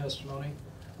written testimony,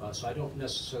 so I don't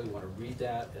necessarily want to read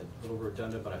that. A little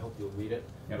redundant, but I hope you'll read it.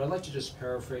 Yep. But I'd like to just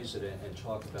paraphrase it and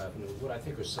talk about what I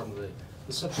think are some of the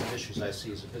substantive issues I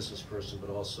see as a business person, but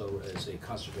also as a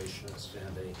conservationist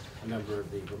and a member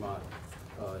of the Vermont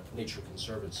Nature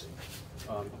Conservancy.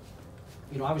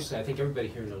 Obviously, I think everybody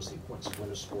here knows the importance of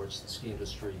winter sports, the ski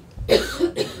industry,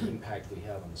 the impact we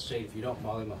have on the state. If you don't,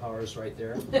 Molly Mahar is right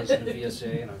there, president of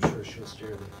VSA, and I'm sure she'll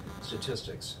share the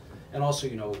statistics. And also,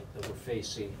 that we're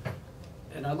facing,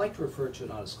 and I'd like to refer to it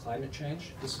not as climate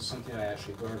change. This is something I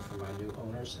actually learned from my new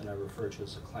owners, and I refer to it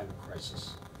as a climate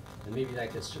crisis. And maybe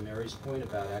that gets to Mary's point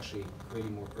about actually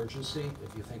creating more urgency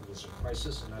if you think it was a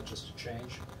crisis and not just a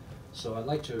change. So I'd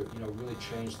like to, really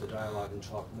change the dialogue and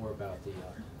talk more about the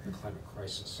climate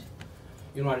crisis.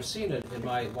 I've seen it in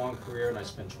my long career, and I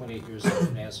spent 28 years in a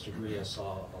finance degree. I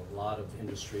saw a lot of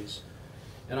industries.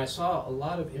 And I saw a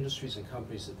lot of industries and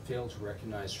companies that failed to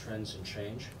recognize trends and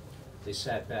change. They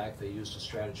sat back, they used a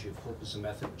strategy of hope as a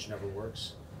method, which never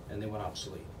works, and they went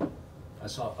obsolete. I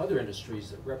saw other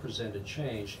industries that represented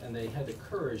change, and they had the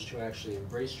courage to actually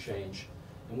embrace change,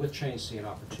 and with change see an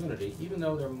opportunity, even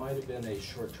though there might have been a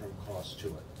short-term cost to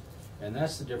it. And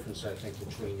that's the difference, I think,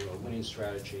 between a winning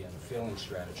strategy and a failing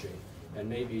strategy, and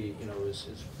maybe is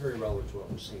very relevant to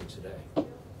what we're seeing today.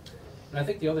 And I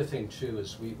think the other thing, too,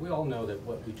 is we all know that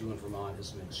what we do in Vermont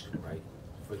is minuscule, right,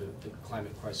 for the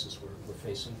climate crisis we're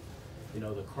facing.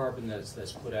 The carbon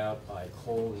that's put out by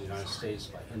coal in the United States,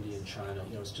 by India and China,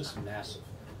 it's just massive.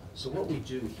 So what we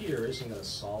do here isn't going to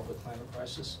solve the climate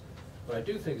crisis, but I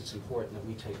do think it's important that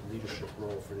we take a leadership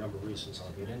role for a number of reasons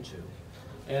I'll get into,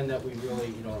 and that we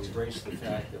really, embrace the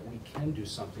fact that we can do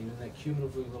something, and that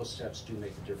cumulatively little steps do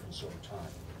make a difference over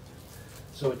time.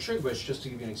 So at Sugar Bush, just to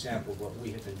give you an example of what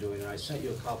we have been doing, and I sent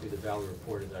you a copy of the Valley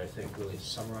Report that I think really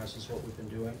summarizes what we've been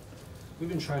doing. We've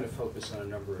been trying to focus on a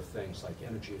number of things like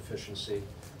energy efficiency.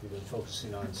 We've been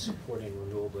focusing on supporting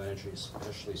renewable energy,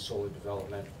 especially solar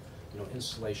development,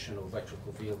 installation of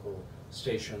electrical vehicle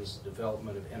stations,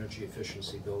 development of energy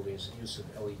efficiency buildings, use of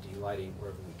LED lighting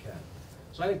wherever we can.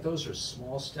 So I think those are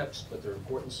small steps, but they're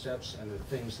important steps, and they're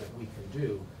things that we can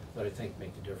do that I think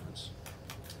make a difference.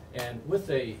 And with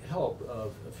the help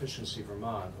of Efficiency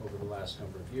Vermont over the last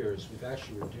number of years, we've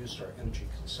actually reduced our energy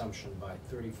consumption by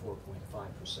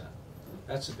 34.5%.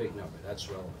 That's a big number. That's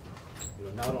relevant.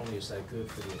 Not only is that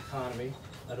good for the economy,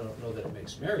 I don't know that it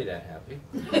makes Mary that happy,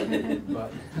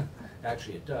 but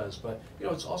actually it does. But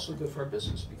it's also good for our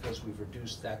business because we've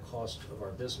reduced that cost of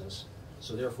our business.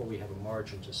 So therefore, we have a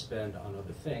margin to spend on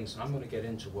other things. And I'm going to get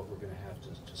into what we're going to have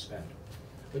to spend.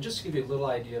 But just to give you a little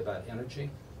idea about energy,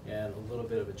 and a little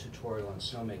bit of a tutorial on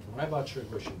snowmaking. When I bought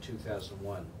Sugarbush in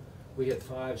 2001, we had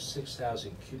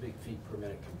 6,000 cubic feet per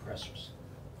minute compressors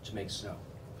to make snow.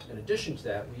 In addition to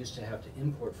that, we used to have to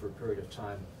import for a period of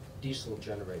time diesel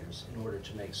generators in order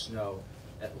to make snow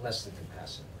at less than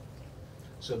capacity.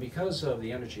 So because of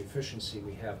the energy efficiency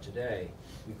we have today,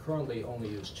 we currently only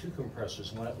use 2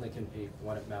 compressors, one at Lincoln Peak,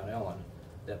 one at Mount Ellen,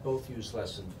 that both use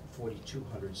less than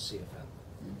 4,200 CFM.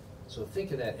 So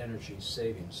think of that energy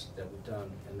savings that we've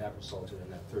done, and that resulted in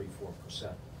that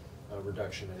 34%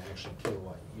 reduction in actual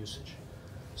kilowatt usage.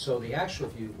 So the actual,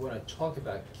 if you want to talk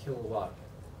about kilowatt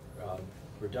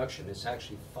reduction, it's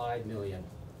actually 5 million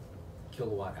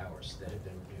kilowatt hours that have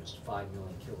been reduced, 5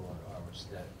 million kilowatt hours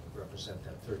that represent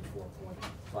that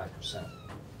 34.5%.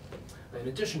 In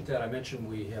addition to that, I mentioned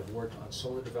we have worked on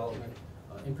solar development,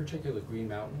 in particular Green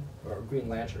Mountain, or Green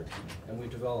Lantern, and we've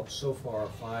developed so far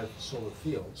 5 solar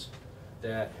fields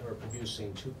that are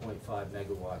producing 2.5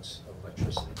 megawatts of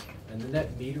electricity. And the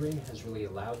net metering has really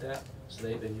allowed that, so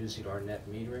they've been using our net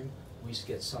metering. We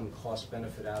get some cost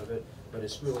benefit out of it, but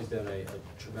it's really been a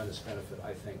tremendous benefit,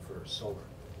 I think, for solar.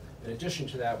 In addition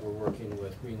to that, we're working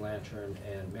with Green Lantern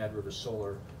and Mad River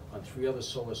Solar on 3 other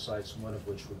solar sites, one of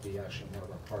which would be actually one of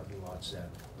our parking lots at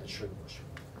Sugarbush.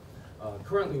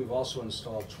 Currently, we've also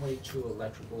installed 22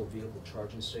 electrical vehicle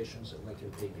charging stations at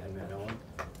Lincoln Peak and Mount Ellen,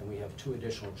 and we have 2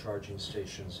 additional charging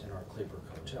stations in our Claybrook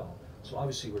Hotel. So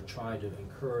obviously, we're trying to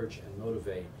encourage and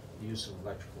motivate the use of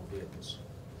electrical vehicles.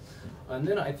 And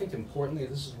then I think importantly,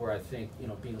 this is where I think,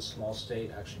 being a small state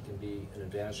actually can be an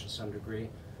advantage to some degree.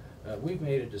 We've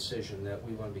made a decision that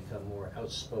we want to become more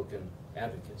outspoken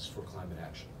advocates for climate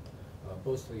action,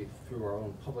 both through our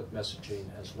own public messaging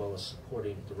as well as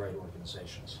supporting the right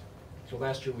organizations. So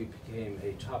last year we became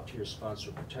a top-tier sponsor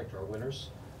of Protect Our Winners.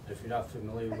 And if you're not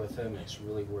familiar with them, it's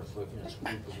really worth looking. It's a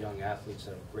group of young athletes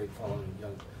that have a great following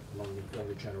among the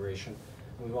younger generation.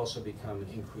 And we've also become an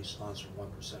increased sponsor of 1%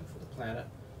 for the Planet.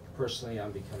 Personally,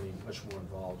 I'm becoming much more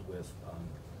involved with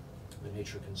the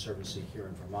Nature Conservancy here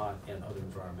in Vermont and other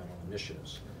environmental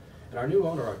initiatives. And our new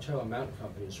owner, Artero Mountain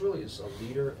Company, is a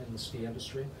leader in the ski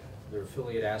industry. Their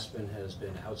affiliate Aspen has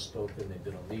been outspoken, they've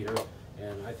been a leader,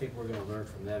 and I think we're going to learn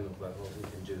from them about what we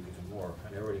can do even more.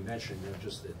 And I already mentioned,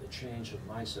 just the change of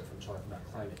mindset from talking about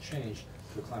climate change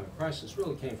to a climate crisis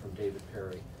really came from David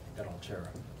Perry at Altera.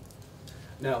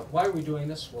 Now, why are we doing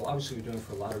this? Well, obviously we're doing it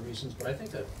for a lot of reasons, but I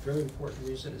think a very important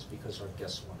reason is because our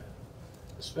guests want it,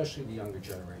 especially the younger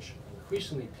generation.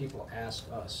 Increasingly, people ask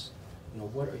us,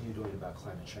 what are you doing about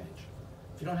climate change?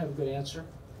 If you don't have a good answer,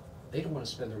 they don't want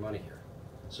to spend their money here.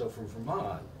 So from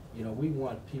Vermont, we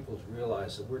want people to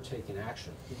realize that we're taking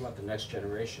action. We want the next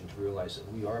generation to realize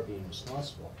that we are being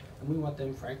responsible, and we want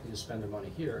them, frankly, to spend their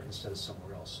money here instead of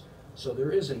somewhere else. So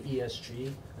there is an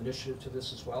ESG initiative to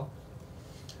this as well.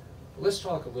 But let's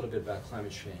talk a little bit about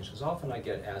climate change, because often I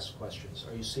get asked questions.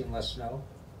 Are you seeing less snow?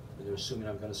 And they're assuming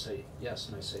I'm going to say yes,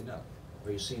 and I say no.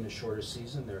 Are you seeing a shorter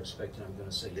season? They're expecting I'm going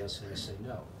to say yes, and I say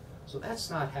no. So that's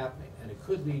not happening, and it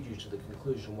could lead you to the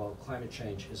conclusion, well, climate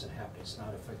change isn't happening. It's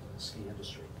not affecting the ski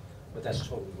industry. But that's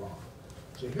totally wrong.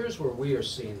 So here's where we are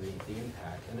seeing the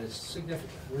impact, and it's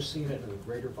significant. We're seeing it in the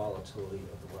greater volatility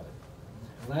of the weather.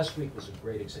 And last week was a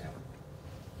great example.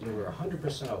 We're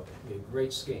 100% open. We had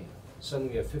great skiing.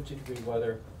 Suddenly we have 50-degree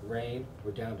weather, rain.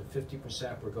 We're down to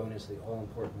 50%. We're going into the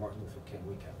all-important Martin Luther King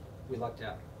weekend. We lucked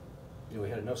out. We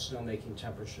had enough snowmaking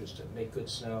temperatures to make good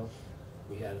snow.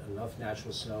 We had enough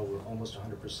natural snow. We're almost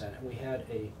 100%. And we had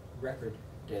a record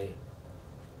day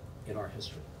in our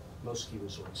history. Most ski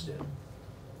resorts did.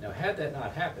 Now, had that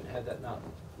not happened, had that not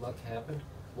luck happened,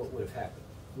 what would have happened?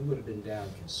 We would have been down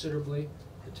considerably.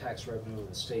 The tax revenue of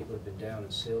the state would have been down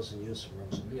in sales and use of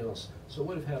rooms and meals. So it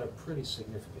would have had a pretty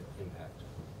significant impact.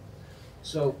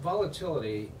 So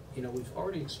volatility, we've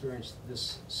already experienced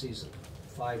this season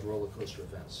 5 roller coaster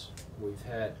events. We've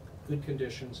had good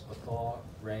conditions, a thaw,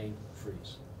 rain,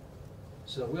 freeze.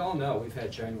 So we all know we've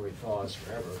had January thaws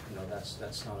forever.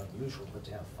 That's not unusual, but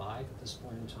to have 5 at this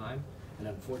point in time, and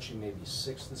unfortunately maybe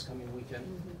 6 this coming weekend,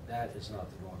 that is not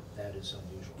the norm. That is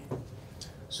unusual.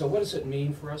 So what does it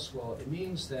mean for us? Well, it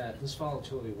means that this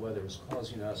volatility of weather is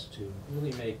causing us to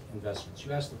really make investments.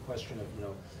 You asked the question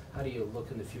of, how do you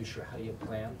look in the future? How do you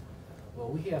plan? Well,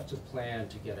 we have to plan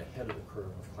to get ahead of the curve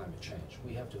of climate change.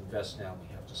 We have to invest now.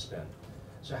 We have to spend.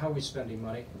 So how are we spending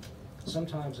money?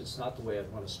 Sometimes it's not the way I'd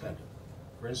want to spend it.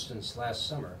 For instance, last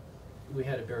summer, we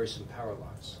had to bury some power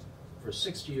lines. For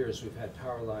 60 years, we've had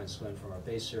power lines going from our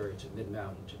base area to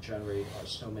mid-mountain to generate our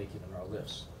snowmaking and our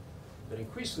lifts. But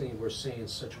increasingly, we're seeing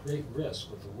such great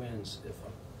risk with the winds. If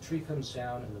a tree comes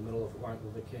down in the middle of Martin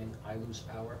Luther King, I lose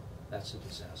power, that's a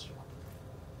disaster.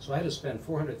 So I had to spend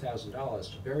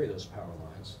 $400,000 to bury those power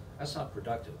lines. That's not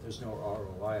productive. There's no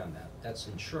ROI on that. That's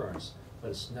insurance,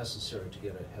 but it's necessary to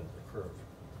get ahead of the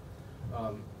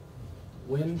curve.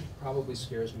 Wind probably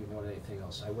scares me more than anything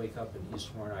else. I wake up in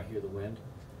East Warren, I hear the wind,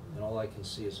 and all I can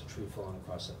see is a tree falling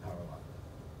across that power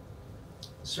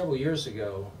line. Several years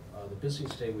ago, the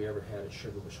busiest day we ever had at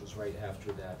Sugarbush was right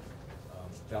after that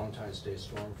Valentine's Day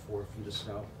storm, 4 feet of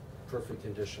snow, perfect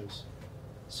conditions.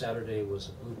 Saturday was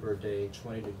a bluebird day,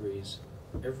 20 degrees.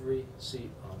 Every seat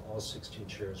on all 16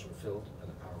 chairs were filled, and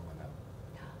the power went out.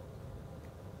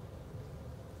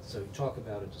 So you talk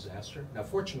about a disaster. Now,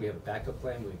 fortunately, we have a backup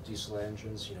plan. We have diesel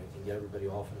engines. You know, you can get everybody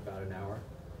off in about an hour.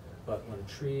 But when a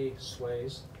tree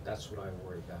sways, that's what I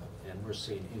worry about. And we're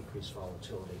seeing increased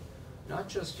volatility, not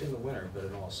just in the winter, but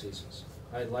in all seasons.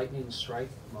 I had lightning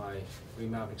strike my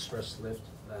Green Mountain Express lift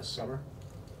last summer.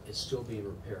 It's still being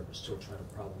repaired. We're still trying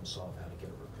to problem solve how to get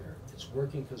it repaired. It's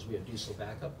working because we have diesel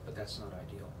backup, but that's not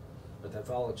ideal. But that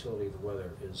volatility of the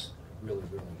weather is really,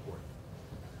 really important.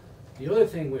 The other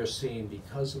thing we're seeing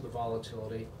because of the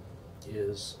volatility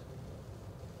is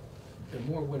there are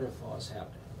more winter thaws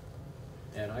happening.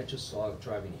 And I just saw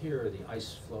driving here the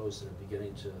ice flows that are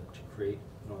beginning to create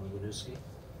on the Winooski.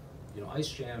 You know, ice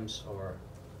jams are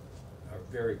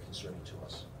very concerning to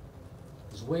us.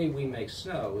 The way we make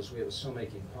snow is we have a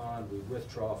snowmaking pond. We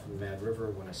withdraw from the Mad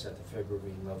River when it's at the February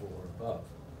mean level or above.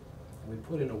 And we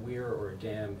put in a weir or a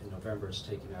dam in November. It's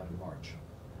taken out in March.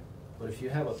 But if you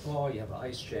have a thaw, you have an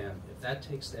ice jam, if that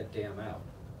takes that dam out,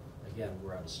 again,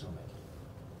 we're out of snowmaking.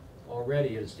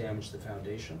 Already it has damaged the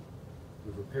foundation.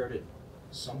 We've repaired it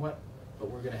somewhat, but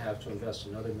we're going to have to invest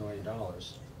another $1 million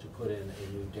to put in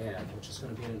a new dam, which is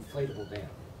going to be an inflatable dam.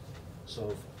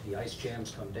 So if the ice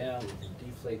jams come down, we can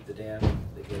deflate the dam.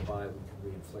 They go by, we can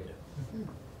re-inflate it.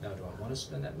 Now, do I want to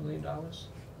spend that $1 million? No,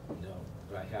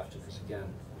 but I have to because, again,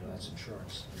 you know, that's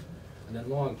insurance. And then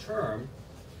long term,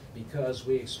 because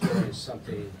we experienced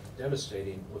something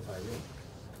devastating with Irene.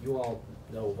 You all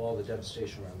know of all the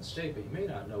devastation around the state, but you may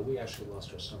not know we actually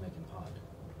lost our snowmaking pond.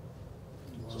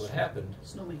 So what happened?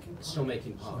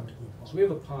 Snowmaking pond. So we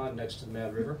have a pond next to the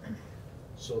Mad River.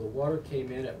 So the water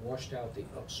came in, it washed out the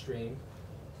upstream.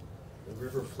 The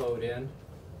river flowed in,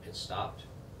 it stopped,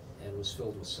 and was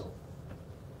filled with silt.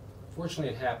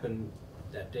 Fortunately, it happened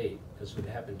that date, because if it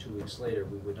happened 2 weeks later,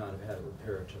 we would not have had it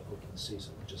repaired to open the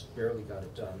season. We just barely got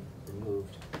it done,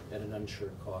 removed, at an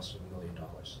uninsured cost of $1 million.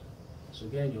 So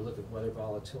again, you look at weather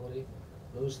volatility,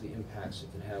 those are the impacts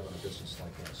it can have on a business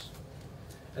like us.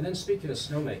 And then speaking of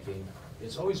snowmaking,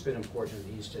 it's always been important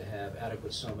in the East to have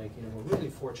adequate snowmaking, and we're really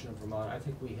fortunate in Vermont. I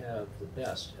think we have the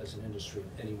best as an industry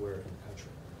anywhere in the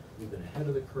country. We've been ahead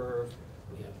of the curve,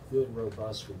 we have good,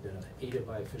 robust, we've been aided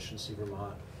by Efficiency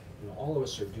Vermont. You know, all of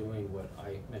us are doing what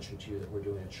I mentioned to you that we're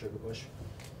doing at Sugarbush,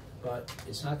 but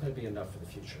it's not going to be enough for the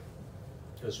future.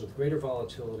 Because with greater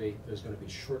volatility, there's going to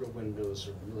be shorter windows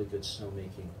of really good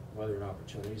snowmaking, weather and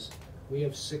opportunities. We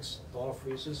have 6 thaw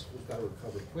freezes. We've got to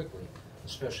recover quickly,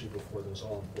 especially before those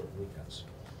all-important weekends.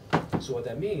 So what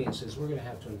that means is we're going to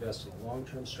have to invest in a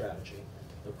long-term strategy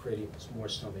of creating more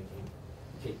snowmaking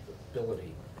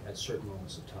capability at certain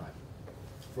moments of time.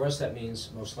 For us, that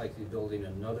means most likely building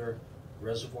another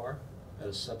reservoir at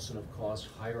a substantive cost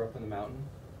higher up in the mountain.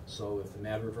 So if the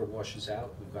Mad River washes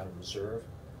out, we've got a reserve,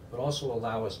 but also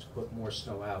allow us to put more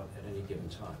snow out at any given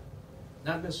time.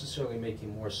 Not necessarily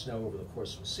making more snow over the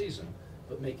course of a season,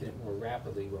 but making it more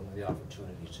rapidly when we have the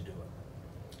opportunity to do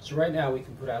it. So right now we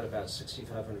can put out about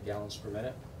 6,500 gallons per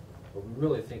minute, but we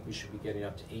really think we should be getting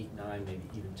up to 8, 9, maybe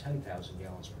even 10,000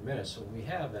 gallons per minute. So when we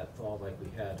have that thaw like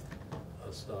we had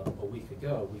a week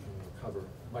ago, we can recover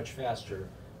much faster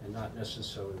and not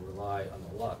necessarily rely on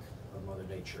the luck of Mother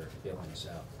Nature bailing us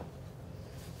out.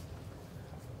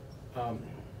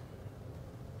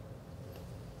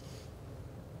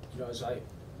 You know, as I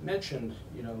mentioned,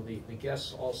 you know, the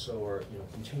guests also are, you know,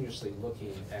 continuously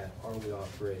looking at, are we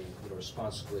operating, you know,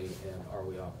 responsibly, and are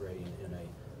we operating in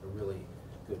a really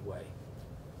good way.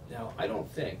 Now, I don't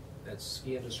think that the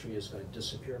ski industry is going to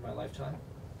disappear in my lifetime.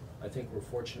 I think we're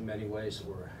fortunate in many ways that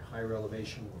we're at higher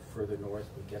elevation, we're further north,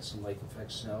 we get some lake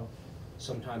effect snow.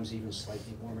 Sometimes even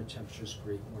slightly warmer temperatures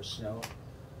create more snow.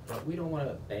 But we don't want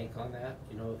to bank on that,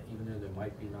 you know, even though there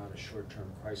might be not a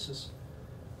short-term crisis.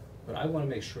 But I want to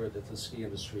make sure that the ski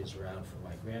industry is around for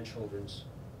my grandchildren's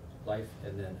life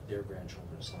and then their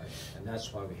grandchildren's life. And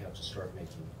that's why we have to start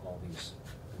making all these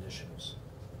initiatives.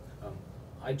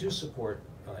 I do support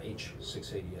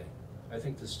H.688. I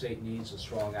think the state needs a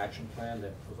strong action plan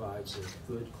that provides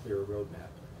a good, clear roadmap.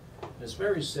 As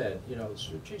Mary said, you know,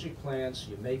 strategic plans,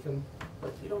 you make them,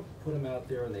 but you don't put them out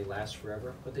there and they last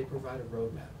forever, but they provide a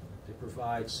roadmap. They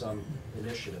provide some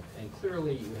initiative. And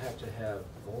clearly you have to have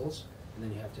goals, and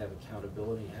then you have to have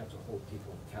accountability, you have to hold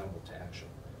people accountable to action.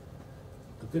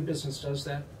 The good business does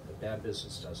that, the bad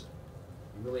business doesn't.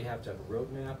 You really have to have a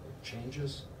roadmap, it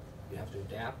changes, you have to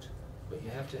adapt, but you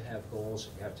have to have goals,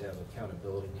 you have to have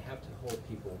accountability, and you have to hold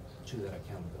people to that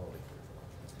accountability.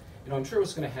 You know, I'm sure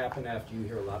what's going to happen after you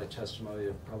hear a lot of testimony,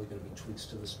 there are probably going to be tweaks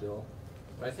to this bill,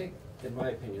 but I think, in my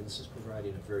opinion, this is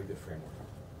providing a very good framework.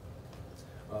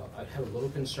 I have a little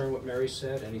concern what Mary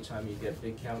said. Anytime you get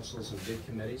big councils and big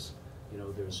committees, you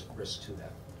know, there's a risk to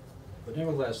that. But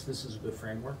nevertheless, this is a good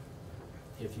framework.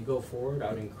 If you go forward,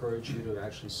 I would encourage you to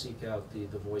actually seek out the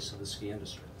voice of the ski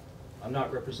industry. I'm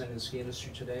not representing the ski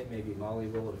industry today, maybe Molly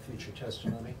will at a future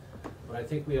testimony, but I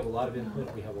think we have a lot of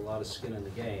input, we have a lot of skin in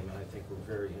the game, and I think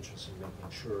we're very interested in making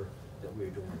sure that we're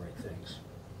doing the right things.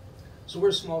 So we're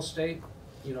a small state,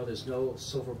 you know, there's no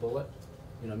silver bullet.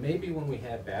 You know, maybe when we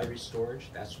have battery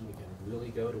storage, that's when we can really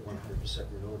go to 100%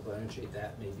 renewable energy.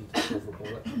 That may be the silver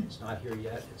bullet. It's not here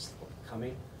yet, it's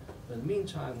coming. But in the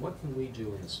meantime, what can we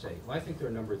do in the state? Well, I think there are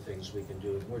a number of things we can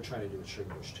do, and we're trying to do at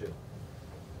Sugarbush too.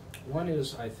 One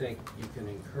is, I think you can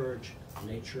encourage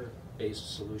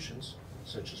nature-based solutions,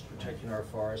 such as protecting our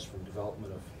forests from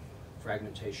development of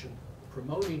fragmentation,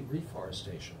 promoting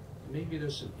reforestation. Maybe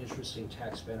there's some interesting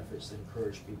tax benefits that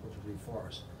encourage people to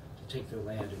reforest, to take their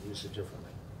land and use it differently.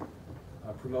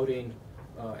 Promoting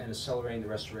and accelerating the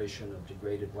restoration of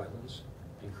degraded wetlands,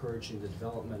 encouraging the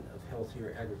development of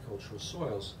healthier agricultural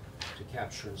soils to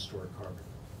capture and store carbon.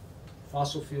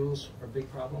 Fossil fuels are a big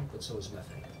problem, but so is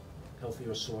methane.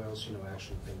 Healthier soils, you know,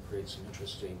 actually can create some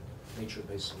interesting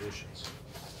nature-based solutions.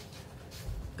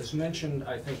 As mentioned,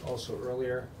 I think also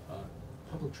earlier,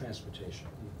 public transportation.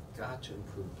 We've got to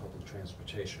improve public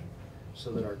transportation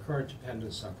so that our current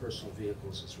dependence on personal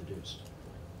vehicles is reduced.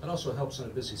 It also helps on a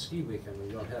busy ski weekend when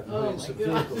you don't have millions of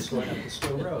vehicles going up the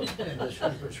Stowe Road and the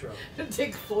Sugarbush Road. It'd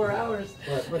take 4 hours.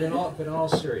 But in all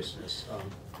seriousness,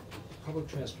 public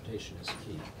transportation is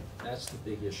key. That's the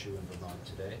big issue in Vermont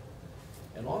today.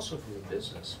 And also from the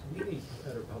business, we need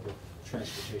better public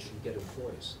transportation to get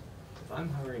employees. If I'm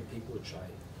hiring people, which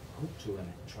I hope to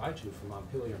and try to from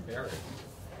Montpelier and Barry,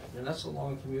 you know, that's a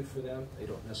long commute for them. They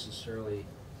don't necessarily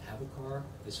have a car.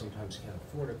 They sometimes can't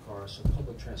afford a car, so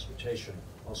public transportation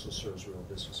also serves real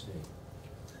business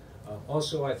need.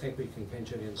 Also, I think we can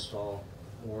continue to install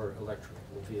more electrical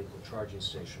vehicle charging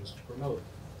stations to promote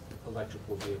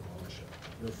electrical vehicle ownership.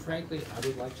 You know, frankly, I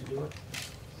would like to do it.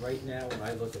 Right now, when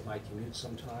I look at my commute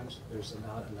sometimes, there's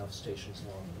not enough stations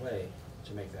along the way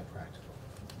to make that practical.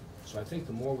 So I think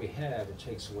the more we have, it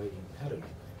takes away the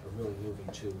impediment of really moving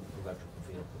to electrical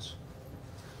vehicles.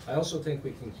 I also think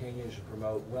we continue to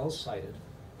promote well-sited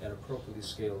and appropriately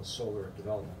scaled solar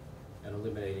development and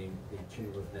eliminating the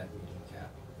cumulative net metering cap.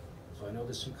 So I know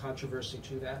there's some controversy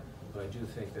to that, but I do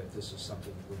think that this is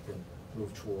something that we can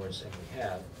move towards, and we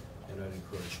have, and I'd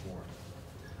encourage more.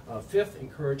 Fifth,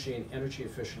 encouraging energy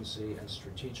efficiency and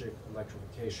strategic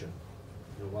electrification,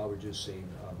 you know, while reducing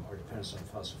our dependence on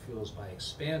fossil fuels by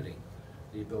expanding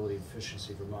the ability of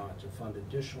Efficiency Vermont to fund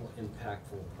additional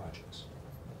impactful projects.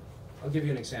 I'll give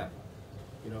you an example.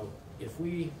 You know, if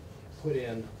we put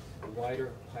in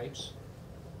wider pipes,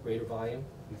 greater volume,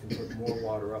 we can put more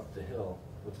water up the hill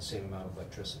with the same amount of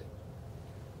electricity.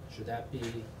 Should that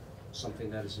be something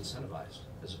that is incentivized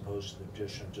as opposed to the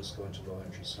tradition of just going to low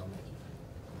energy snowmaking?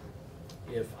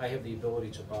 If I have the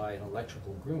ability to buy an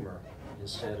electrical groomer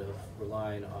instead of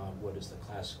relying on what is the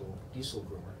classical diesel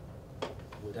groomer,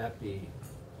 would that be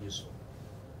useful?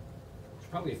 It's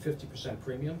probably a 50%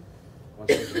 premium once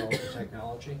they develop the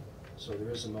technology, so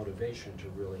there is a motivation to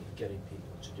really getting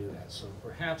people to do that. So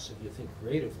perhaps if you think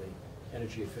creatively,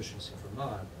 Energy Efficiency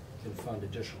Vermont can fund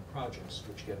additional projects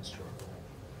which get us to our goal.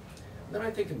 And then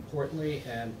I think importantly,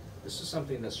 and this is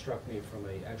something that struck me from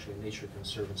actually a Nature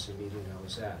Conservancy meeting I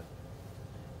was at,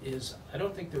 is I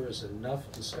don't think there is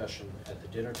enough discussion at the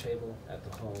dinner table, at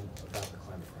the home, about the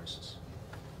climate crisis.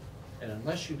 And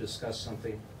unless you discuss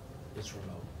something, it's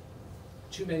remote.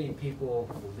 Too many people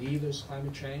believe there's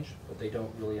climate change, but they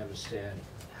don't really understand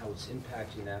how it's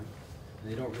impacting them,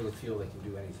 and they don't really feel they can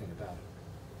do anything about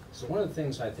it. So one of the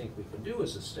things I think we can do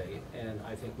as a state, and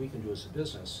I think we can do as a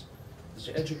business, is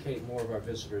to educate more of our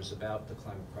visitors about the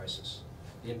climate crisis,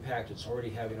 the impact it's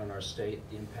already having on our state,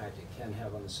 the impact it can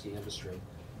have on the ski industry,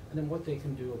 and then what they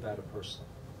can do about it personally.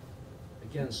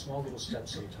 Again, small little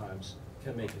steps sometimes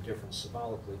can make a difference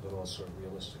symbolically, but also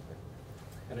realistically.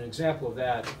 And an example of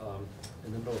that,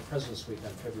 in the middle of President's Week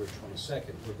on February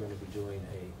 22nd, we're going to be doing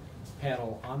a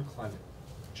panel on climate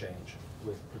change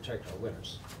with Protect Our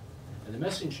Winters. And the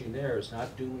messaging there is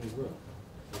not doom and gloom,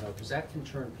 you know, because that can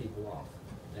turn people off.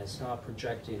 And it's not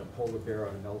projecting a polar bear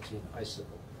on a melting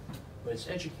icicle, but it's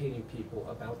educating people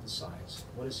about the science,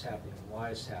 what is happening, why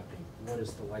it's happening, what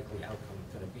is the likely outcome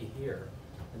going to be here,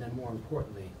 and then more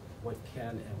importantly, what can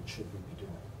and should we be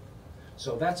doing.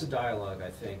 So that's a dialogue,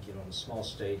 I think, in a small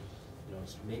state,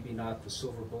 it's maybe not the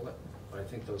silver bullet, but I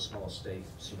think those small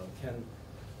states, can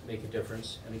make a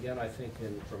difference. And again, I think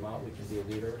in Vermont we can be a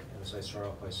leader, and as I start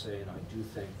off by saying, I do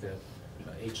think that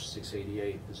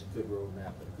H.688 is a good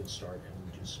roadmap and a good start,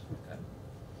 and we do support that.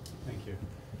 Thank you.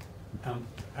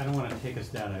 I don't want to take us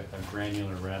down a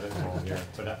granular rabbit hole here,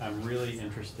 but I'm really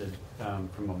interested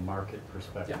from a market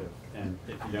perspective. Yeah. And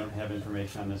if you don't have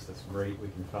information on this, that's great. We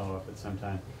can follow up at some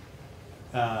time.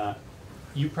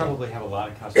 You probably have a lot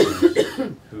of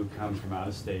customers who come from out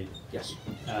of state. Yes.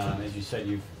 As you said,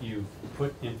 you've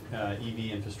put EV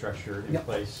infrastructure in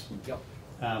place. Yep.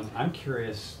 I'm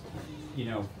curious,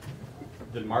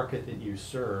 the market that you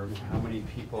serve, how many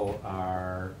people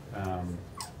are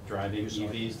driving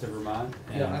EVs to Vermont?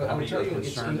 And how many are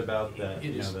concerned about that?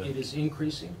 It is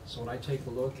increasing. So when I take a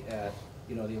look at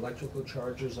the electrical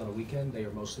chargers on a weekend, they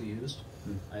are mostly used.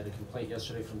 I had a complaint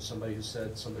yesterday from somebody who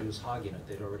said somebody was hogging it.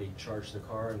 They'd already charged their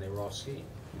car and they were off skiing.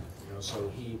 So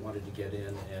he wanted to get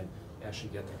in and actually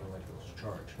get that electrical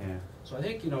charge. Yeah. So I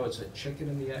think it's a chicken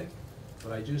and the egg,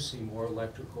 but I do see more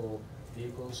electrical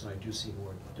vehicles and I do see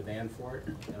more demand for it,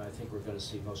 and I think we're going to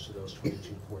see most of those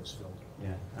 22 ports filled.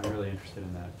 Yeah, I'm really interested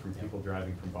in that, from people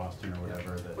driving from Boston or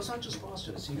whatever. Well, it's not just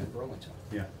Boston, it's even Burlington.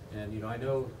 Yeah. And I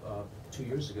know 2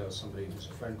 years ago somebody who's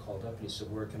a friend called up and he said,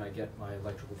 where can I get my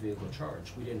electrical vehicle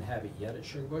charged? We didn't have it yet at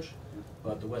Sugarbush,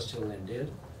 but the West Hill Inn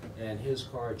did, and his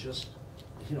car just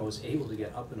was able to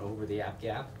get up and over the App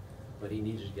Gap, but he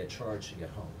needed to get charged to get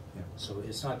home. Yeah. So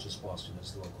it's not just Boston,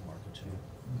 it's the local market too.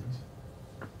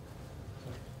 Mm-hmm.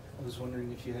 I was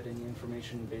wondering if you had any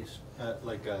information based,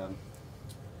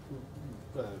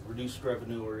 reduced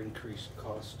revenue or increased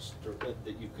costs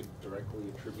that you could directly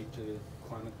attribute to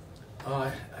climate?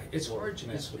 It's hard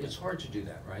to do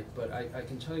that, right? But I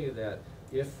can tell you that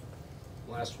if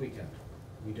last weekend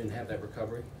we didn't have that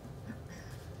recovery,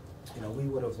 we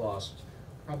would have lost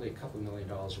probably a couple $1 million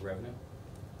of revenue.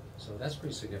 So that's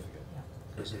pretty significant.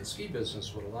 Because in the ski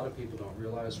business, what a lot of people don't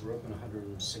realize, we're open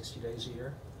 160 days a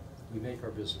year. We make our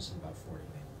business in about 40.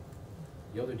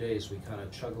 The other days we kind of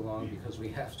chug along because we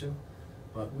have to,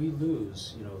 but we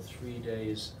lose, 3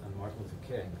 days on Martin Luther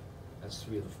King. That's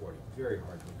 3 of the 40. Very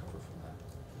hard to recover from that.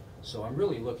 So I'm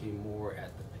really looking more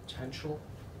at the potential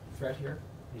threat here.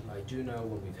 I do know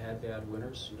when we've had bad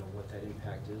winters, what that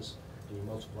impact is, and you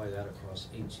multiply that across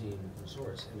 18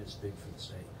 resorts, and it's big for the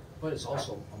state. But it's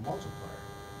also a multiplier,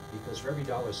 because for every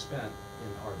dollar spent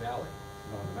in our valley,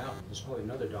 on the mountain, there's probably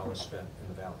another dollar spent in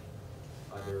the valley,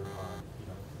 either on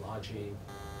lodging,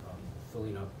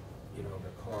 filling up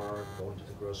the car, going to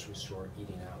the grocery store,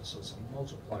 eating out. So it's a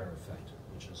multiplier effect,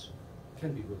 which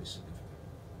can be really significant.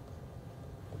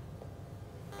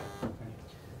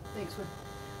 Thanks, Wood.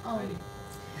 How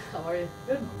are you?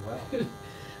 Good. I'm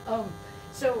well.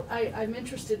 So I'm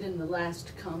interested in the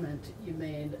last comment you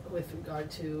made with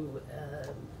regard to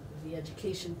the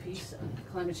education piece on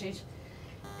climate change.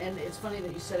 And it's funny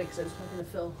that you said it because I was talking to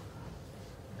Phil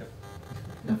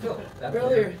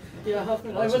earlier. Yeah,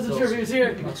 Huffman. I wasn't sure if he was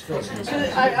here.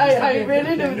 I ran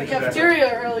into him in the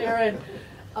cafeteria earlier,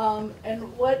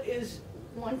 and what is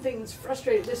one thing that's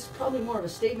frustrating, this is probably more of a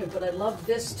statement, but I'd love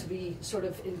this to be sort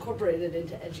of incorporated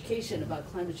into education about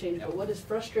climate change. But what is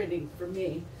frustrating for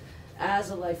me as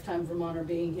a lifetime Vermonter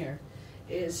being here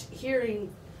is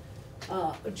hearing,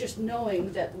 just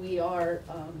knowing that we are,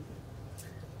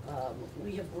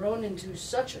 we have grown into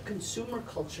such a consumer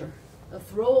culture, a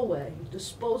throwaway,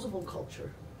 disposable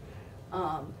culture,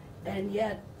 and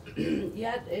yet,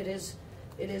 yet it is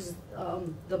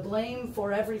the blame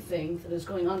for everything that is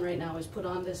going on right now is put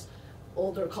on this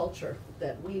older culture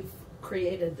that we've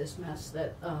created this mess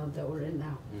that that we're in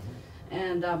now,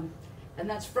 and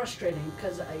that's frustrating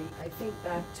because I think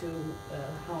back to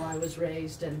how I was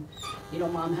raised, and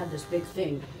Mom had this big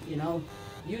thing,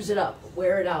 use it up,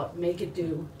 wear it out, make it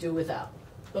do without.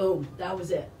 Boom, that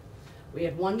was it. We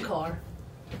had one car,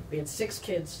 we had 6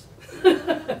 kids.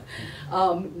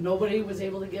 Nobody was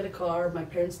able to get a car. My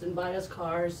parents didn't buy us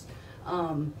cars.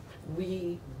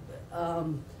 We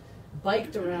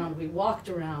biked around, we walked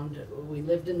around, we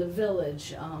lived in the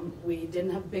village, we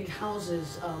didn't have big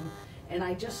houses, and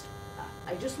I just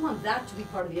want that to be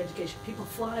part of the education. People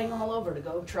flying all over to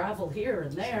go travel here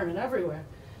and there and everywhere.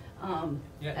 And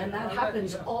that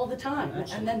happens all the time.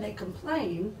 Absolutely. And then they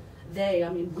complain,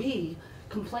 we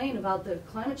complain about the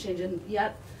climate change, and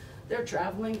yet they're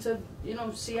traveling to,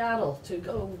 Seattle to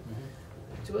go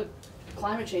to a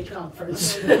climate change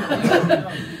conference.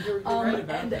 You're right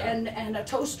about that. And a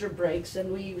toaster breaks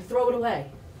and we throw it away,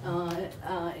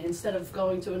 instead of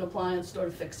going to an appliance store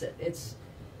to fix it. It's,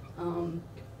 and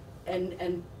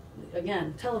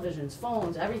again, televisions,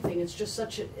 phones, everything, it's just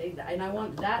such a, and I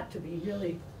want that to be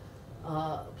really,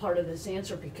 part of this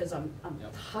answer, because I'm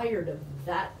Yep. tired of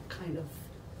that kind of,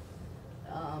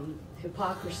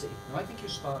 hypocrisy. No, I think you're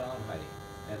spot on, Heidi.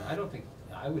 And I don't think,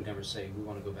 I would never say we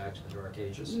want to go back to the dark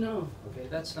ages. No, Okay,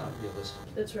 that's not realistic.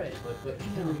 that's right. But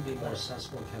can we be more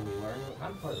sensible? Can we learn? Look,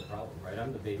 I'm part of the problem, right?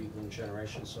 I'm the baby boom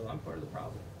generation, so I'm part of the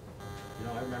problem. You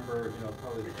know, I remember, you know,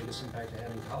 probably the biggest impact I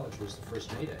had in college was the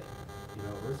first May Day, you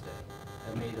know, Earth Day.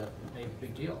 That made a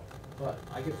big deal. But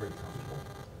I get very comfortable.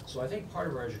 So I think part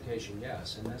of our education,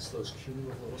 yes, and that's those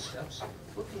cumulative little steps.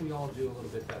 What can we all do a little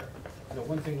bit better? You know,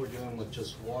 one thing we're doing with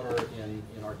just water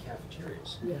in our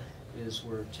cafeterias Yeah. is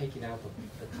we're taking out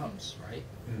the cups, right?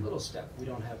 Little step. We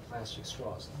don't have plastic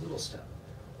straws. Little step.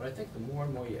 But I think the more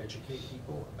and more you educate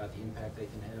people about the impact they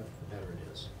can have, the better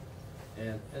it is.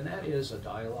 And that is a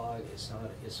dialogue. It's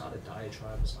not a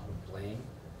diatribe. It's not a blame.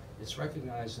 It's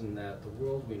recognizing that the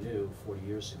world we knew 40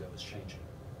 years ago is changing.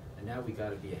 And now we got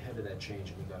to be ahead of that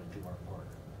change, and we got to do our part.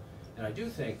 And I do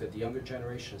think that the younger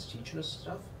generation is teaching us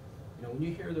stuff. You know, when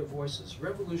you hear their voices,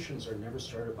 revolutions are never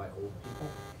started by old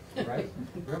people, right?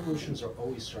 Revolutions are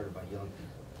always started by young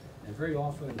people. And very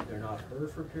often they're not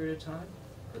heard for a period of time,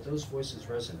 but those voices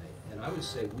resonate. And I would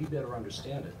say we better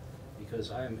understand it,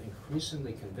 because I am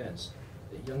increasingly convinced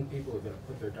that young people are going to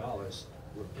put their dollars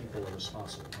where people are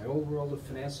responsible. My old world of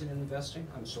financing and investing,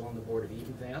 I'm still on the board of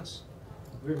Eaton Vance.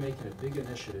 We're making a big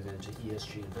initiative into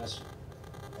ESG investing.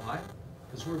 Why?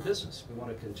 Because we're a business. We want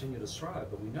to continue to thrive,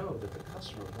 but we know that the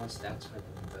customer wants that type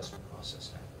of investment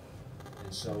process now.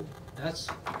 And so that's,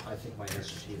 I think, my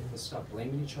answer to you. Let's stop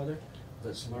blaming each other.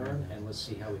 Let's learn, and let's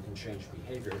see how we can change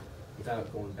behavior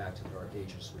without going back to the dark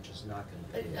ages, which is not going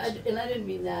to be the case. And I didn't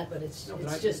mean that, but it's No, but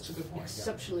it's it's just a good point, yeah.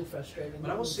 exceptionally frustrating.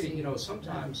 But I will to say, see you know,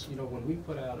 sometimes, you know, when we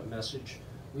put out a message,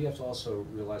 we have to also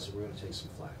realize that we're going to take some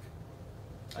flack.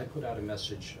 I put out a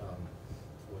message,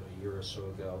 a year or so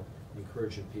ago,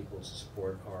 encouraging people to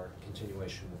support our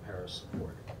continuation of the Paris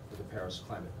Accord, of the Paris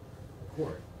Climate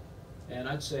Accord. And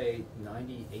I'd say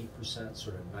 98%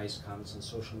 sort of nice comments on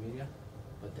social media,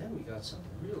 but then we got some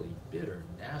really bitter,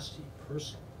 nasty,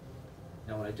 personal.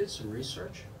 Now, when I did some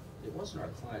research, it wasn't our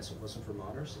clients, it wasn't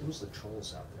Vermonters, it was the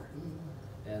trolls out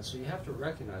there. And so you have to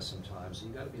recognize sometimes, you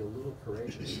got to be a little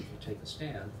courageous if you take a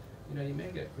stand. You know, you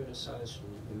may get criticized,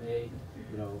 you may,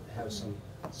 you know, have some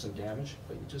damage,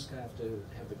 but you just have to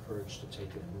have the courage to take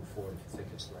it and move forward if you think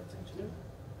it's the right thing to do.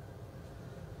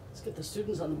 Let's get the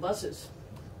students on the buses,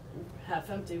 half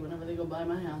empty whenever they go by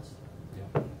my house.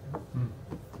 Yeah.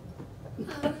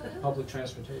 Public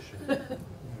transportation.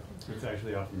 It's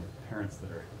actually often parents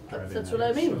that are driving. That's that. what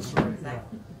I mean. Yeah.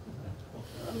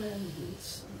 I mean,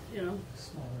 it's, you know.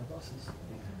 Smaller buses.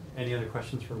 Any other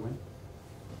questions for Wynn?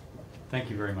 Thank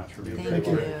you very much for being Thank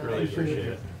here. you. Really appreciate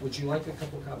it. Would you like a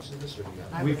couple copies of this, or do you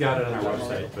got it? We've got it on our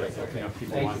website, but if Okay. you know,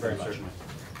 people Thank want you very them, much. certainly.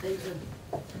 Thank you.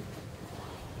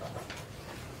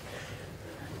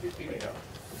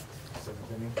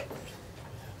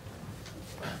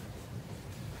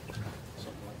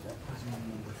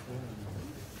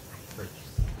 Great.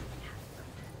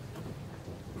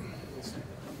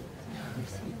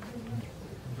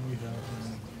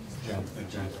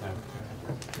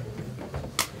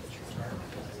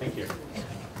 Thank you.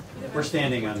 We're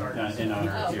standing on, in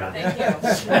honor of you. Oh, thank you.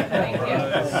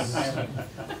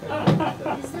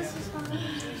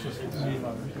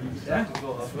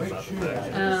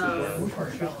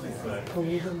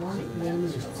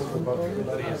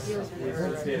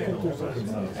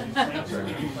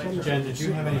 Thank Jen, did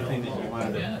you have anything that you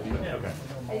wanted to? Okay.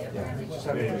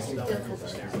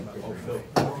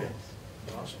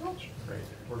 Great.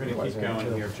 We're gonna keep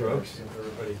going here, folks. If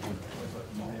everybody can.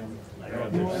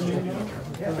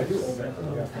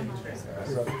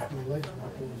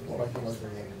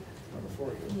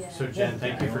 So Jen,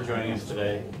 thank you for joining us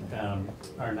today.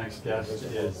 Our next guest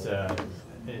is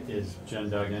Jen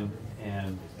Duggan,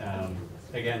 and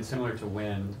again, similar to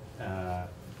Wynn,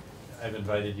 I've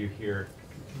invited you here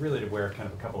really to wear kind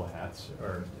of a couple of hats.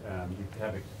 Or you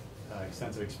have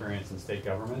extensive experience in state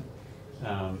government,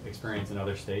 experience in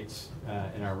other states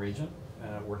in our region,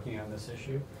 working on this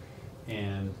issue,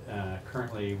 and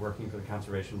currently working for the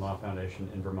Conservation Law Foundation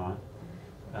in Vermont.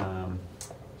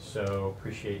 So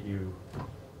appreciate you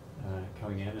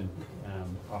coming in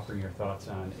and offering your thoughts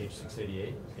on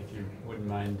H.688. If you wouldn't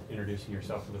mind introducing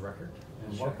yourself for the record,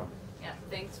 and Sure. welcome. Yeah,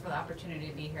 thanks for the opportunity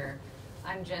to be here.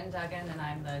 I'm Jen Duggan, and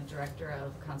I'm the Director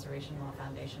of Conservation Law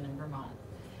Foundation in Vermont.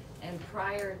 And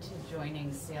prior to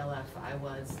joining CLF, I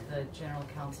was the general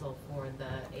counsel for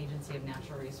the Agency of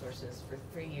Natural Resources for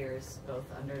 3 years, both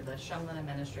under the Shumlin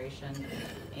administration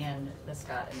and the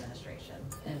Scott administration.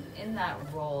 And in that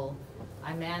role,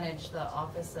 I managed the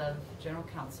Office of General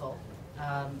Counsel,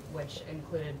 which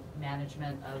included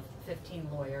management of 15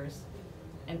 lawyers,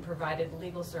 and provided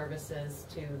legal services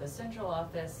to the central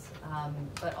office,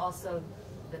 but also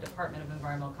the Department of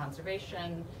Environmental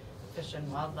Conservation, Fish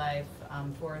and Wildlife,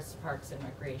 Forests, Parks, and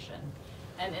Recreation.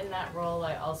 And in that role,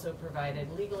 I also provided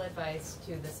legal advice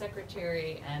to the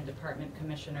Secretary and Department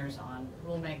Commissioners on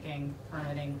rulemaking,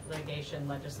 permitting, litigation,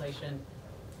 legislation,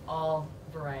 all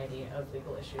variety of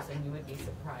legal issues. And you would be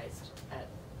surprised at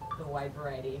the wide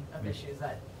variety of issues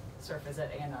that surface at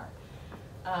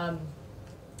ANR.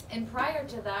 And prior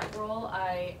to that role,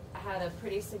 I had a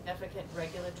pretty significant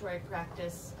regulatory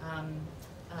practice,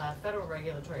 federal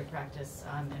regulatory practice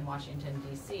in Washington,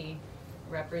 D.C.,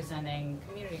 representing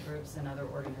community groups and other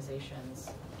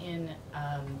organizations in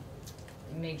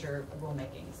major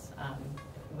rulemakings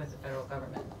with the federal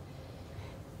government.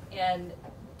 And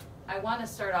I want to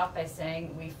start off by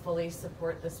saying we fully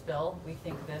support this bill. We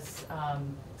think this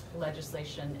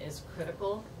legislation is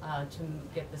critical to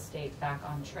get the state back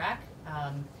on track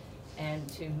and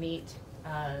to meet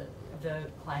the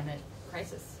climate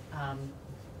crisis.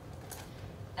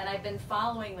 And I've been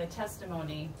following the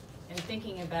testimony and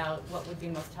thinking about what would be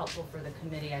most helpful for the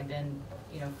committee. I've been,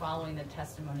 following the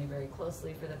testimony very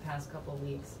closely for the past couple of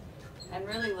weeks, and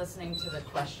really listening to the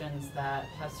questions that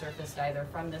have surfaced either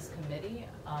from this committee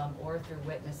or through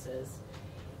witnesses,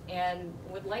 and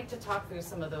would like to talk through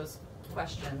some of those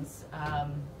questions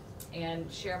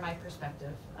and share my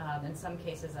perspective. In some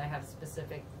cases, I have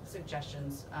specific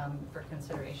suggestions for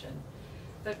consideration,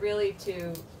 but really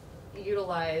to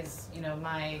utilize,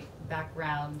 my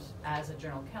background as a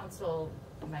general counsel,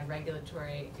 my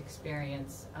regulatory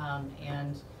experience,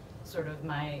 and sort of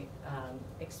my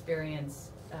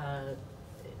experience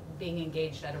being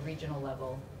engaged at a regional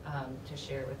level to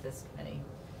share with this committee.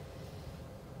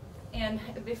 And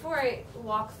before I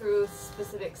walk through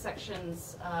specific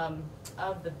sections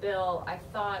of the bill, I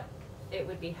thought it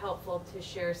would be helpful to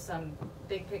share some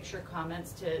big picture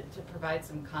comments to provide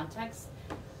some context.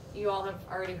 You all have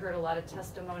already heard a lot of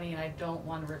testimony, and I don't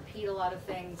want to repeat a lot of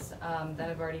things that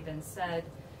have already been said,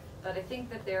 but I think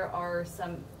that there are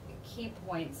some key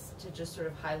points to just sort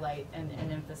of highlight and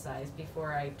emphasize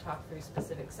before I talk through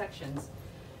specific sections.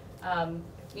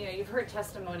 You've heard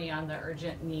testimony on the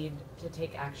urgent need to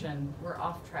take action. We're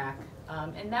off track,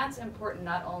 and that's important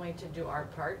not only to do our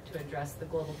part to address the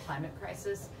global climate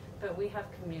crisis, but we have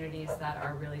communities that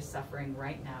are really suffering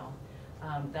right now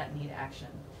that need action.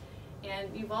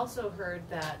 And you've also heard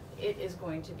that it is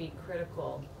going to be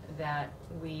critical that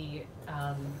we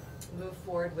move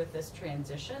forward with this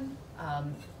transition,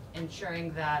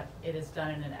 ensuring that it is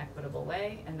done in an equitable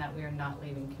way and that we are not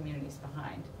leaving communities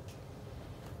behind.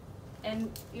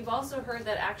 And you've also heard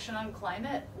that action on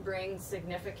climate brings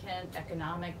significant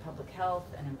economic, public health,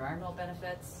 and environmental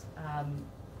benefits.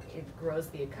 It grows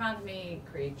the economy,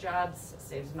 creates jobs,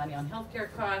 saves money on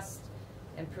healthcare costs,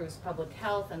 improves public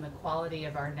health and the quality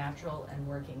of our natural and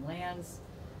working lands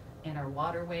and our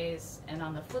waterways. And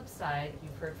on the flip side,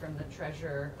 you've heard from the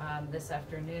Treasurer this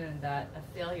afternoon that a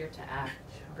failure to act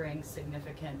brings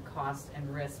significant costs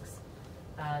and risks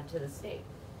to the state.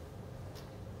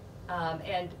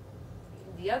 And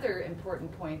the other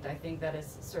important point I think that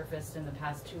has surfaced in the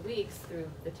past 2 weeks through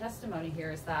the testimony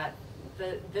here is that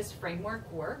this framework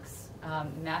works.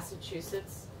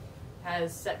 Massachusetts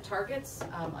has set targets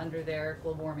under their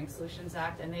Global Warming Solutions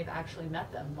Act, and they've actually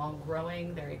met them while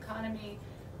growing their economy,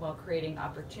 while creating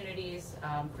opportunities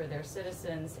for their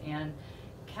citizens, and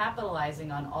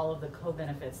capitalizing on all of the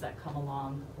co-benefits that come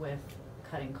along with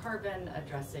cutting carbon,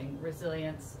 addressing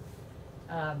resilience.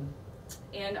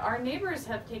 And our neighbors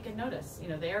have taken notice.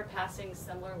 They are passing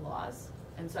similar laws.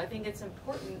 And so I think it's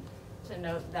important to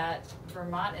note that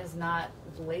Vermont is not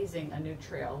blazing a new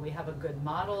trail. We have a good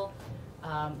model.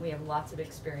 We have lots of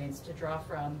experience to draw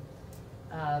from.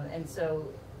 And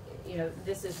so,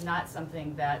 this is not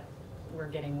something that we're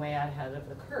getting way ahead of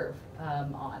the curve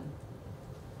on.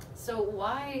 So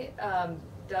why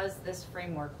does this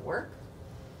framework work?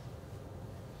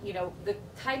 The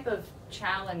type of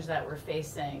challenge that we're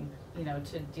facing,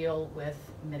 to deal with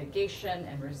mitigation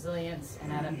and resilience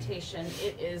and adaptation,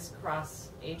 it is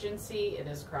cross-agency, it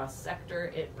is cross-sector,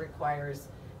 it requires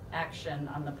action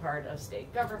on the part of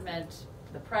state government,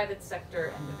 the private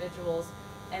sector, individuals,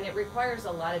 and it requires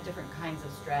a lot of different kinds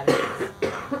of strategies.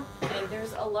 And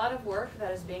there's a lot of work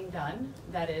that is being done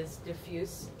that is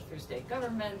diffuse through state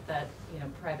government, that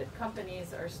private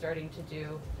companies are starting to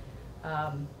do.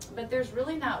 But there's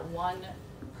really not one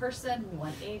person,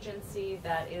 one agency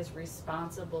that is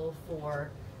responsible for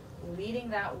leading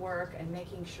that work and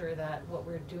making sure that what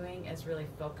we're doing is really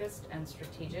focused and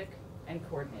strategic and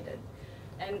coordinated.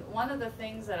 And one of the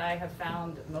things that I have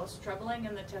found most troubling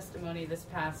in the testimony these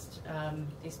past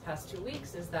 2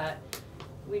 weeks is that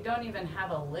we don't even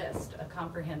have a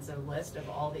comprehensive list of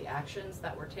all the actions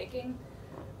that we're taking,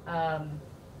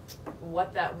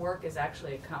 what that work is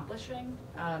actually accomplishing,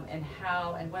 and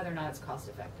how and whether or not it's cost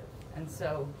effective. And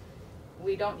so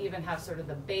we don't even have sort of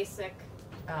the basic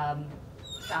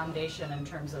foundation in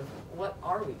terms of what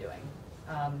are we doing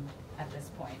at this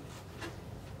point.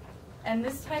 And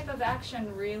this type of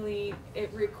action really,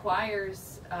 it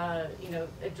requires,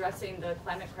 addressing the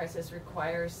climate crisis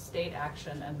requires state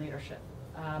action and leadership.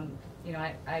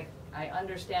 I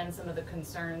understand some of the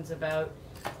concerns about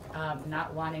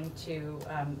not wanting to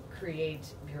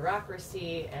create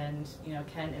bureaucracy and,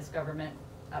 is government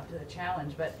up to the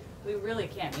challenge? But we really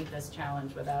can't meet this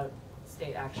challenge without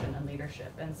state action and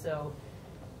leadership. And so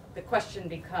the question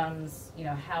becomes,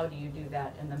 how do you do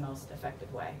that in the most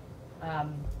effective way?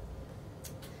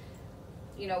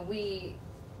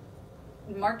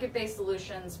 Market-based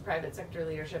solutions, private sector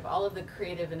leadership, all of the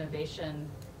creative innovation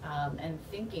and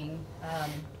thinking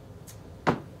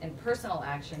and personal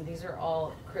action, these are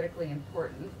all critically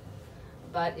important.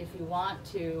 But if you want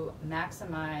to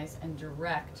maximize and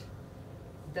direct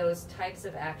those types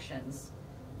of actions,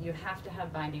 you have to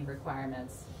have binding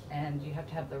requirements and you have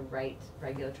to have the right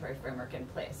regulatory framework in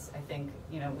place. I think,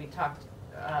 we talked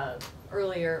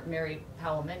earlier, Mary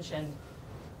Powell mentioned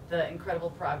the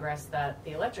incredible progress that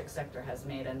the electric sector has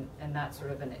made, and that's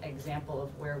sort of an example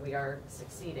of where we are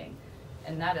succeeding.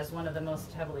 And that is one of the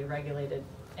most heavily regulated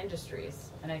industries.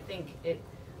 And I think it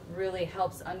really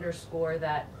helps underscore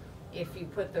that if you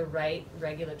put the right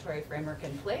regulatory framework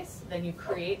in place, then you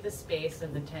create the space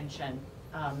and the tension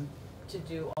to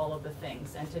do all of the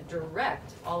things and to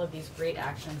direct all of these great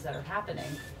actions that are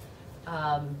happening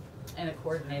in a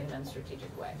coordinated and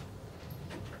strategic way.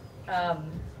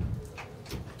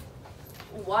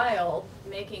 While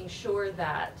making sure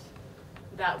that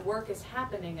that work is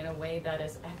happening in a way that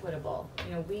is equitable.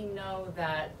 We know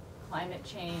that climate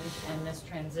change and this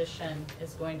transition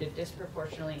is going to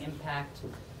disproportionately impact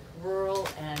rural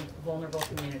and vulnerable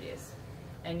communities.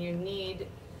 And you need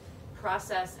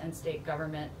process and state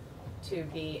government to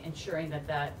be ensuring that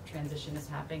that transition is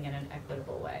happening in an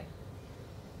equitable way.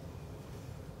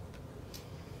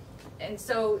 And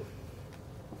so,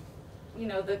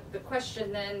 the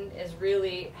question then is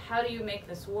really, how do you make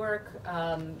this work,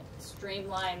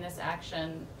 streamline this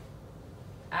action,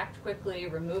 act quickly,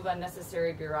 remove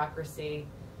unnecessary bureaucracy,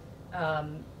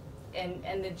 and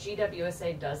the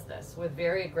GWSA does this with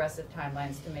very aggressive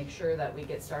timelines to make sure that we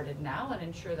get started now and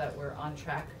ensure that we're on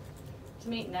track to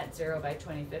meet net zero by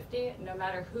 2050, no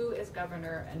matter who is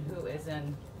governor and who is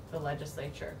in the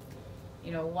legislature.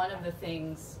 One of the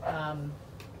things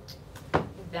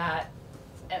that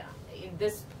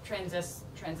this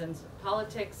transcends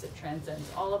politics, it transcends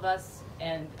all of us,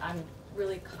 and I'm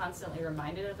really constantly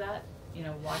reminded of that,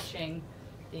 watching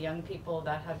the young people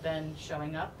that have been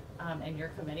showing up in your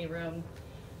committee room,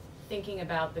 thinking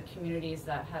about the communities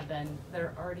that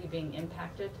are already being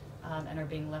impacted and are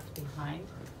being left behind,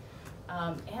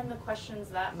 and the questions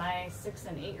that my 6-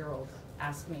 and 8-year-old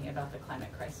ask me about the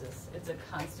climate crisis. It's a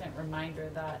constant reminder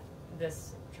that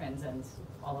this transcends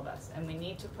all of us, and we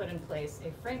need to put in place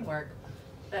a framework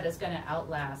that is going to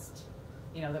outlast,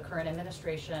 the current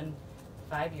administration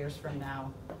 5 years from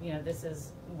now.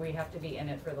 We have to be in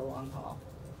it for the long haul.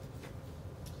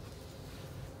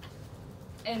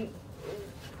 And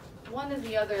one of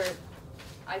the other,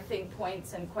 I think,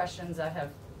 points and questions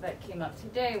that came up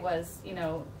today was,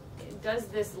 does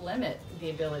this limit the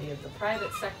ability of the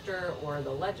private sector or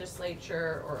the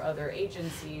legislature or other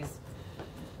agencies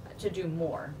to do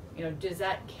more? Does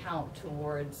that count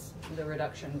towards the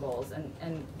reduction goals?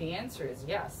 And the answer is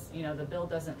yes. The bill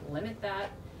doesn't limit that.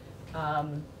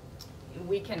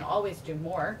 We can always do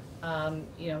more.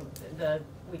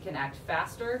 We can act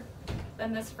faster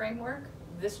than this framework.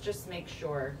 This just makes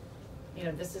sure,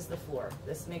 this is the floor.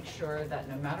 This makes sure that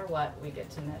no matter what, we get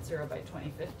to net zero by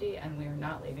 2050 and we are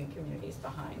not leaving communities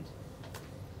behind.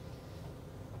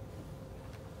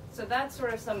 So that's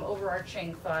sort of some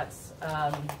overarching thoughts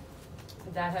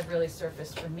that have really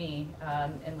surfaced for me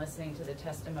in listening to the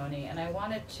testimony. And I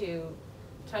wanted to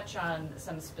touch on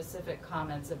some specific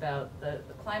comments about the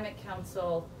Climate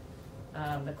Council,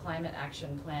 the Climate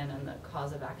Action Plan, and the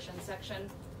Cause of Action section.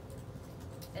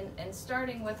 And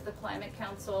starting with the Climate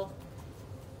Council,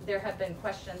 there have been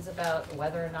questions about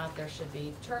whether or not there should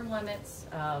be term limits.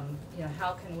 You know,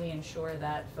 how can we ensure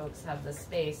that folks have the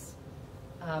space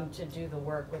to do the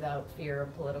work without fear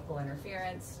of political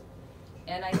interference?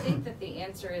 And I think that the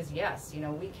answer is yes. You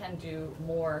know, we can do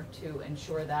more to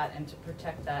ensure that and to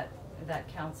protect that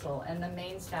council. And the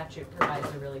Maine statute provides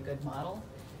a really good model.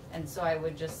 And so I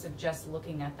would just suggest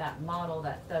looking at that model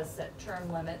that does set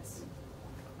term limits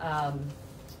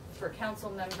for council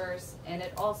members, and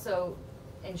it also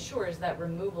ensures that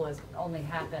removal only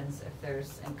happens if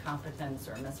there's incompetence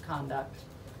or misconduct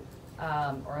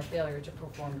or a failure to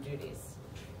perform duties.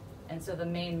 And so the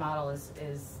Maine model is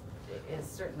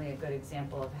certainly a good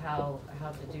example of how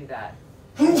to do that.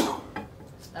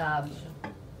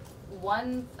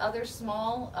 One other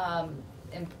small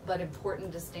but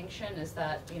important distinction is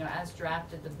that, you know, as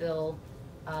drafted, the bill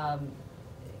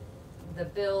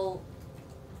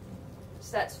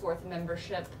sets forth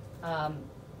membership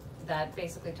that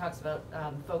basically talks about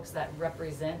folks that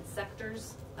represent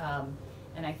sectors.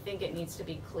 And I think it needs to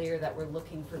be clear that we're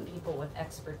looking for people with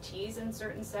expertise in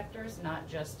certain sectors, not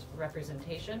just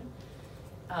representation.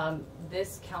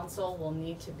 This council will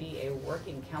need to be a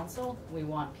working council. We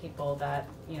want people that,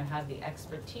 you know, have the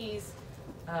expertise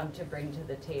to bring to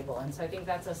the table. And so I think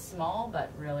that's a small but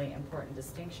really important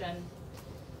distinction.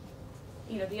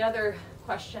 You know, the other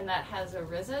question that has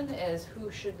arisen is who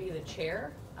should be the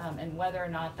chair, and whether or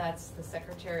not that's the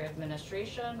Secretary of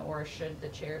Administration or should the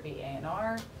chair be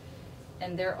A&R.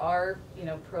 And there are, you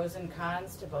know, pros and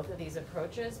cons to both of these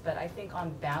approaches, but I think on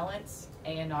balance,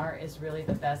 A&R is really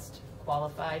the best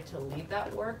qualified to lead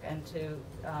that work and to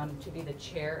be the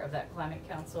chair of that climate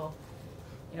council.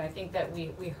 You know, I think that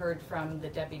we heard from the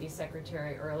Deputy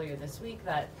Secretary earlier this week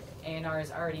that A&R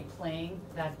is already playing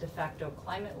that de facto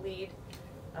climate lead.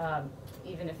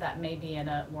 Even if that may be in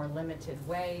a more limited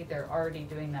way, they're already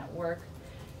doing that work.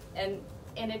 And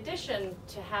in addition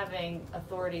to having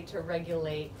authority to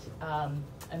regulate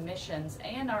emissions,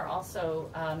 A&R also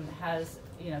has,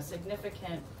 you know,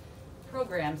 significant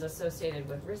programs associated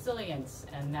with resilience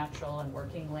and natural and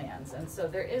working lands. And so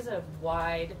there is a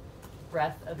wide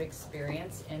breadth of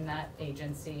experience in that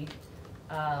agency.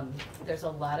 There's a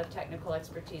lot of technical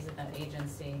expertise in that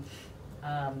agency.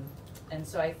 And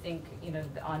so I think, you know,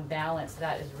 on balance,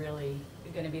 that is really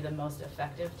going to be the most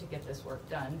effective to get this work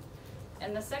done.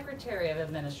 And the Secretary of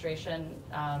Administration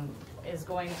is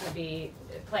going to be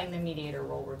playing the mediator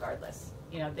role regardless.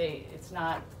 You know, it's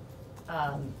not,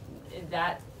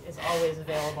 that is always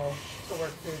available to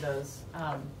work through those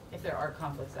if there are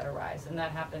conflicts that arise. And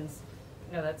that happens,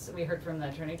 you know, we heard from the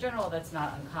Attorney General, that's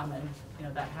not uncommon. You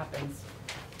know, that happens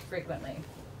frequently.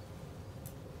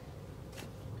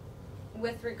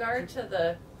 With regard to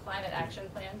the climate action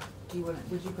plan,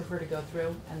 would you prefer to go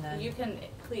through and then? You can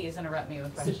please interrupt me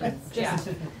with questions. Yeah,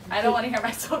 I don't want to hear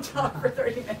myself talk for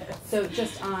 30 minutes. So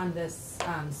just on this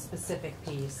specific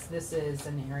piece, this is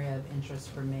an area of interest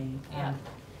for me. Yeah.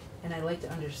 And I'd like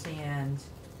to understand,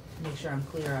 make sure I'm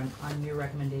clear on your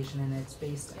recommendation, and it's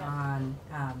based on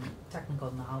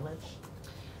technical knowledge.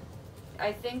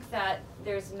 I think that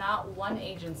there's not one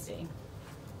agency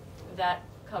that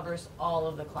covers all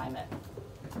of the climate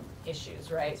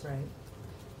issues, right? That's right.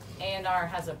 A&R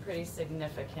has a pretty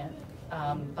significant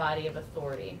body of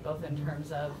authority, both in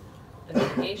terms of the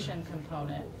mitigation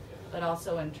component, but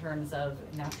also in terms of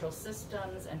natural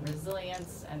systems and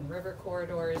resilience and river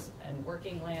corridors and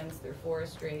working lands through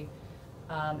forestry.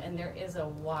 And there is a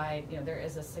wide, you know, there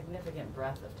is a significant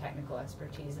breadth of technical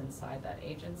expertise inside that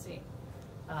agency.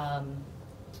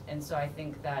 And so I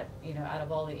think that, you know, out of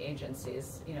all the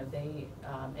agencies, you know,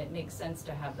 it makes sense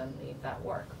to have them lead that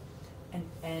work.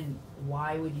 And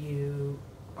why would you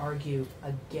argue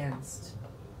against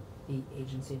the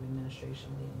Agency of Administration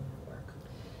leading that work?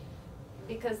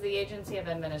 Because the Agency of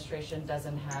Administration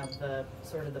doesn't have the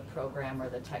sort of the program or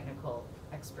the technical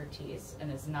expertise, and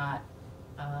is not,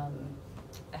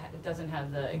 doesn't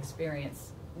have the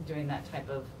experience doing that type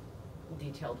of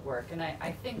detailed work. And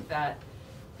I think that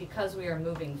because we are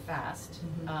moving fast,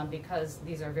 because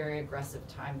these are very aggressive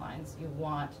timelines, you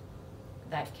want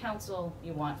that council,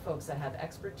 you want folks that have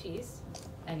expertise,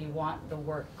 and you want the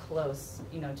work close,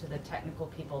 you know, to the technical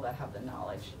people that have the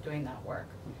knowledge doing that work.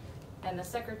 And the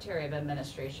Secretary of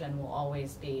Administration will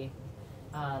always be,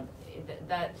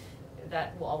 that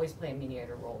will always play a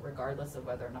mediator role, regardless of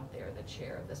whether or not they are the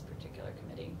chair of this particular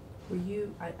committee. Were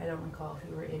you, I don't recall if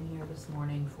you were in here this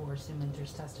morning for Sue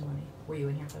Minter's testimony. Were you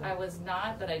in here for that? I was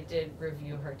not, but I did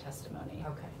review her testimony.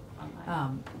 Okay.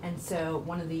 Online. And so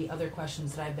one of the other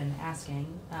questions that I've been asking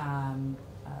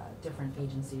different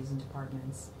agencies and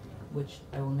departments, which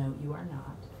I will note you are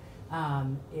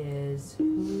not, is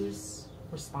whose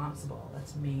responsible?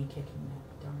 That's me kicking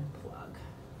that darn plug.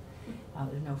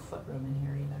 There's no foot room in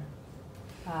here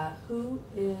either. Who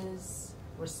is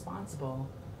responsible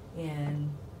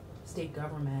in state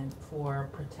government for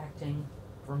protecting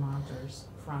Vermonters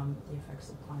from the effects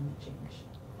of climate change?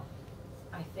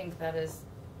 I think that is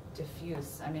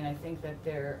diffuse. I mean, I think that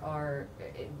there are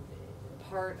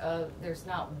there's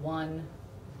not one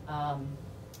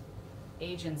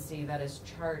agency that is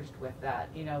charged with that.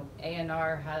 You know,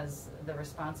 ANR has the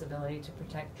responsibility to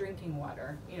protect drinking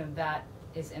water. You know, that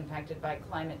is impacted by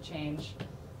climate change.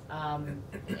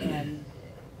 And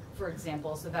for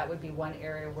example, so that would be one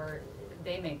area where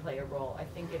they may play a role. I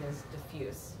think it is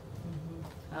diffuse.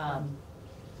 Mm-hmm.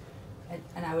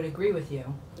 And I would agree with you.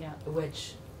 Yeah.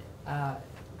 Which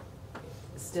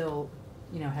still,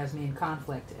 you know, has me in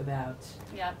conflict about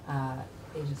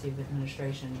agency of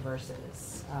administration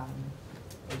versus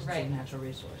agency Right. of natural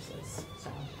resources. So,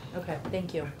 okay,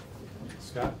 thank you.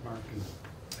 Scott, Mark,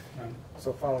 and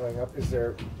So following up, is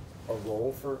there a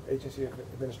role for agency of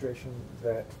administration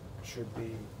that should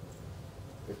be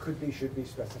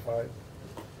specified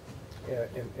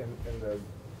in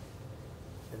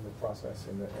the process,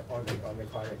 on the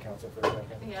climate council, for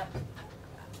example? Yeah.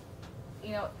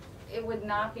 You know, it would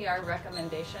not be our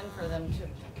recommendation for them to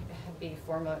be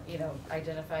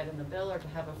identified in the bill or to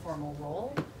have a formal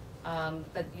role,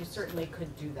 but you certainly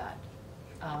could do that.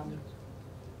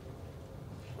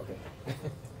 Okay.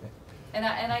 And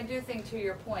I do think, to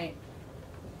your point,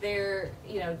 there's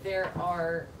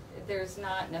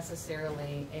not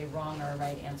necessarily a wrong or a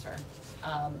right answer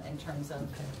in terms of.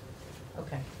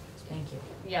 Okay. Thank you.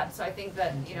 Yeah, so I think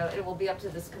that, you know, it will be up to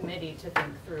this committee to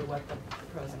think through what the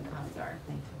pros and cons are.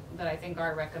 Thank you. But I think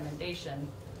our recommendation,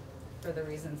 for the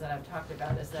reasons that I've talked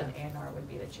about, is that ANR would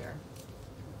be the chair.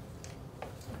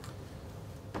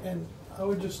 And I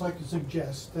would just like to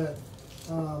suggest that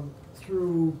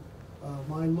through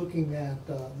my looking at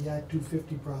the Act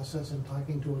 250 process and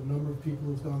talking to a number of people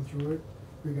who've gone through it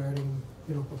regarding,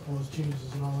 you know, proposed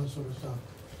changes and all that sort of stuff,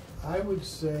 I would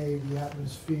say the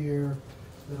atmosphere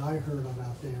that I heard on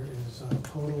out there is a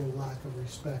total lack of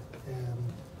respect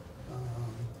and,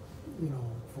 you know,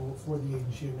 for the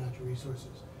Agency of Natural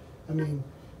Resources. I mean,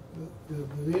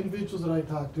 the individuals that I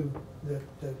talked to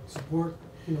that support,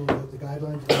 you know, the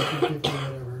guidelines of Act 250 or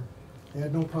whatever, they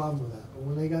had no problem with that. But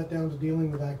when they got down to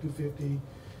dealing with Act 250,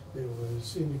 there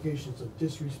was indications of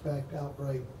disrespect,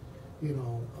 outright, you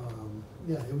know,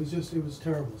 it was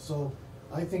terrible. So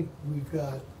I think we've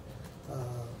got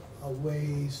a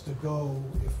ways to go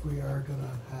if we are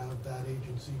gonna have that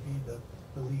agency be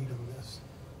the lead on this.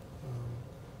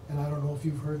 And I don't know if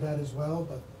you've heard that as well,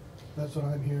 but that's what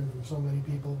I'm hearing from so many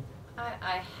people.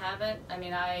 I haven't. I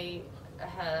mean, I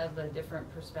have a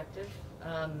different perspective,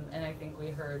 and I think we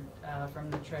heard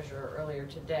from the treasurer earlier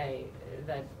today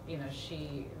that, you know,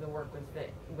 the work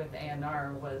with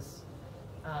ANR was,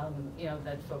 you know,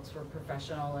 that folks were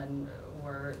professional and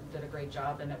did a great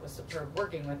job, and it was superb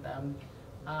working with them.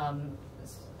 And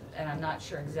I'm not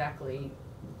sure exactly.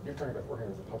 You're talking about working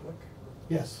with the public?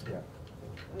 Yes. Yeah.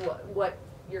 What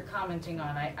you're commenting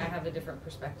on. I have a different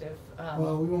perspective.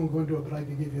 Well, we won't go into it, but I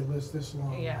could give you a list this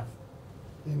long Yeah. of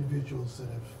individuals that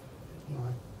have, you know,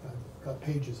 I've got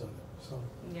pages of it, so.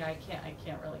 Yeah, I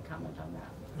can't really comment on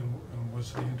that. And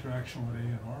was the interaction with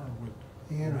ANR or with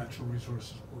the ANR. Natural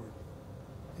Resources Board?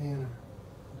 And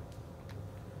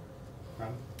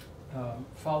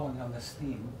Following on this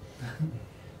theme,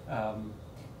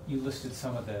 you listed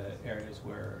some of the areas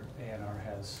where ANR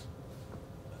has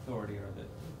authority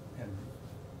and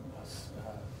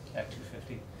Act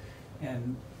 250.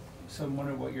 And so I'm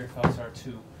wondering what your thoughts are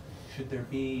too. Should there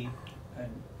be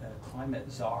a climate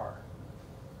czar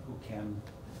who can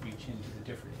reach into the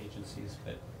different agencies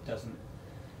but doesn't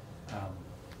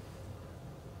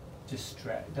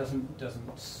distract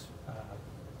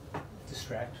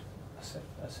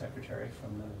a secretary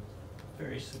from the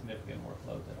very significant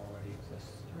workload that already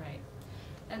exists? Right.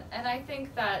 And I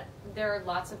think that there are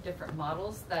lots of different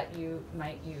models that you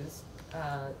might use,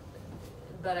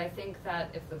 but I think that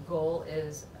if the goal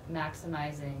is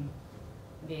maximizing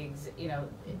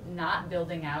not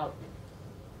building out,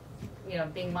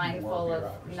 being mindful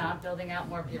of not building out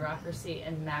more bureaucracy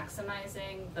and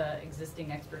maximizing the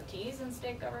existing expertise in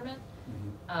state government,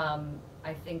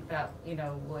 I think that,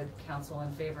 would counsel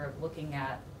in favor of looking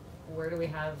at where do we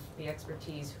have the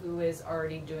expertise, who is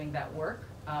already doing that work,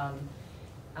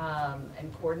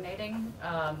 and coordinating,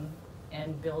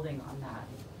 and building on that,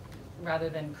 rather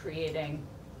than creating,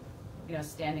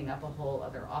 standing up a whole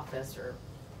other office or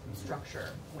structure,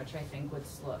 which I think would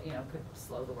could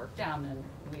slow the work down. And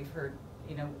we've heard,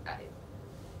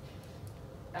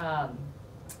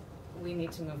 we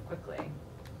need to move quickly.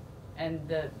 And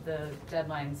the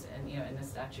deadlines in, you know, in the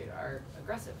statute are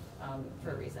aggressive,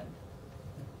 for a reason.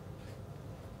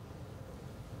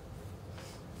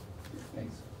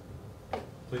 Thanks.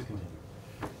 Please continue.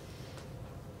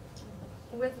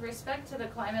 With respect to the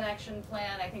climate action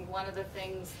plan, I think one of the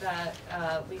things that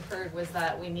we heard was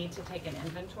that we need to take an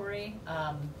inventory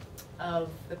of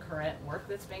the current work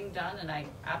that's being done, and I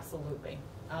absolutely.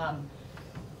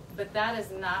 But that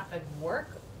is not the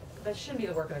work, that shouldn't be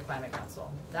the work of the Climate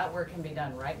Council. That work can be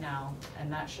done right now,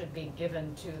 and that should be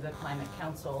given to the Climate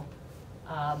Council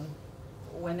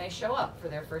when they show up for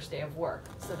their first day of work,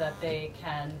 so that they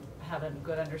can have a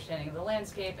good understanding of the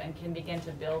landscape and can begin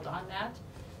to build on that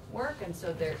work. And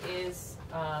so there is,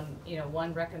 you know,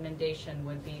 one recommendation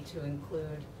would be to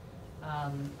include,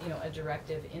 you know, a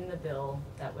directive in the bill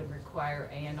that would require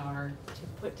A&R to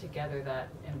put together that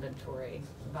inventory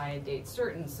by a date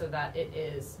certain, so that it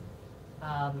is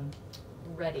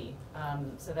ready,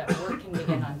 so that work can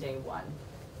begin on day one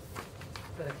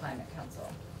for the Climate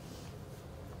Council.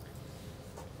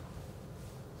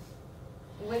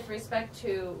 With respect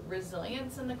to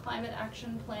resilience in the climate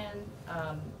action plan,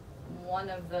 one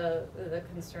of the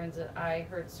concerns that I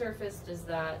heard surfaced is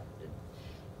that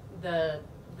the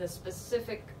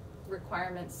specific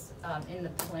requirements in the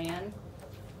plan.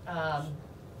 Sorry.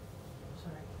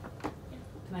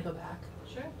 Can I go back?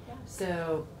 Sure. Yeah.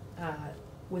 So,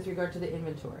 with regard to the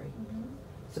inventory,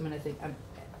 so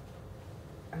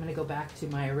I'm gonna go back to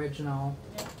my original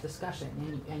discussion,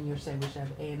 and you're saying we should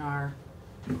have A&R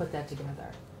put that together.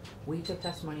 We took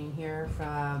testimony in here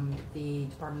from the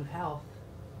Department of Health.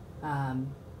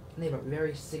 They have a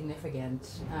very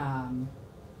significant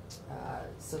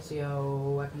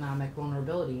socioeconomic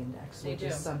vulnerability index, which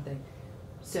is something.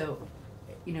 So,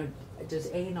 you know,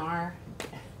 does A&R, I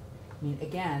mean,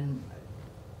 again,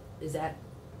 is that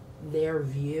their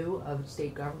view of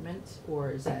state government, or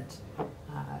is that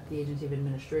the Agency of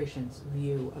Administration's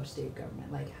view of state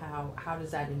government? Like, how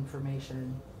does that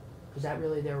information, is that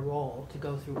really their role to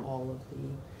go through all of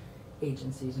the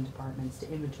agencies and departments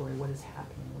to inventory what is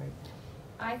happening right now?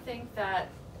 I think that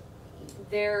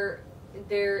there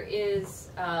is,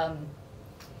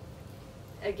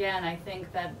 again, I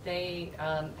think that they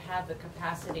have the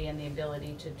capacity and the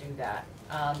ability to do that.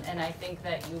 And I think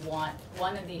that you want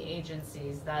one of the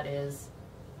agencies that is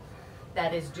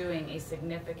doing a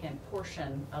significant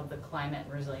portion of the climate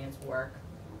resilience work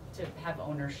to have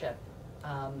ownership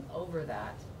over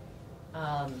that.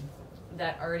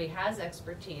 That already has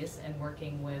expertise in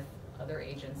working with other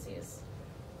agencies.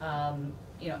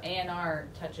 You know, A&R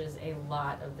touches a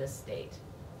lot of this state.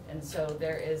 And so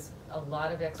there is a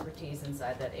lot of expertise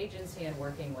inside that agency, and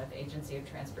working with Agency of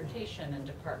Transportation and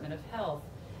Department of Health.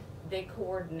 They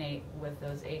coordinate with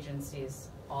those agencies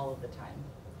all of the time.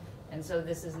 And so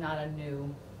this is not a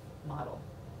new model.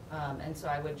 And so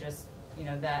I would just, you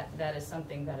know, that is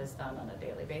something that is done on a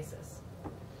daily basis.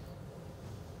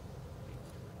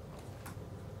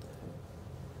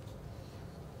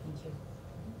 Thank you.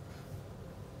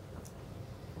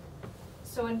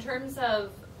 So in terms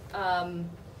of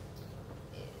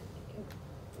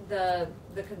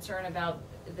the concern about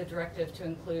the directive to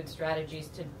include strategies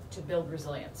to build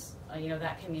resilience, you know,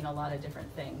 that can mean a lot of different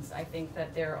things. I think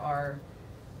that there are,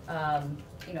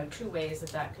 you know, two ways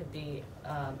that could be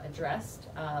addressed,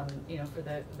 you know, for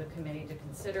the committee to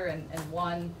consider. And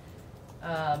one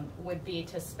would be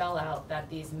to spell out that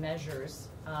these measures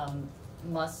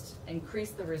must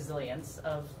increase the resilience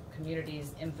of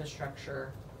communities,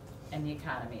 infrastructure, and the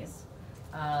economies.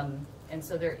 And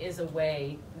so there is a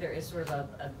way, there is sort of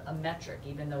a metric,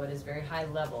 even though it is very high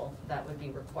level, that would be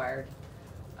required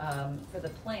for the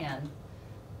plan,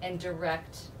 and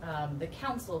direct the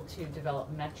council to develop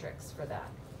metrics for that.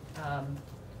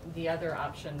 The other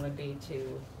option would be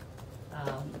to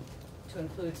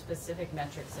include specific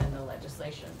metrics in the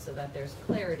legislation, so that there's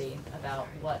clarity about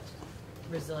what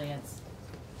resilience,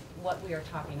 what we are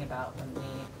talking about when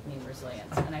we mean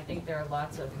resilience. And I think there are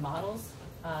lots of models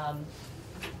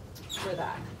for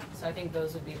that. So I think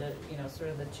those would be the, you know, sort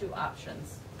of the two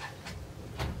options.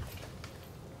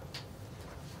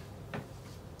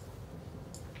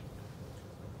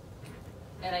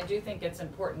 And I do think it's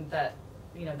important that,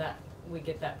 you know, that we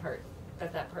get that part,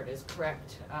 that part is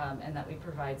correct, and that we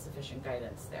provide sufficient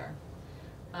guidance there.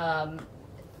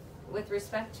 With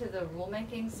respect to the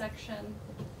rulemaking section,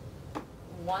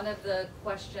 one of the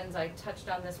questions, I touched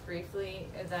on this briefly,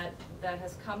 that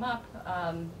has come up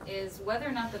is whether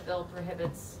or not the bill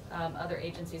prohibits other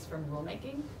agencies from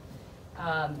rulemaking.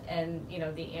 And, you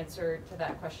know, the answer to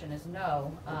that question is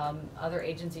no. Other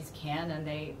agencies can, and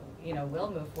they, you know,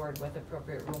 will move forward with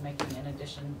appropriate rulemaking in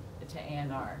addition to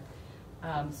A&R.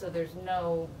 So there's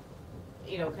no,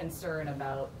 concern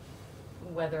about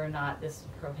whether or not this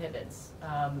prohibits,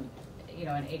 an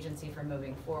agency from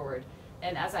moving forward.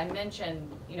 And as I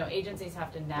mentioned, agencies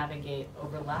have to navigate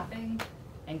overlapping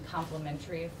and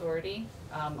complementary authority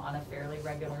on a fairly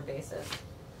regular basis.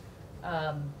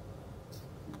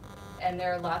 And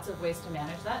there are lots of ways to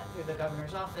manage that through the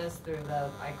governor's office, through the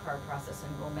ICAR process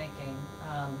and rulemaking.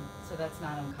 So that's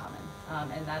not uncommon.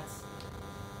 And that's,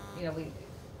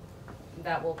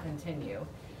 that will continue.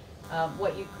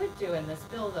 What you could do in this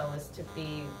bill, though, is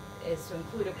to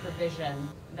include a provision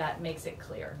that makes it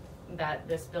clear that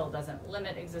this bill doesn't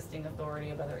limit existing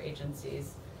authority of other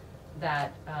agencies,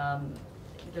 that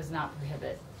does not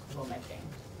prohibit rulemaking.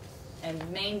 And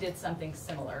Maine did something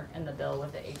similar in the bill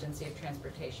with the Agency of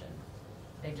Transportation.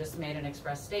 They just made an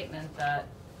express statement that,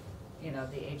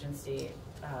 the agency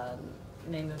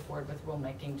may move forward with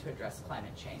rulemaking to address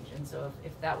climate change. And so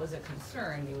if that was a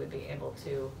concern, you would be able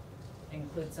to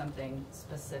include something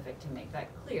specific to make that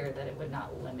clear that it would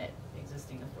not limit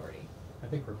existing authority. I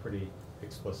think we're pretty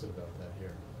explicit about that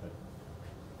here, but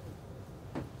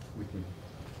we can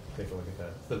take a look at that.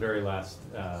 It's the very last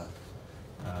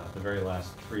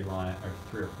 3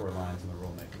 or 4 lines in the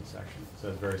rulemaking section. It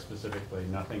says very specifically,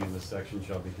 nothing in this section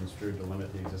shall be construed to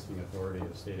limit the existing authority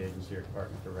of a state agency or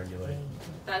department to regulate.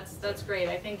 That's great.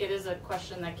 I think it is a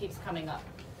question that keeps coming up.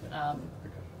 Okay.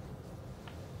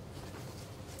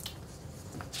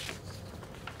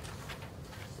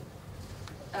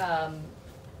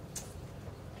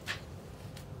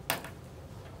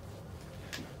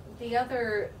 The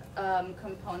other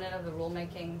component of the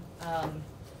rulemaking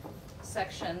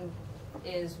section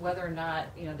is whether or not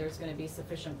there's going to be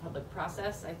sufficient public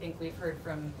process. I think we've heard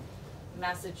from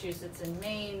Massachusetts and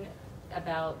Maine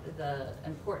about the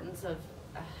importance of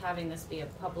having this be a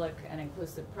public and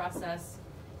inclusive process,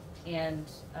 and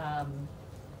I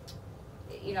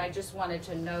just wanted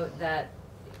to note that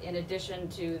in addition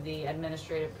to the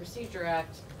Administrative Procedure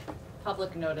Act,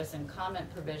 public notice and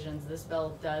comment provisions, this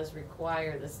bill does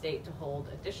require the state to hold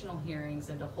additional hearings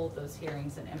and to hold those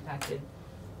hearings in impacted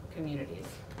communities.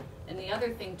 And the other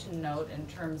thing to note in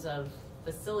terms of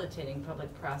facilitating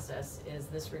public process is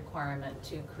this requirement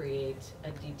to create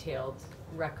a detailed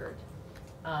record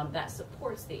that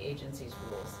supports the agency's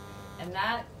rules. And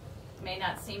that may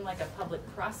not seem like a public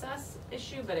process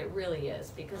issue, but it really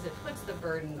is, because it puts the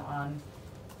burden on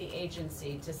the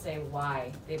agency to say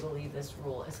why they believe this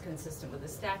rule is consistent with the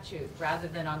statute, rather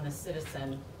than on the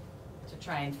citizen to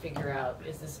try and figure out,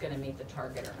 is this going to meet the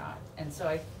target or not? And so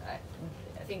I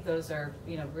think those are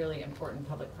really important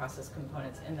public process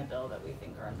components in the bill that we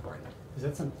think are important. Is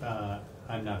that some?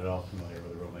 I'm not at all familiar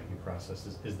with the rulemaking process.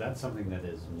 Is that something that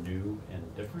is new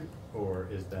and different, or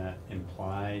is that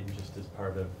implied just as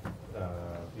part of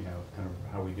kind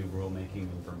of how we do rulemaking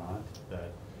in Vermont?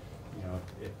 That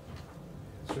it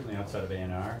certainly outside of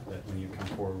A&R, that when you come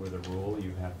forward with a rule,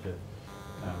 you have to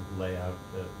lay out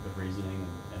the reasoning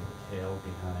and detail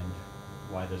behind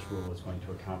why this rule is going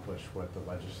to accomplish what the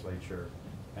legislature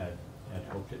had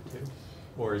hoped it to?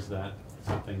 Or is that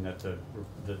something that the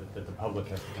public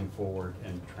has to come forward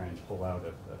and try and pull out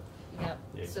of the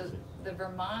agency? So the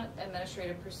Vermont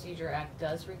Administrative Procedure Act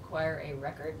does require a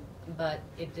record, but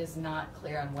it is not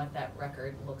clear on what that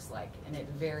record looks like, and it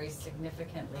varies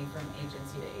significantly from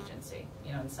agency to agency.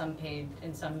 In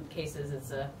some cases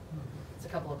it's a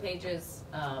couple of pages.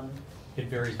 It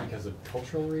varies because of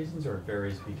cultural reasons, or it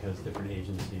varies because different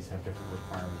agencies have different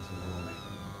requirements in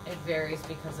rulemaking? It varies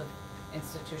because of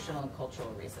institutional and cultural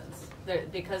reasons.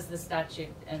 Because the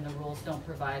statute and the rules don't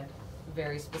provide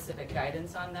very specific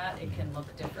guidance on that, it can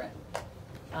look different.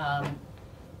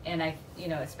 And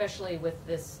especially with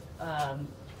this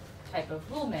type of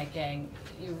rulemaking,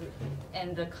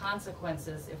 and the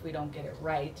consequences if we don't get it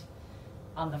right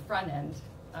on the front end,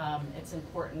 it's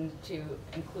important to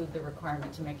include the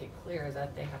requirement to make it clear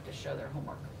that they have to show their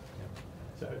homework.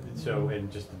 Yeah. So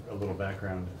and just a little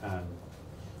background on,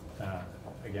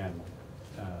 again,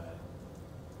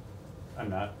 I'm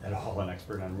not at all an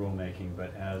expert on rulemaking,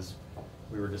 but as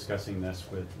we were discussing this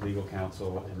with legal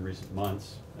counsel in recent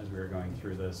months, as we were going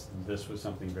through this was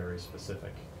something very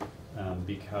specific,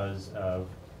 because of,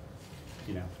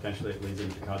 potentially it leads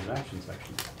into the cause of action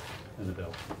section in the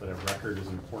bill. But a record is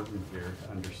important here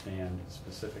to understand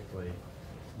specifically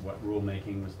what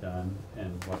rulemaking was done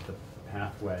and what the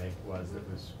pathway was that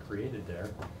was created there.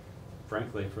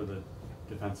 Frankly, for the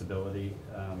defensibility,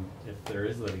 if there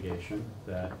is litigation,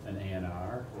 that an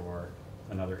A&R or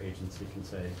another agency can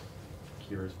say,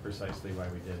 here's precisely why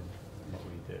we did what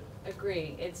we did.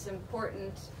 Agree. It's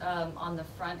important on the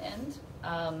front end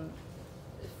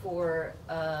for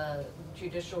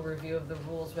judicial review of the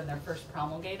rules when they're first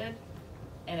promulgated.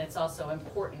 And it's also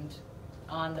important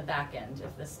on the back end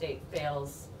if the state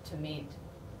fails to meet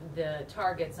the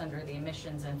targets under the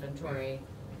emissions inventory,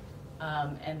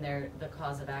 and the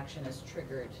cause of action is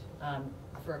triggered,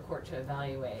 for a court to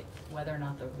evaluate whether or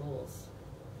not the rules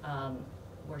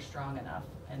were strong enough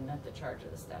and met the charge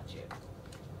of the statute.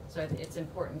 So it's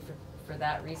important for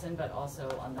that reason, but also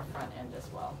on the front end as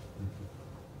well.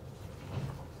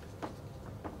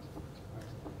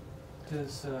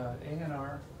 Does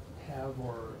A&R have,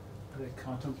 or are they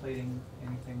contemplating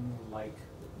anything like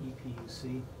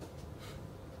EPUC,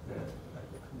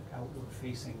 the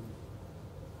outward-facing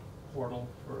portal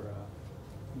for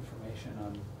information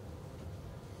on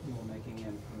rulemaking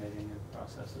and permitting and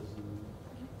processes? And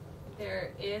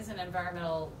There is an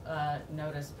environmental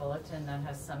notice bulletin that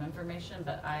has some information,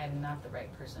 but I am not the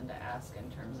right person to ask in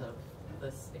terms of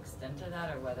the extent of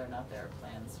that, or whether or not there are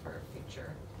plans for a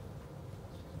future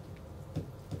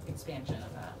expansion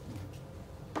of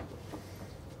that.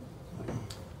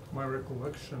 My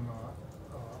recollection,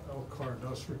 LCAR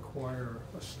does require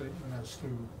a statement as to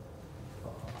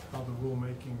how the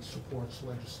rulemaking supports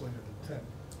legislative intent.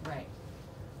 Right.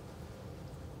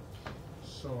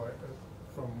 So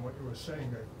from what you were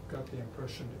saying, I got the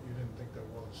impression that you didn't think there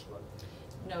was, but.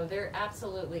 No, there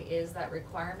absolutely is that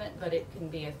requirement, but it can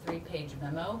be a 3-page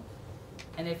memo.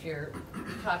 And if you're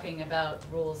talking about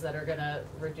rules that are gonna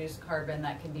reduce carbon,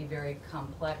 that can be very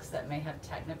complex, that may have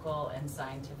technical and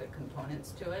scientific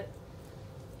components to it.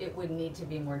 It would need to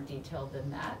be more detailed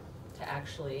than that to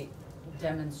actually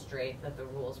demonstrate that the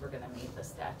rules were gonna meet the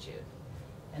statute.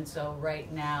 And so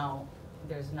right now,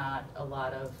 there's not a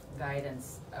lot of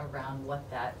guidance around what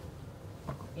that,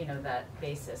 that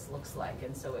basis looks like.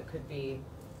 And so it could be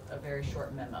a very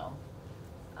short memo.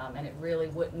 And it really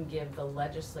wouldn't give the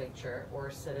legislature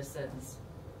or citizens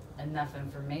enough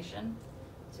information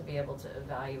to be able to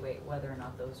evaluate whether or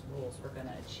not those rules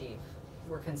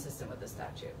were consistent with the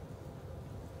statute.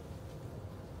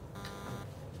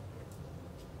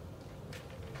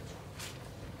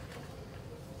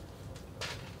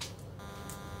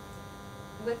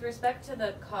 With respect to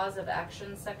the cause of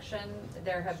action section,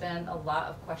 there have been a lot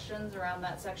of questions around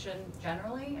that section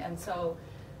generally, and so,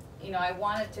 I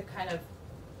wanted to kind of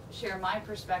share my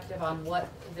perspective on what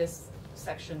this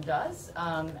section does,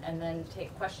 and then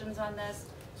take questions on this.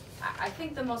 I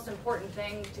think the most important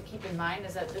thing to keep in mind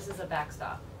is that this is a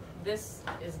backstop. This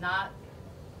is not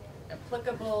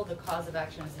applicable, the cause of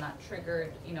action is not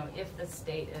triggered, if the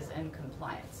state is in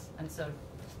compliance. And so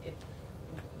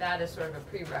that is sort of a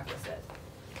prerequisite.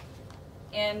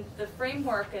 And the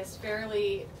framework is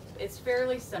fairly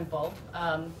simple.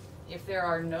 If there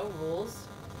are no rules,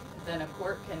 then a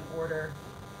court can order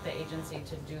the agency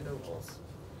to do the rules.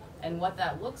 And what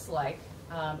that looks like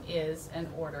is an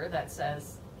order that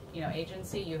says,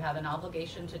 agency, you have an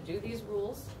obligation to do these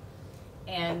rules,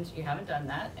 and you haven't done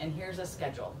that, and here's a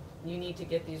schedule. You need to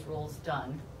get these rules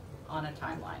done on a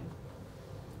timeline.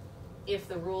 If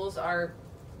the rules are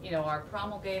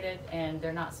promulgated and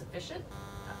they're not sufficient,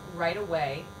 right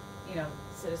away,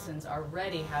 citizens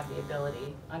already have the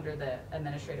ability under the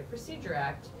Administrative Procedure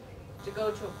Act to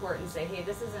go to a court and say, hey,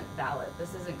 this isn't valid,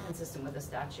 this isn't consistent with the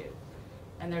statute.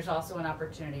 And there's also an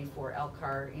opportunity for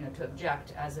LCAR, to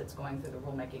object as it's going through the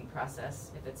rulemaking process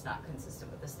if it's not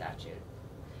consistent with the statute.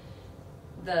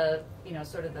 The,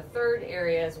 sort of the third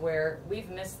area is where we've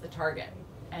missed the target.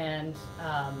 And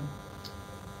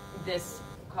this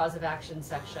cause of action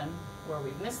section where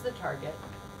we've missed the target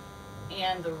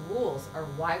and the rules are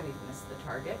why we've missed the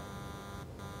target,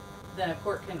 then a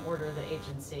court can order the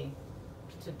agency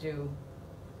to do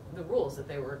the rules that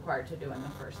they were required to do in the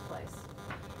first place.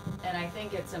 And I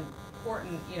think it's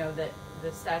important, that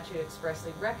the statute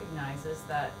expressly recognizes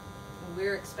that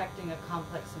we're expecting a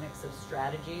complex mix of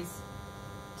strategies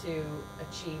to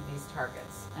achieve these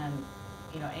targets. And,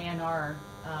 A&R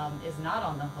is not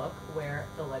on the hook where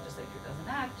the legislature doesn't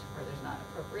act or there's not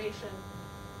appropriation.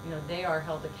 They are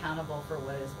held accountable for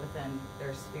what is within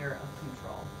their sphere of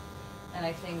control. And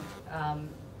I think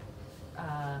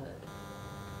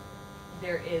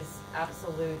there is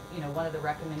absolute, one of the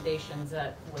recommendations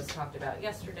that was talked about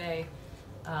yesterday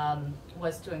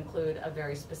was to include a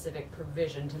very specific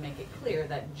provision to make it clear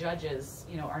that judges,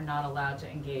 are not allowed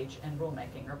to engage in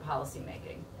rulemaking or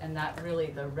policymaking. And that really,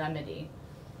 the remedy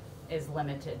is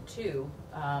limited to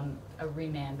a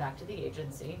remand back to the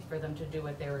agency for them to do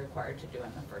what they were required to do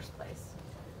in the first place.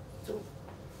 So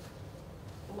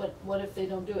what if they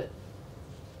don't do it?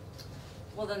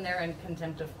 Well, then they're in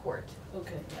contempt of court.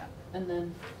 Okay. Yeah. And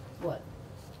then what?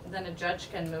 Then a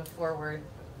judge can move forward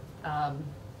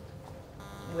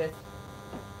with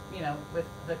you know, with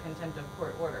the contempt of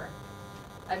court order.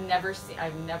 I've never seen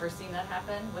that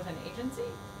happen with an agency.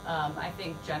 I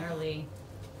think generally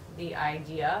the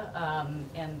idea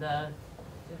and the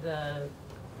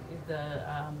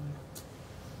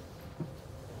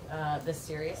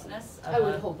seriousness of I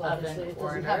would hope of obviously an it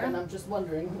order. doesn't happen, I'm just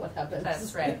wondering what happens.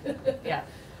 That's right. Yeah.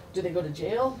 Do they go to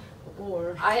jail,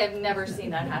 or? I have never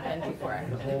seen that happen before.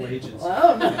 The whole agency.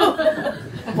 Oh, no.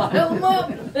 Pile them up,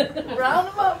 round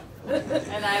them up.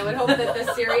 And I would hope that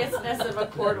the seriousness of a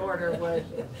court order would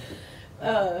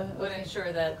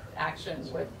ensure that action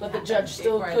would. But the happen judge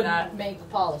still before couldn't that. make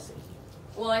policy.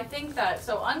 Well, I think that,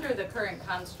 so under the current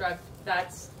construct,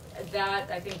 that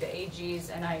I think the AGs,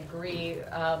 and I agree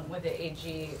with the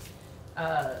AG,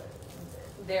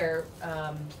 their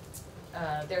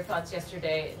thoughts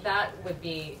yesterday, that would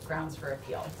be grounds for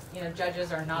appeal. You know,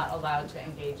 judges are not allowed to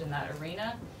engage in that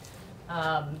arena.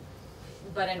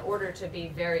 But in order to be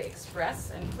very express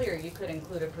and clear, you could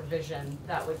include a provision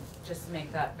that would just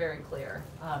make that very clear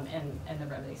in the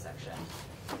remedy section.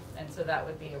 And so that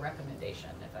would be a recommendation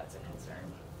if that's a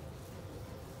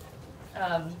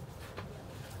concern.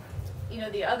 You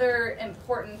know, the other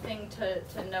important thing to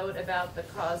note about the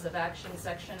cause of action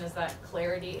section is that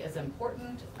clarity is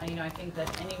important. You know, I think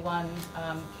that anyone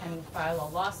can file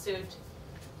a lawsuit,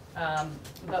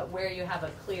 but where you have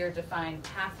a clear defined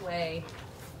pathway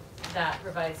that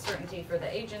provides certainty for the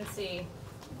agency,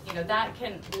 you know, that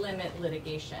can limit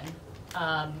litigation.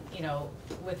 You know,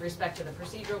 with respect to the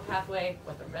procedural pathway,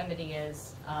 what the remedy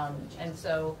is, and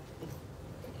so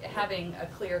having a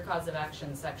clear cause of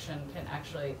action section can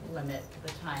actually limit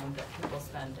the time that people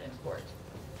spend in court.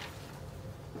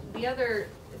 The other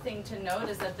thing to note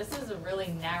is that this is a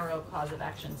really narrow cause of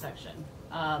action section.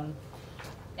 And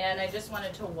I just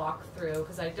wanted to walk through,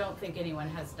 because I don't think anyone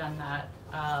has done that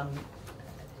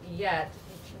yet,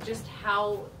 just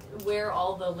where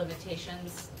all the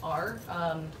limitations are.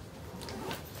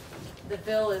 The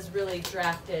bill is really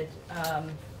drafted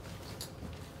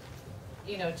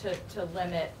you know, to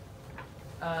limit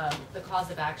the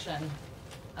cause of action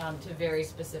to very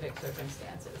specific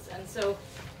circumstances. And so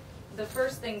the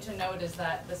first thing to note is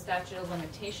that the statute of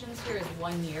limitations here is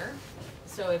 1 year.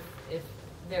 So if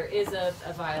there is a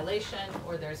violation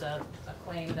or there's a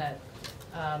claim that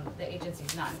the agency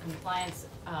is not in compliance,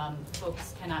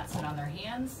 folks cannot sit on their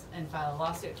hands and file a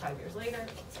lawsuit 5 years later.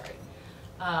 Sorry.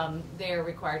 They are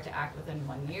required to act within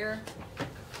 1 year.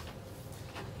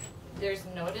 There's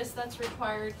notice that's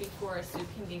required before a suit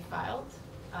can be filed.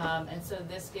 And so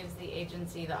this gives the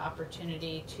agency the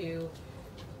opportunity to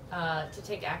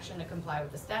take action to comply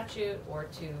with the statute or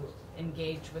to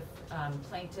engage with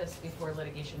plaintiffs before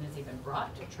litigation is even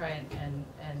brought to try and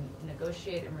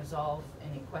negotiate and resolve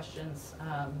any questions.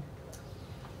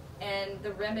 And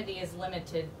the remedy is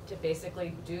limited to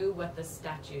basically do what the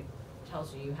statute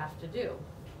tells you have to do.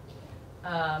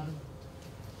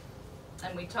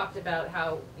 And we talked about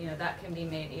how, you know, that can be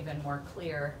made even more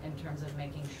clear in terms of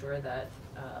making sure that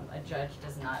a judge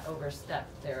does not overstep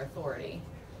their authority.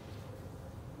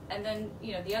 And then,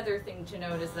 you know, the other thing to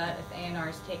note is that if A&R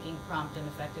is taking prompt and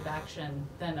effective action,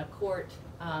 then a court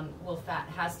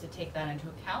has to take that into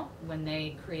account when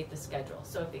they create the schedule.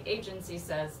 So if the agency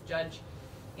says, Judge,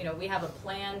 you know, we have a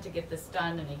plan to get this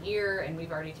done in a year and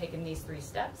we've already taken these 3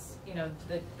 steps, you know,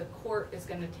 the court is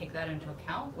going to take that into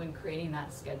account when creating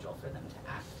that schedule for them to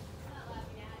act.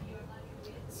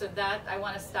 So that, I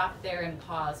want to stop there and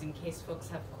pause in case folks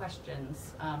have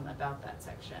questions about that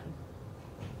section.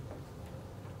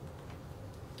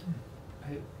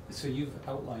 So you've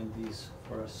outlined these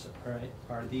for us, are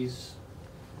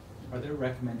there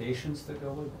recommendations that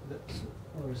go with this?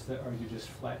 Or are you just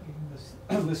flagging this,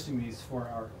 listing these for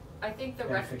our I think the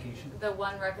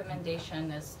one recommendation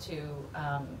is to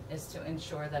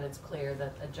ensure that it's clear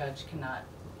that a judge cannot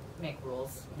make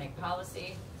rules, make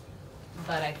policy.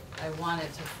 But I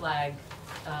wanted to flag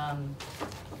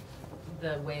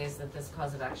the ways that this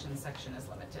cause of action section is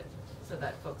limited, so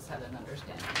that folks had an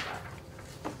understanding of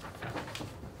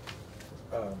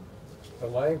that. The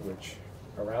language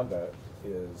around that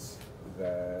is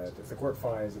that if the court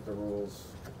finds that the rules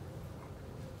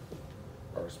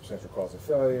are a substantial cause of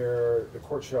failure, the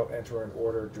court shall enter an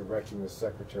order directing the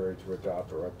secretary to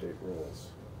adopt or update rules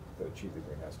that achieve the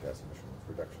greenhouse gas emission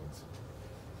reductions.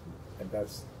 And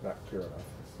that's not clear enough.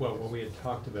 Well, what we had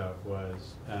talked about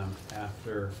was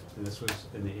after, and this was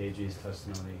in the AG's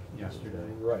testimony yesterday.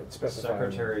 Right,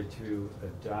 specifying. Secretary to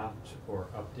adopt or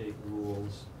update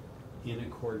rules in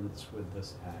accordance with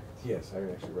this act. Yes, I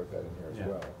actually wrote that in here as Yeah.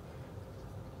 well.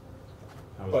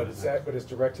 But But it's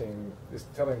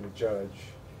telling the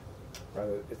judge,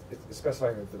 rather, it's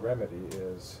specifying that the remedy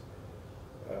is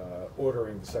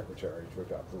ordering the secretary to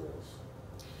adopt the rules.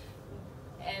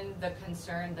 And the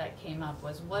concern that came up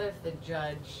was, what if the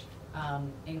judge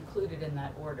included in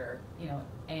that order, you know,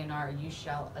 A&R, you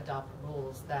shall adopt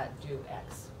rules that do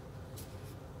X.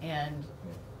 And,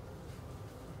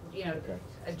 you know, Okay.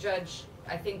 a judge,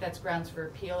 I think that's grounds for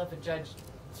appeal if a judge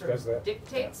sort Does of that?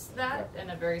 dictates Yeah. that Yeah. in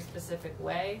a very specific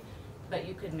way, but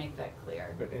you could make that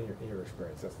clear. But in your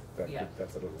experience, Yeah.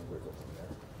 that's a little wiggle in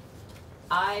there.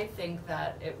 I think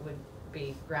that it would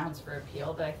be grounds for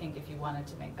appeal, but I think if you wanted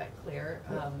to make that clear,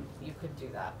 Yeah. you could do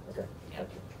that. Okay, Yeah.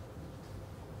 thank you.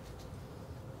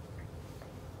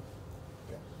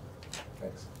 Yeah,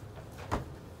 thanks.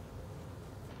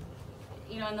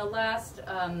 You know, and the last,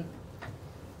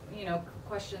 you know,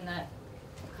 question that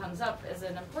comes up is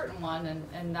an important one,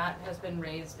 and that has been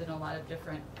raised in a lot of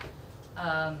different,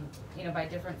 you know, by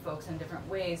different folks in different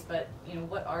ways, but, you know,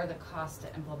 what are the costs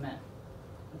to implement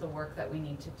the work that we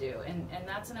need to do? And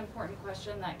that's an important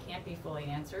question that can't be fully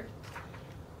answered,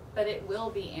 but it will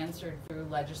be answered through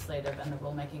legislative and the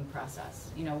rulemaking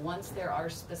process. You know, once there are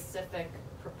specific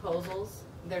proposals,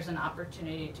 there's an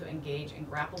opportunity to engage and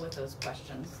grapple with those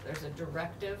questions. There's a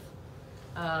directive,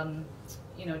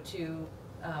 you know, to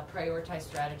prioritize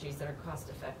strategies that are cost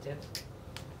effective.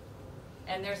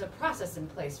 And there's a process in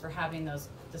place for having those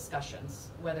discussions,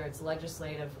 whether it's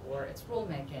legislative or it's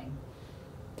rulemaking.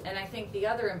 And I think the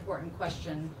other important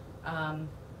question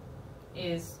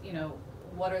is, you know,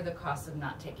 what are the costs of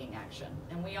not taking action?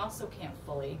 And we also can't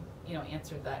fully, you know,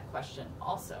 answer that question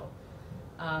also.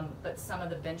 But some of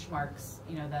the benchmarks,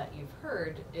 you know, that you've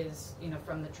heard is, you know,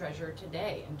 from the treasurer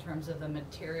today in terms of the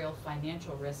material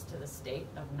financial risk to the state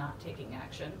of not taking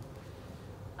action.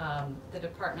 The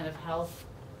Department of Health,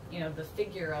 you know, the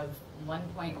figure of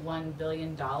 $1.1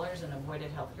 billion in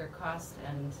avoided healthcare costs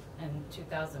and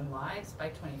 2,000 lives by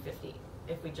 2050,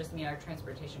 if we just meet our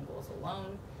transportation goals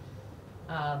alone.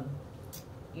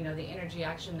 You know, the Energy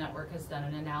Action Network has done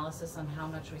an analysis on how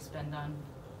much we spend on,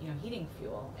 you know, heating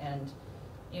fuel, and,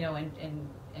 you know, in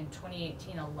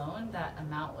 2018 alone, that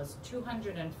amount was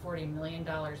 $240 million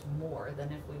more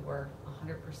than if we were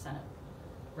 100%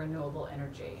 renewable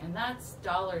energy. And that's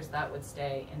dollars that would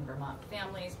stay in Vermont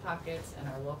families' pockets and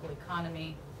our local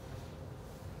economy.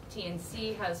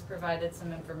 TNC has provided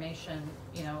some information,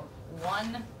 you know,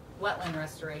 one wetland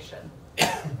restoration,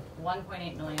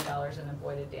 $1.8 million in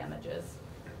avoided damages.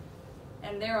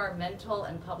 And there are mental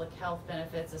and public health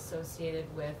benefits associated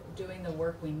with doing the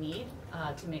work we need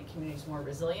to make communities more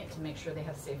resilient, to make sure they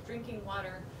have safe drinking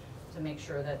water, to make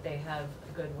sure that they have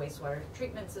a good wastewater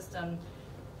treatment system.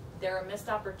 There are missed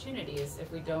opportunities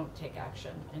if we don't take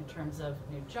action in terms of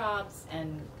new jobs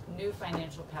and new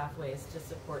financial pathways to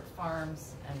support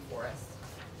farms and forests.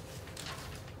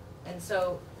 And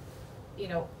so, you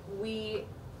know,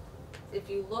 if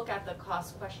you look at the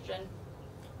cost question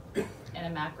in a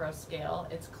macro scale,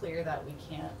 it's clear that we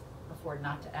can't afford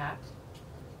not to act.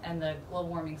 And the Global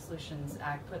Warming Solutions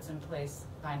Act puts in place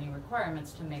binding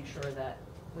requirements to make sure that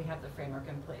we have the framework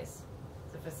in place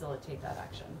to facilitate that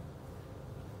action.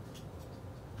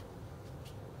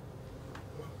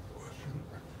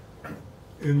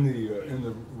 In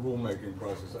the rulemaking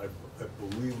process, I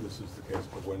believe this is the case,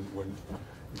 but when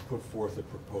you put forth a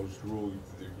proposed rule,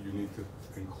 you need to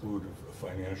include a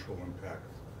financial impact.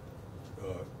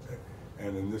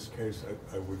 And in this case,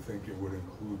 I would think it would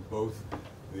include both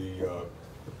the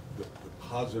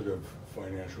positive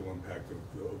financial impact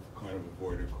of kind of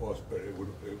avoided cost, but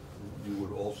you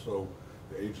would also,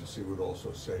 the agency would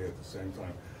also say at the same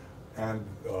time, and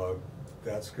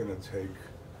that's going to take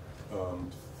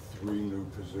 3 new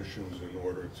positions in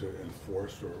order to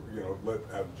enforce, or, you know,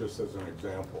 just as an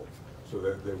example, so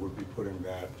that they would be putting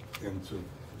that into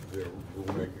their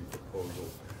rulemaking proposal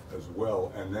as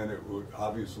well. And then it would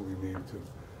obviously need to,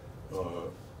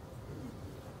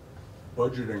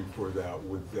 budgeting for that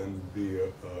would then be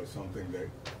something that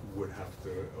would have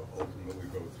to ultimately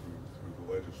go through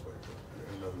the legislature.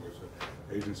 In other words,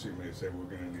 the agency may say we're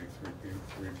going to need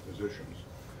 3 positions.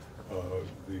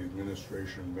 The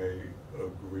administration may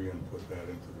agree and put that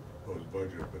into the proposed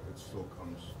budget, but it still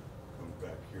comes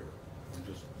back here. I'm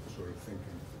just sort of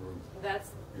thinking through.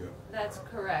 That's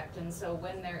correct. And so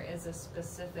when there is a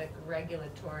specific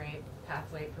regulatory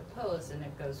pathway proposed and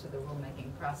it goes through the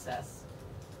rulemaking process,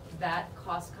 that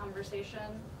cost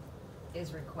conversation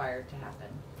is required to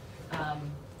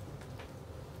happen.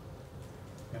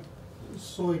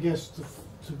 So I guess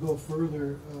to go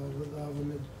further, what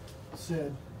Ahmed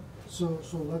said, so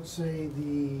let's say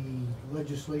the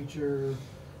legislature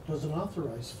doesn't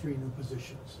authorize 3 new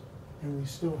positions, and we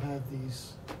still have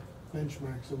these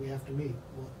benchmarks that we have to meet.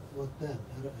 What then?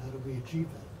 How do we achieve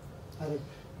that?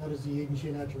 how does the Agency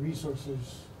of Natural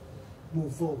Resources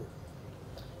move forward?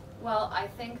 Well, I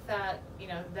think that, you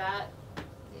know, that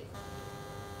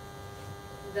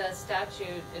the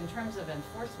statute, in terms of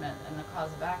enforcement and the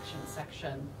cause of action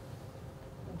section,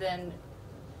 then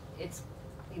it's,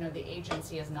 you know, the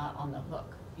agency is not on the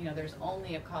hook. You know, there's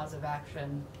only a cause of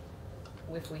action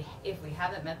if we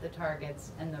haven't met the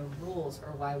targets, and the rules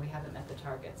are why we haven't met the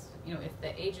targets. You know, if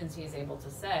the agency is able to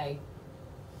say,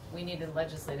 we needed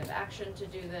legislative action to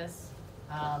do this,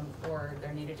 or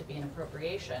there needed to be an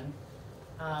appropriation,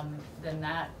 then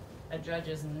that a judge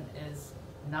is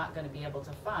not going to be able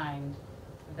to find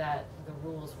that the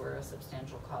rules were a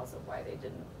substantial cause of why they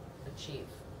didn't achieve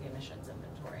the emissions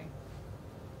inventory.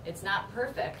 It's not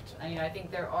perfect. I mean, I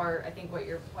think what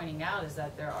you're pointing out is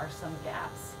that there are some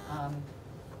gaps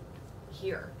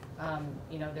here.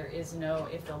 You know, there is no,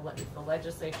 if the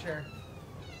legislature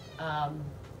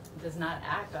does not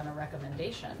act on a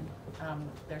recommendation,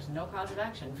 there's no cause of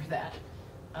action for that.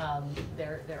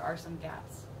 There are some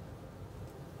gaps.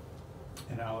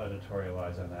 And I'll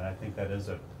editorialize on that. I think that is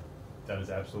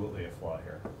absolutely a flaw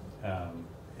here.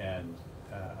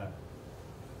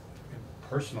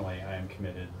 Personally, I am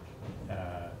committed,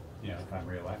 you know, if I'm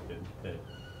reelected, that,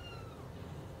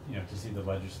 you know, to see the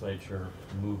legislature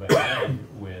move ahead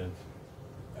with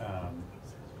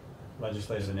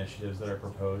legislative initiatives that are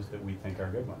proposed that we think are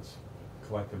good ones,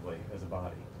 collectively as a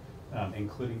body,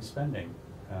 including spending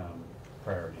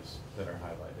priorities that are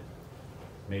highlighted.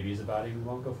 Maybe as a body we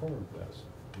won't go forward with those.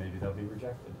 Maybe they'll be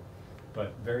rejected.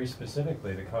 But very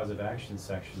specifically, the cause of action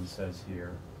section says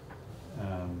here,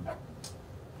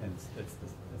 and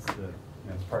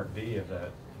it's part B of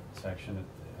that section,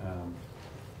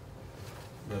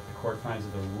 that the court finds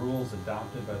that the rules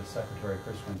adopted by the Secretary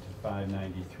pursuant to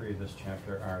 593 of this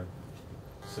chapter are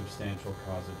substantial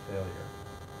cause of failure.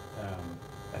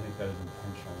 I think that is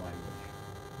intentional language.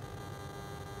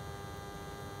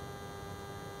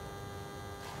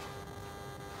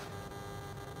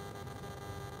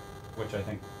 Which I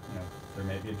think, you know, there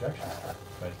may be objections to,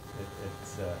 but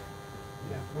it's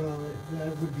yeah. Well,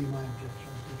 that would be my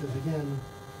objection, because again,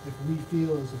 if we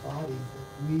feel as a body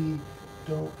that we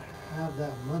don't have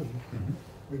that money,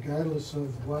 regardless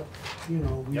of what, you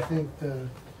know, we think the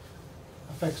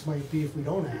effects might be if we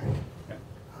don't act,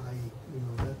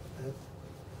 that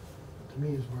to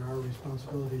me is where our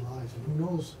responsibility lies. And who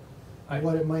knows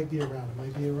what it might be around. It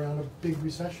might be around a big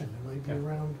recession. It might be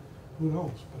around, who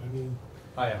knows, but I mean.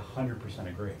 I 100%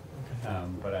 agree. Okay.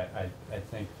 But I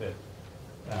think that,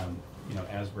 you know,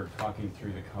 as we're talking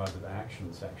through the cause of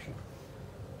action section,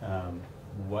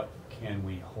 what can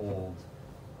we hold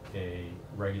a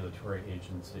regulatory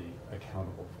agency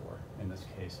accountable for? In this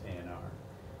case, ANR.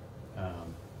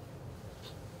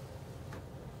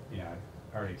 You know,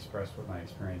 I've already expressed what my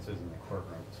experience is in the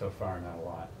courtroom. So far, not a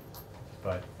lot.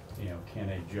 But, you know, can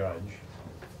a judge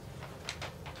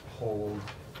hold,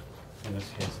 in this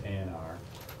case, ANR,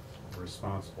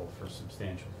 responsible for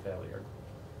substantial failure?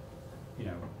 You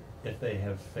know, if they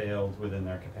have failed within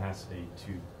their capacity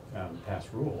to pass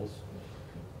rules,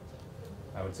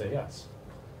 I would say yes.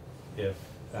 If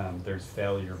there's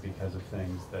failure because of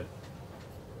things that,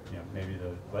 you know, maybe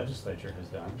the legislature has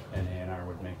done, and ANR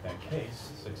would make that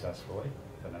case successfully,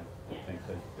 then I think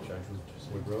that the judge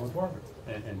would rule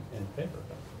in favor of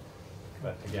them.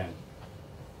 But again,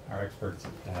 our experts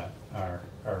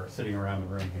are sitting around the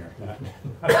room here, not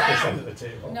just under the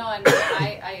table. No,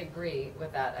 I agree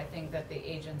with that. I think that the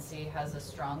agency has a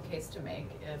strong case to make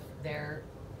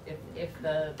if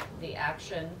the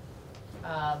action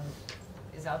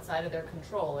is outside of their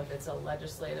control. If it's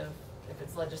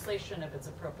legislation, if it's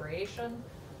appropriation,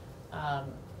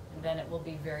 then it will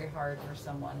be very hard for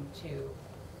someone to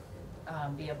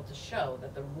be able to show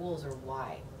that the rules are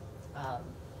why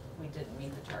we didn't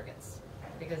meet the targets.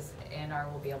 Because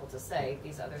ANR will be able to say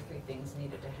these other three things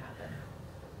needed to happen,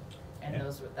 and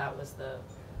that was the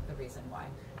reason why.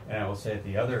 And I will say at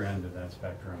the other end of that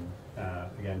spectrum,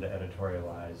 again to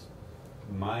editorialize,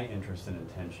 my interest and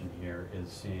intention here is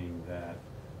seeing that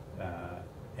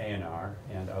ANR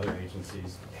and other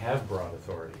agencies have broad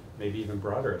authority, maybe even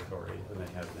broader authority than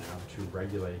they have now, to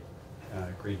regulate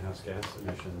greenhouse gas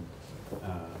emission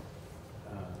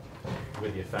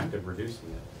with the effect of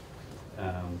reducing it.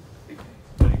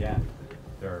 But again,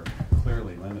 there are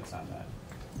clearly limits on that,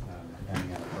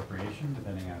 depending on appropriation,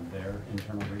 depending on their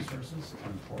internal resources to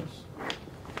enforce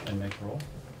and make rule.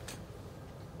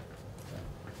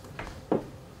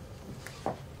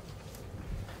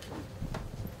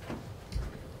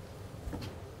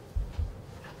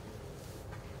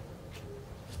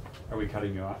 Are we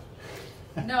cutting you off?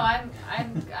 No, I'm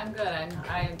good.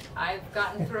 I've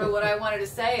gotten through what I wanted to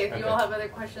say. If you all Okay. have other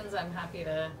questions, I'm happy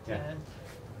to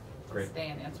Great. stay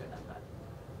and answer them. But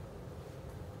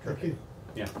Thank you.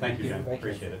 Yeah, thank you, Jen, Thank you.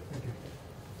 appreciate it.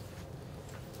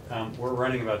 Thank you. We're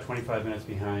running about 25 minutes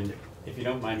behind. If you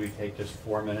don't mind, we take just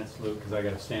 4 minutes, Luke, because I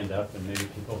got to stand up and maybe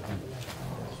people can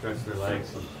stretch their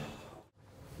legs. Does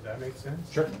that make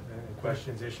sense? Sure. And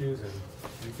questions, issues, and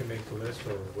you can make the list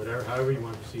or whatever, however you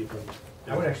want to proceed from.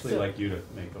 I would actually like you to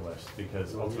make the list,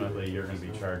 because ultimately you're going to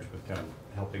be charged with kind of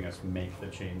helping us make the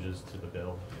changes to the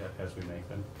bill as we make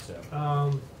them,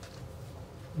 so.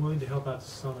 Willing to help out to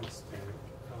some extent.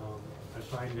 I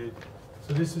find it,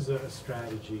 so this is a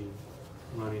strategy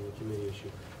running the committee issue.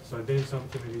 So I've been in some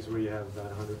committees where you have about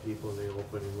 100 people and they all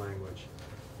put in language,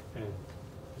 and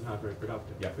it's not very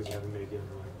productive because you haven't made the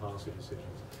underlying policy decisions.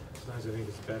 Sometimes I think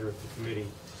it's better if the committee,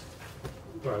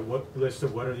 all right, what list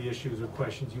of what are the issues or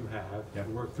questions you have,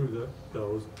 work through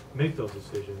those, make those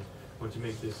decisions. Once you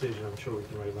make the decision, I'm sure we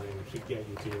can write language to get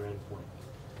you to your end point.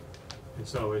 And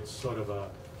so it's sort of a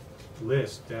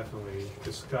list, definitely,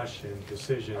 discussion,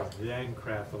 decision, then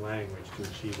craft the language to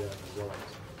achieve that result.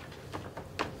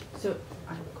 So,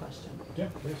 I have a question. Yeah,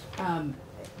 please.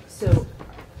 So,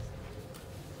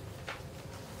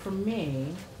 for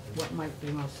me, what might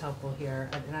be most helpful here,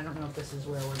 and I don't know if this is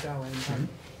where we're going,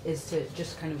 but is to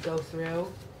just kind of go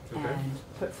through and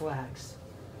put flags.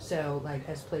 So, like,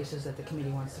 as places that the committee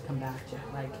wants to come back to.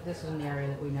 Like, this is an area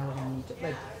that we know we're gonna need to,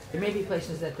 like, there may be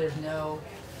places that there's no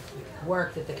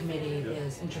work that the committee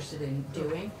is interested in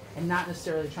doing, and not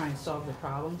necessarily try and solve the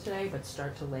problem today, but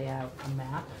start to lay out a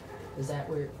map. Is that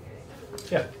where?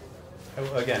 Yeah.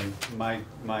 Again, my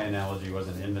analogy was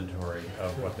an inventory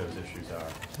of what those issues are.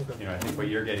 You know, I think what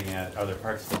you're getting at are there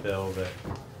parts of the bill that,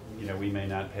 you know, we may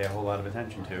not pay a whole lot of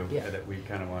attention to, that we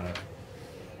kind of want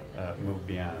to move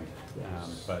beyond.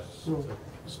 But So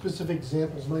specific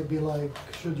examples might be like,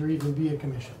 should there even be a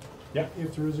commission? Yeah.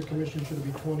 If there is a commission, should it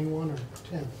be 21 or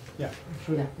 10? Yeah.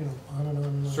 Should it, you know, on and on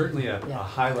and on. Certainly a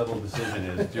high-level decision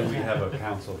is, do we have a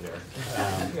council here?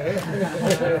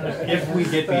 If we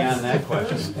get beyond that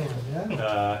question,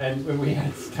 and we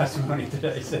had testimony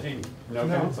today saying no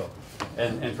council.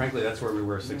 And frankly, that's where we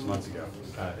were 6 months ago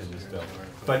in this bill.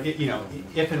 But you know,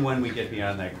 if and when we get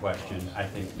beyond that question, I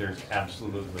think there's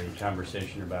absolutely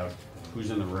conversation about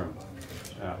who's in the room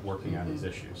working on these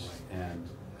issues. And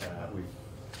we've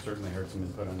certainly heard some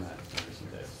input on that in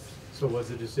recent days. So was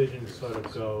the decision to sort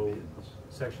of go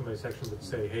section by section, but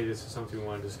say, hey, this is something we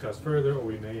want to discuss further, or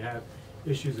we may have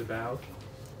issues about?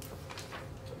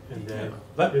 And then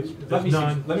let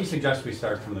none. me suggest we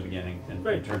start from the beginning and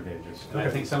turn pages. And I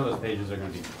think some of those pages are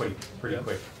going to be pretty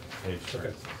quick page turns.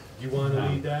 Okay. Do you want to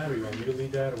lead that, or you want me to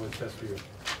lead that, or what's best for you?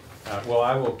 Well,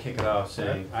 I will kick it off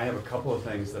saying I have a couple of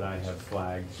things that I have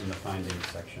flagged in the findings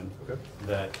section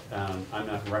that I'm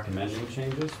not recommending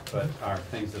changes, but are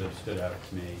things that have stood out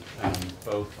to me.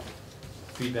 Both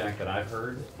feedback that I've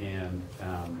heard and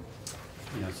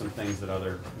you know, some things that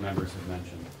other members have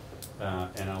mentioned.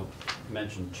 And I'll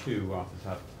mention two off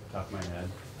the top of my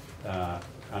head.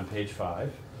 On page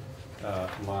 5,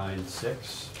 line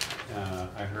 6,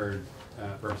 I heard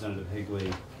Representative Higley,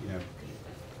 you know,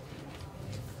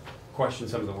 question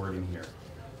some of the wording here.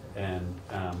 And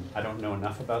I don't know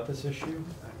enough about this issue.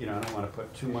 You know, I don't want to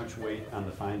put too much weight on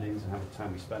the findings and how much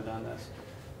time we spend on this.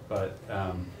 But,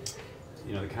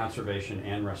 you know, the conservation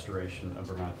and restoration of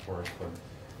Vermont forest code.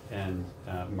 And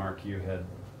Mark, you had,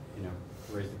 you know,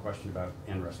 raised the question about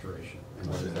and restoration. And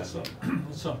what does that mean?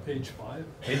 It's on page 5.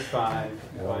 Page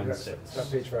 5, line 6. It's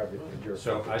not page 5 in your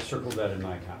So I circled that in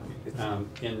my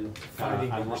copy. In finding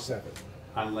number 7.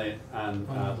 On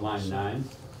line 9.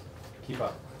 Keep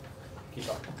up.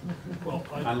 Well,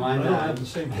 on line I don't 9. have the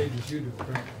same page as you do,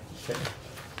 apparently. Okay.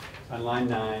 On line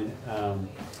 9,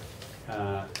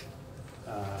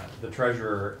 the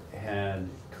treasurer had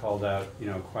called out, you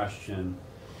know, a question,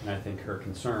 and I think her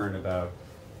concern about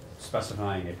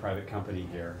specifying a private company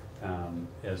here,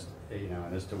 as you know,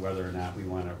 and as to whether or not we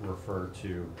want to refer to,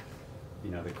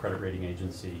 you know, the credit rating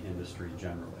agency industry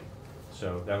generally.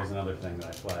 So that was another thing that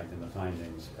I flagged in the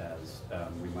findings as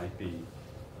we might be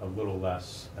a little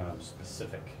less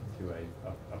specific to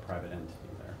a private entity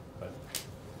there. But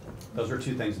those are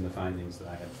two things in the findings that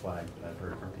I had flagged that I've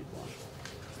heard from people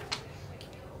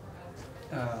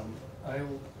on.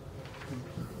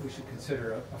 We should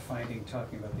consider a finding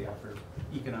talking about the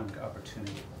economic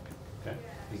opportunity. Okay.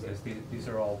 Because these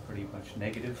are all pretty much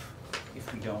negative.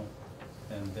 If we don't,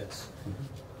 then this.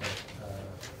 But,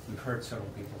 we've heard several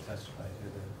people testify to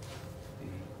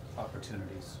the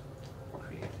opportunities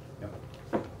created. Yep.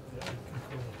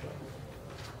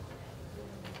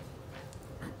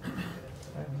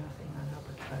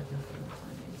 nothing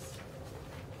findings.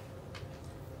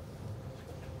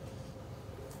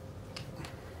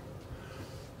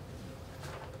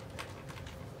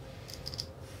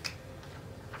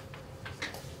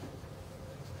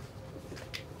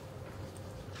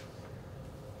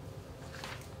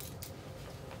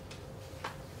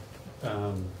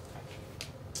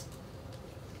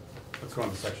 Let's go on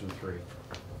to section 3,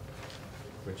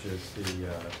 which is the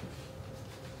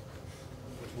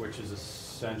which is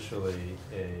essentially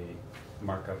a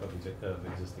markup of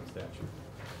existing statute.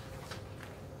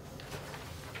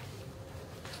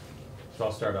 So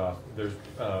I'll start off. There's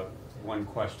one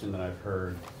question that I've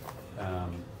heard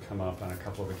come up on a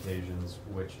couple of occasions,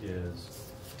 which is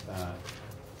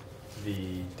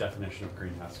the definition of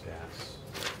greenhouse gas.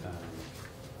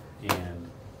 And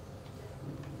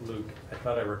Luke, I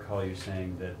thought I recall you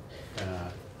saying that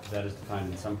that is defined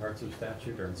in some parts of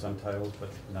statute or in some titles, but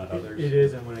not others. It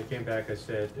is, and when I came back, I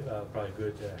said probably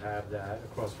good to have that a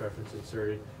cross-reference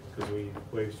inserted because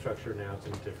we've structured now it's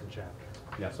in a different chapter.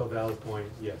 Yeah. So valid point,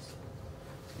 yes.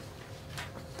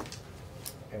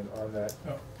 And on that,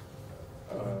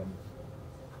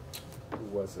 who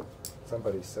was it?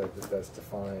 Somebody said that that's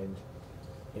defined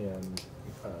in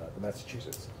the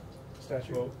Massachusetts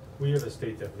statute. Well, we have a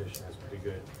state definition that's pretty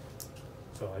good,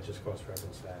 so I just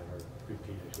cross-referenced that or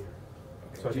repeat it here.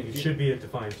 Okay. So I think it should be a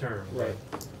defined term. Right.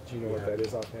 But do you know what that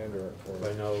is offhand, or? Do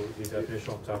I know the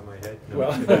definition off the top of my head? No.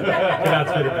 Well, I'll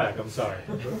spit it back. I'm sorry.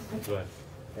 But,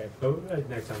 okay. but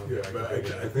next time I'll Yeah, be but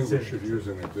I think we should use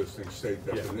an existing state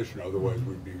definition, otherwise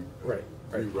we'd be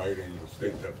rewriting the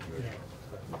state definition.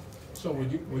 So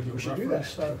would you We should do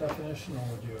reference that. that definition, or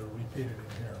would you repeat it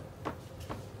in here?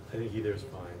 I think either is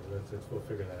fine. We'll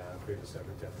figure that out, create a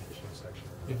separate definition section.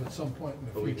 If at some point in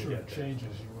But the we can future it get there.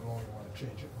 changes, you would only want to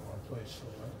change it in one place, so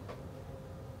that.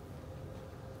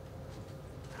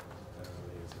 I don't know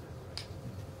the answer to that question.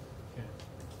 Okay.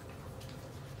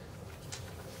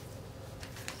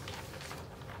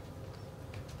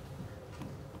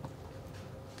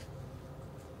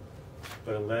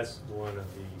 But unless one of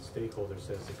the stakeholders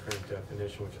says the current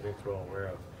definition, which I think we're all aware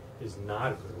of, is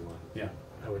not a good one, Yeah.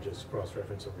 I would just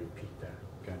cross-reference or repeat that.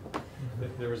 Okay.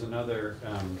 There was another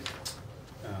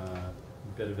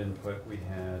bit of input we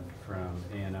had from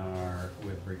A&R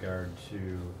with regard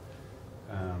to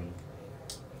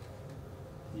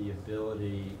the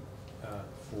ability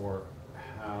for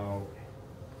how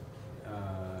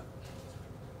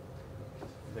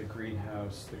the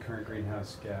current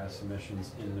greenhouse gas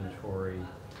emissions inventory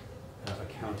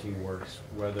accounting works,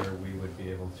 whether we would be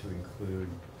able to include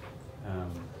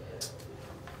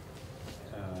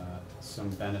some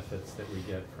benefits that we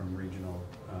get from regional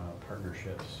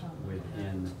partnerships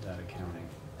within that accounting.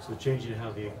 So changing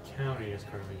how the accounting is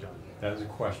currently done. That was a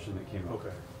question that came up. Okay.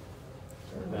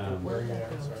 Where are you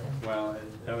at? I'm sorry. Well,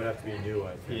 That would have to be new,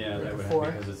 I think. yeah, that would Four.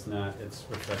 have, because it's not, it's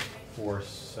with that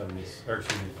 470, or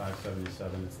excuse me,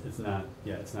 577, it's not,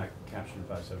 yeah, it's not captured in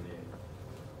 578.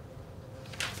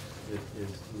 It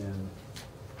is in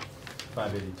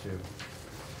 582.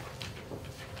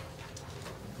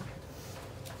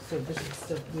 So this is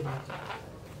still, we don't have to.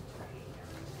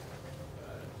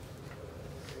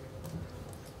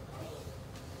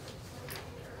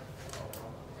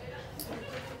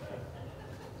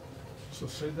 So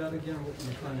say that again, what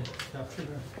were you trying to capture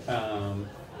there?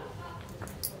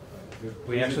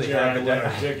 We actually Chair, have I the wanna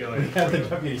articulate we have the for the-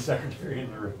 deputy secretary in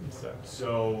the room, so.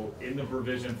 So, in the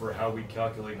provision for how we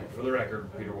calculate, for the record,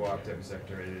 Peter Walk, Deputy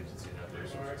Secretary of the Agency of Natural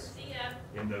Resources.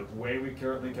 In the way we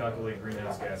currently calculate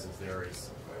greenhouse gases, there is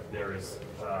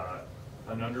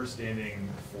an understanding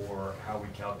for how we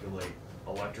calculate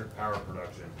electric power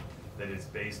production that is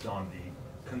based on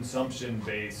the consumption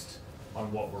based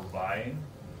on what we're buying,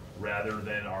 rather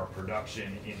than our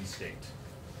production in state.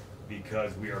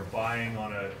 Because we are buying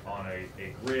on a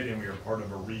grid, and we are part of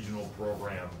a regional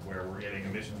program where we're getting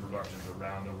emissions reductions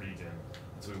around the region.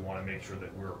 So we want to make sure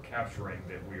that we're capturing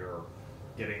that we are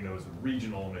getting those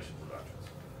regional emission reductions.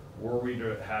 Were we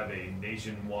to have a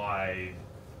nationwide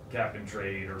cap and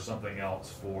trade or something else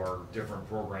for different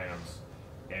programs,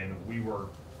 and we were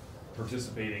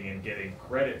participating in getting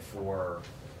credit for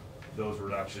those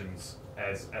reductions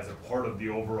as a part of the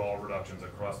overall reductions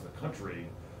across the country,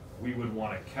 we would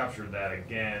want to capture that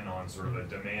again on sort of a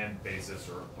demand basis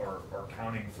or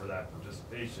accounting for that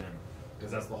participation,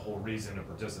 because that's the whole reason to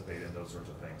participate in those sorts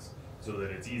of things, so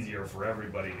that it's easier for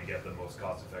everybody to get the most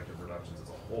cost-effective reductions as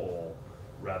a whole,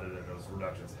 rather than those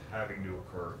reductions having to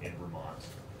occur in Vermont,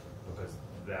 because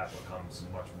that becomes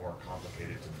much more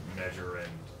complicated to measure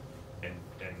and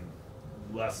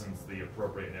lessens the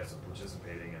appropriateness of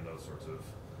participating in those sorts of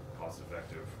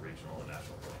cost-effective regional and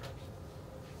national programs.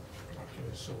 Okay,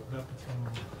 so would that become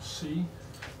C?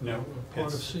 No, Or part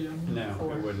of it's, C, I mean? no,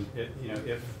 it wouldn't. It, you know,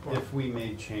 if we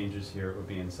made changes here, it would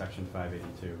be in section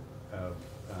 582 of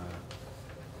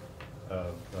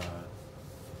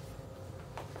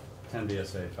 10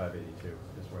 VSA 582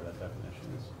 is where that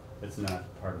definition is. It's not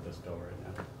part of this bill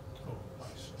right now. Oh, I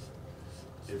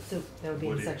see. If- So that would be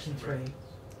in section 3,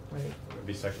 right? It would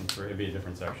be section 3, it'd be a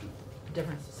different section.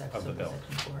 Different section, Of the bill.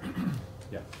 section 4.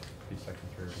 Yeah, be section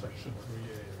 3 or section. Section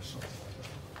 3A or something like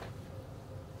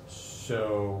that.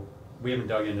 So, we haven't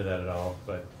dug into that at all,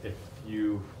 but if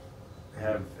you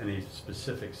have any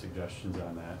specific suggestions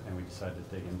on that, and we decide to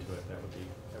dig into it, that would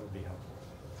be helpful.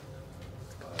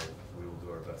 We will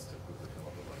do our best to quickly come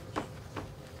up with language.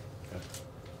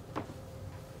 Okay.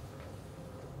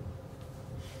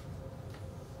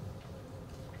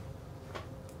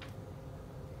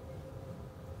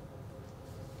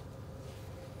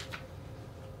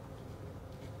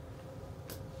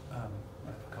 I have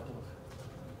a couple of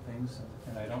things,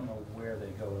 and I don't know where they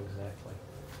go exactly.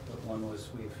 But one was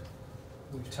we've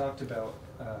talked about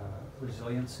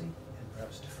resiliency and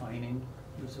perhaps defining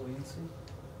resiliency,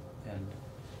 and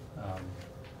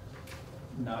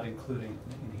not including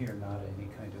in here not any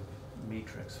kind of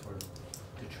matrix for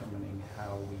determining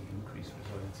how we increase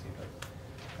resiliency.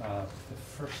 But the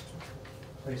first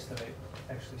place that I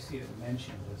actually see it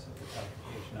mentioned is at the top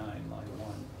of page 9, line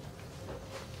 1.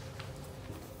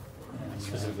 And,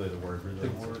 Specifically the word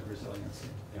resiliency. The word resiliency.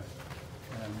 Yeah.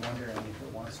 And I'm wondering if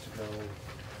it wants to go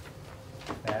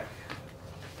back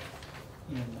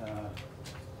in,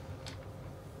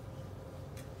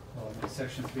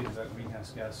 section 3 is about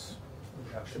greenhouse gas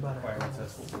reduction About our requirements,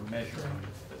 goals. that's what we're measuring,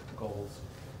 the goals.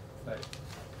 But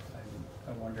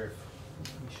I wonder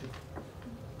if we should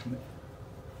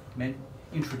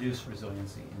introduce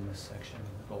resiliency in this section,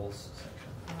 the goals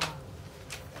section.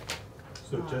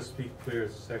 So just to be clear,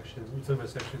 section, you're talking about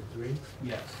section 3?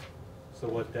 Yes. So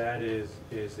what that is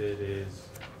it is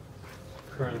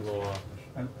current law,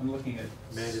 I'm looking at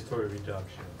mandatory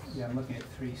reduction. Yeah, I'm looking at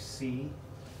 3C,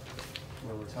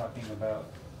 where we're talking about,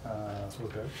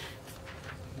 Okay.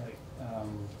 like,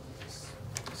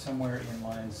 somewhere in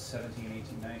lines 17,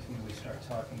 18, 19, we start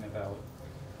talking about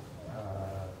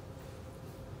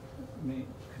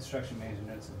construction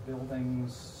maintenance of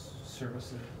buildings,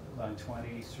 services, line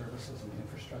 20, services and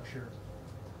infrastructure.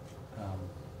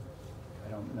 I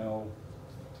don't know,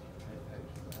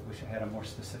 I wish I had a more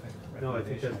specific No, I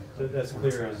think recommendation. that's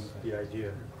clear as the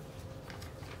idea.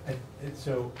 I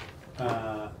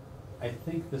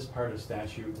think this part of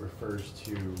statute refers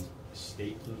to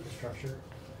state infrastructure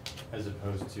as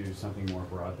opposed to something more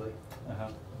broadly. Uh-huh.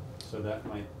 So that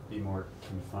might be more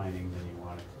confining than you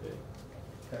want it to be.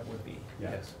 That would be,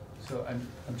 Yeah. yes. So I'm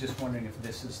just wondering if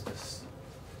this is this,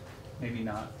 maybe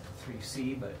not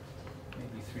 3C, but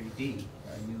maybe 3D,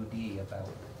 a new D about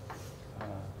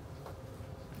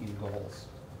in goals.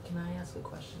 Can I ask a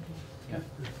question here?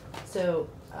 Yeah. So,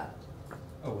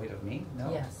 Oh, wait, of me?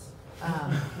 No. yes.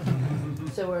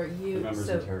 So are you, The member's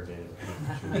so. interrogated.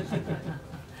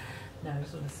 No, I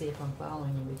just want to see if I'm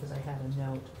following you because I had a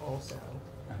note also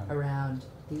Uh-huh. around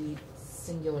the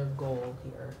singular goal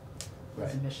here was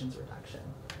Right. emissions reduction.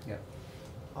 Yeah.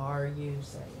 Are you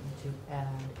saying to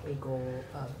add a goal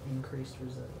of increased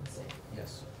resiliency?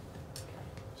 Yes.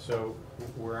 So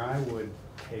where I would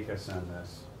take us on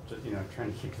this, just, you know,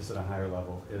 trying to keep this at a higher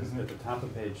level, is Mhm. at the top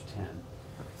of page 10.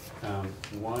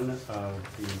 One of the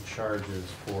charges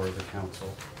for the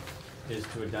council is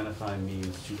to identify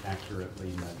means to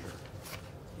accurately measure.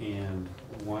 And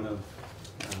one of,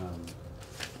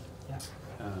 Yeah.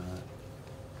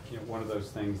 you know, one of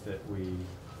those things that we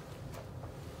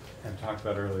have talked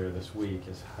about earlier this week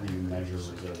is how do you measure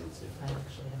resiliency? I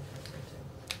actually have that there too.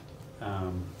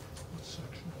 What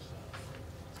section is that?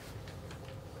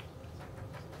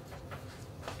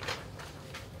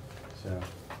 So,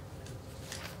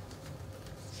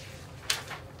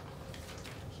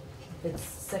 It's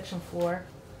section 4,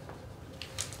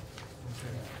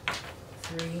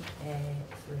 3A,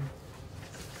 3.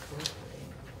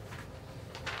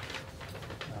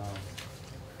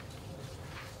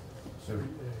 so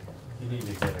you need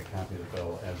to get a copy of the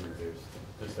bill as reduced,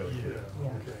 just so we can. Yeah.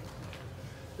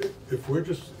 Okay. If we're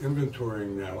just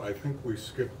inventorying now, I think we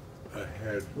skipped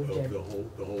ahead We of did. the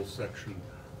whole section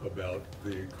about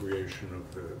the creation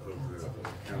of the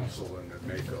council and the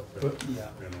makeup and Yeah.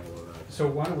 and all of that. So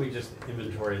why don't we just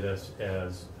inventory this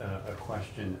as a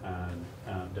question on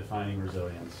defining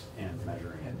resilience and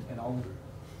measuring it? And I'll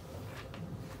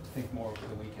think more over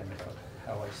the weekend about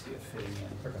how I see it fitting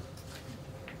in. Okay.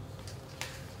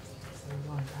 So we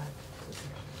want that to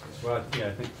section 2. Well, yeah,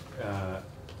 I think,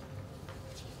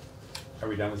 Are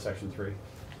we done with section 3? I do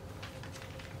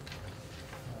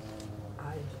not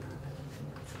have anything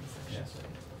else in section Yes.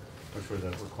 3. Which were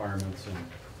the requirements and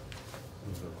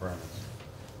those are the requirements.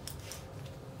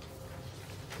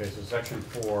 Okay, so section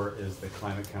 4 is the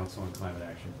Climate Council and Climate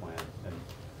Action Plan, and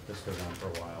this goes on for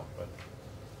a while, but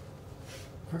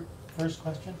First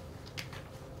question,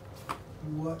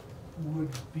 what would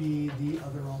be the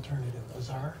other alternative, a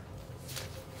czar?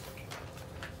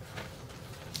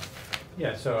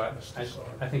 yeah, so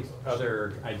I think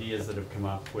other ideas that have come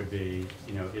up would be,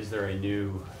 you know, is there a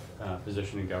new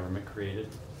position in government created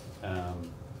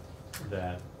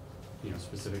that, you know,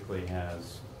 specifically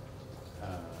has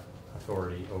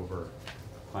authority over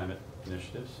climate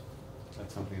initiatives?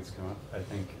 That's something that's come up. I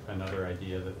think another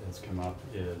idea that has come up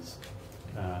is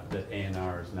that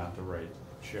A&R is not the right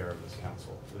chair of this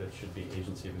council, that it should be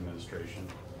agency of administration.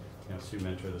 You know, Sue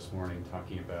Mentor this morning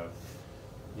talking about,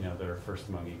 you know, they're first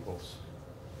among equals.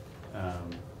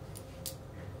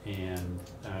 And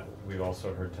we've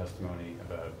also heard testimony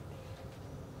about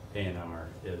A&R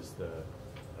is the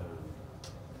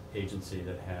agency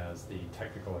that has the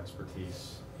technical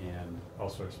expertise and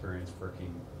also experience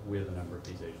working with a number of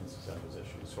these agencies on those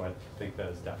issues. So I think that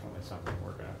is definitely something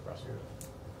we're going to wrestle with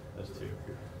as to.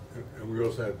 And we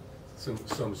also had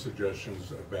some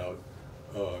suggestions about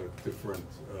different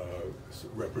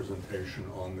representation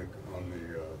on the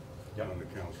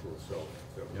council itself.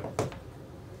 So Yep.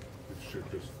 it should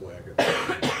just flag it.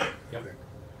 Yep.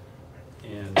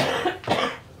 And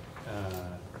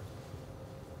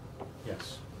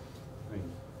yes, I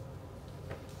mean,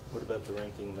 What about the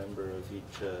ranking member of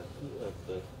each of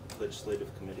the legislative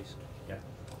committees? yeah,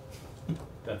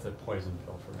 that's a poison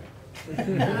pill for me.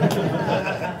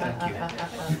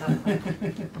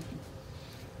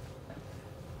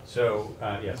 So,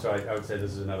 yeah, so I would say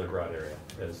this is another broad area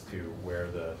as to where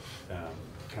the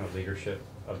kind of leadership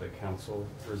of the council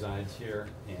resides here,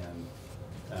 and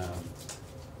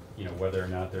you know, whether or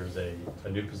not there's a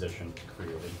new position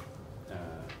created.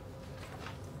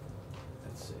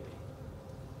 Let's see.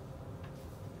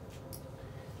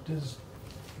 Does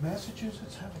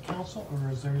Massachusetts have a council,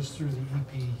 or is theirs through the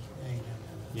EPA?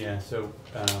 Yeah, so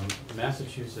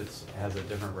Massachusetts has a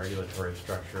different regulatory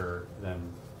structure than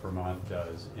Vermont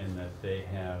does, in that they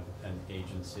have an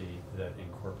agency that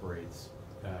incorporates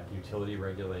utility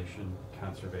regulation,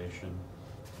 conservation,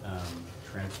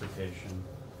 transportation,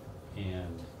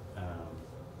 and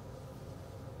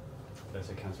did I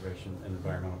say conservation and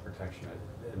environmental protection?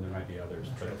 And there might be others,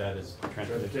 but that is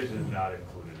Transportation is not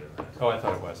included in that. Oh, I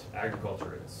thought it was.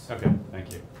 Agriculture is. Okay,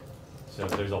 thank you. So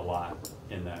there's a lot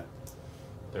in that,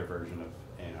 their version of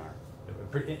A&R.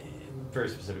 Very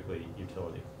specifically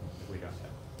utility, we don't have.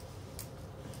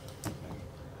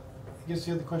 I guess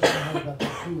the other question I had about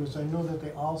that too is I know that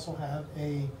they also have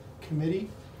a committee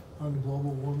on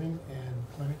global warming and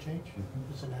climate change.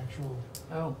 Mhm. It's an actual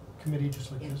Oh, committee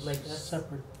just like Yeah, this, like this?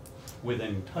 separate.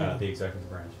 Within the executive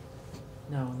branch.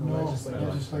 no, the No, legislative.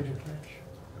 legislative branch.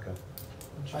 Okay.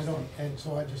 I don't, and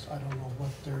so I don't know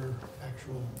what their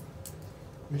actual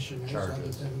mission is, other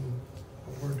Charges. than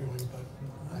what we're doing, but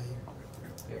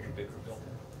They have a bigger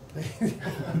building.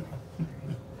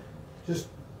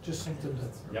 just something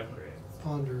to Yep.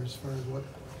 ponder as far as what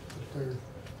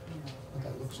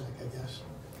that looks like, I guess.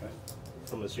 Okay.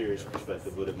 From a serious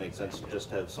perspective, would it make sense to just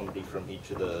have somebody from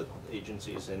each of the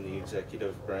agencies in the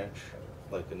executive branch,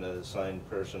 like an assigned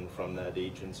person from that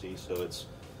agency, so it's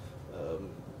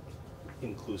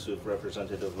inclusive,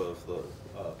 representative of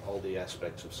all the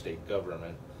aspects of state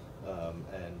government,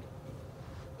 and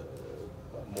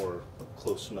a more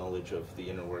close knowledge of the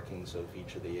inner workings of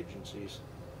each of the agencies?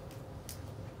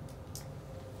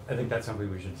 I think that's something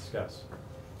we should discuss.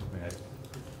 I mean,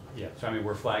 yeah, so I mean,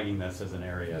 we're flagging this as an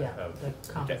area Yeah, of. the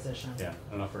composition. Yeah, I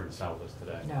don't know if we're gonna solve this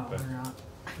today. No, but- we're not.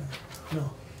 No,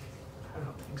 I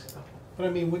don't think so. but I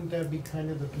mean, wouldn't that be kind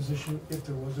of the position if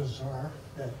there was a czar,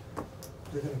 that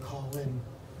they're gonna call in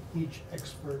each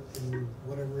expert in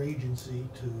whatever agency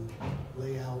to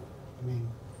lay out, I mean,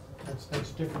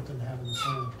 that's different than having this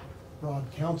whole broad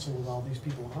council with all these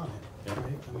people on it, Yeah.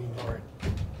 right? I mean,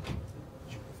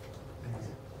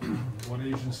 What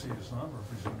agency is not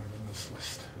represented in this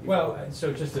list? Well,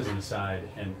 so just as an aside,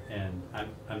 and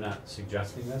I'm not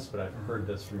suggesting this, but I've heard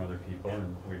this from other people,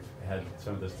 and we've had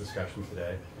some of this discussion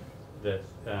today, that,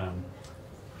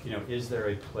 you know, is there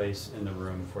a place in the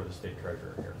room for the state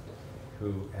treasurer here,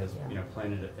 who has, you know,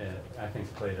 played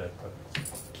a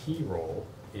key role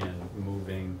in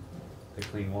moving the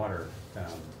clean water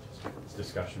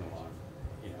discussion along?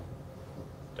 You know,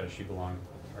 does she belong,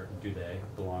 or do they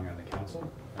belong on the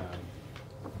council?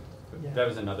 Yeah. That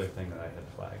was another thing that I had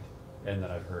flagged. and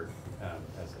that I've heard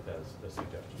as a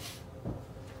suggestion.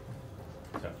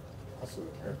 So, Also,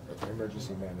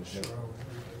 emergency management.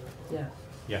 Yeah.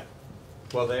 yeah.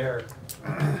 Well, they're,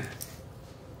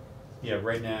 yeah,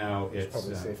 right now it's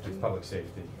Public safety. It's public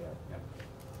safety. Yeah. Yeah.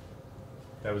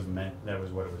 That was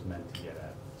what it was meant to get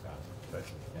at, but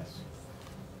yes.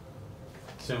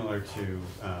 Similar to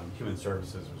human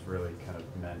services was really kind of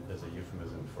meant as a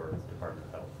euphemism for Department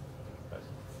of Health. But,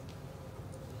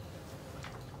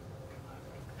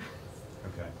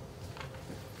 okay.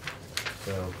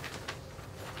 So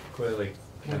clearly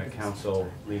kind of council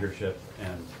leadership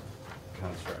and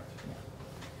construct.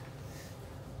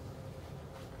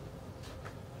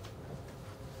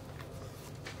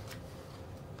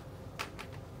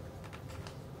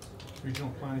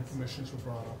 Regional planning commissions were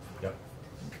brought up. Yep.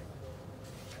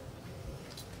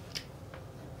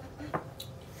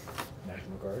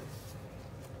 National Guard.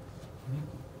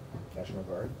 National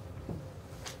Guard.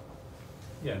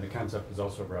 Yeah, and the concept was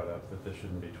also brought up that this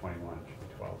shouldn't be 21, it should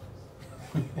be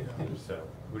 12. So,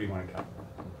 who do you want to cut?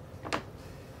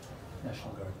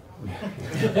 National Guard.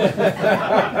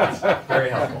 Very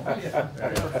helpful. Yeah.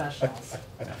 Very helpful. Professionals.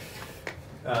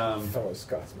 Yeah. Fellow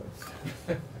Scotsman.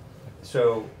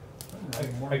 So,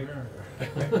 More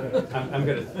I'm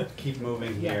going to keep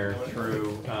moving here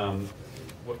through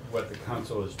what the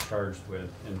council is charged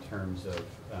with in terms of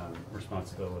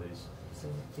responsibilities.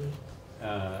 Safety.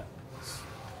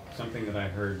 Something that I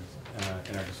heard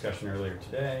in our discussion earlier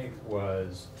today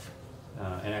was,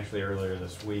 and actually earlier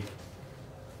this week,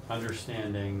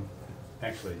 understanding,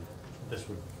 actually this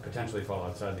would potentially fall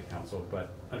outside the council,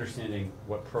 but understanding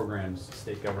what programs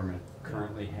state government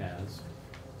currently has,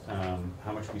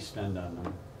 how much we spend on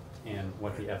them, and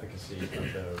what the efficacy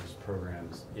of those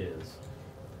programs is.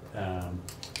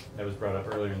 That was brought up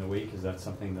earlier in the week. Is that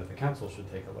something that the council should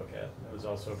take a look at? That was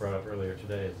also brought up earlier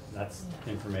today. That's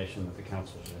information that the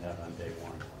council should have on day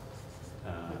one.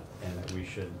 And that we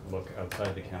should look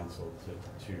outside the council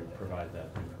to provide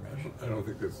that information. I don't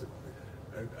think that's,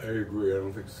 I agree, I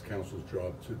don't think it's the council's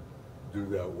job to do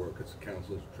that work. It's the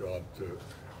council's job to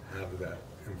have that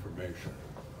information.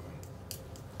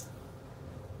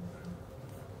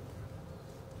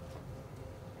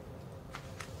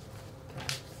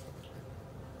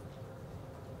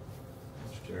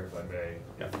 Mr. Chair, if I may,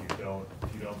 Yeah. if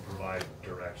you don't provide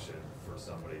direction for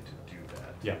somebody to do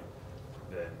that, Yeah.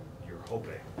 then you're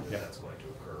hoping that Yeah. that's going to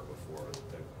occur before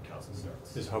the council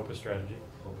starts. Is hope a strategy?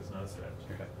 Hope is not a strategy.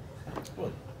 Okay.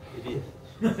 Well, it is.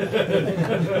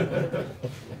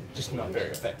 Just not very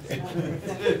effective.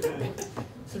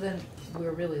 So then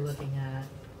we're really looking at,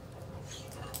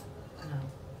 no.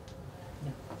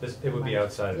 It would be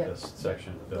outside of Yep. this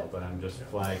section of the bill, but I'm just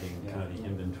flagging kind of the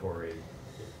inventory,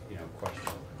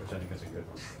 question, which I think is a good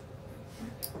one.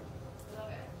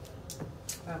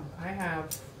 I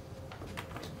have,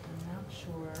 I'm not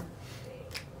sure.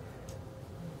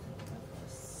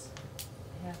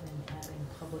 I have been adding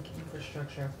public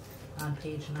infrastructure on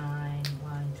page 9,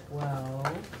 line 12.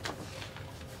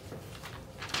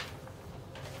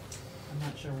 I'm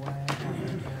not sure why I have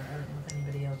it there. I don't know if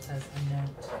anybody else has a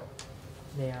note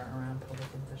there around public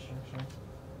infrastructure.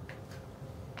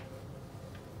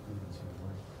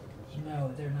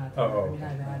 No, they're not there. Oh, I mean,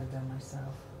 okay. I've added them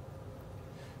myself.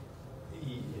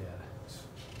 Yeah.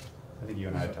 I think you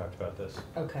and I have talked about this.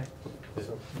 Okay.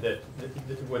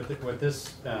 What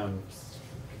this kind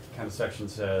of section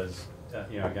says,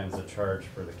 again, is a charge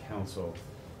for the council,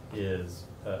 is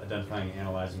identifying,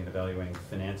 analyzing, and evaluating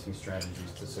financing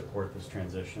strategies to support this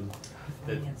transition.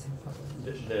 Financing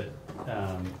public.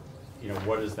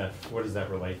 What does that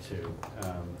relate to?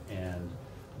 And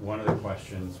one of the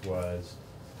questions was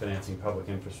financing public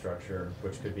infrastructure,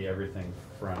 which could be everything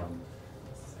from,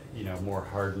 more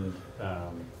hardened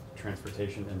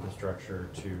transportation infrastructure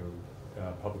to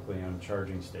publicly owned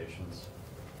charging stations,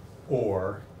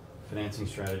 or financing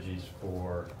strategies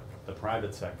for the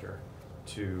private sector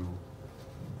to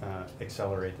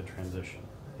accelerate the transition.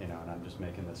 And I'm just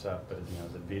making this up, but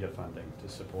the VITA funding to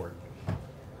support.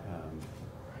 I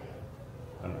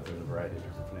don't know if there's a variety of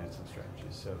different financing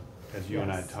strategies. So as you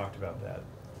and I Yes. talked about that,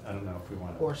 I don't know if we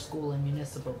want to. Or school and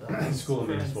municipal buildings. School and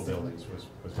for municipal instance. buildings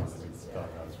was one that we thought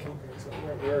about as well. So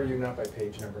where are you, not by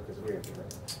page number, because we have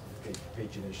different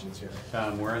paginations here.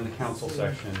 We're in the council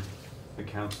section. The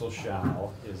council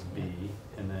shall is B,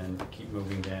 and then keep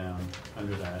moving down.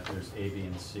 Under that, there's A, B,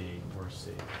 and C, or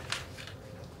C.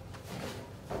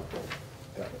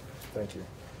 Got it, thank you.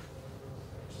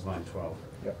 Which is line 12.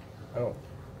 Yep, oh.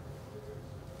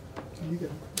 You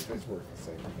guys work the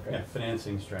same, okay. Yeah,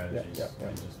 financing strategies. Yeah.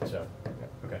 And just, so,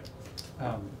 okay.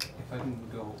 If I can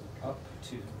go up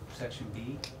to section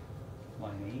B,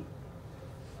 line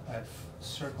I've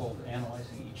circled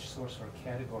analyzing each source or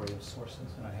category of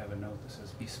sources, and I have a note that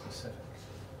says be specific,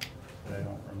 but I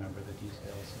don't remember the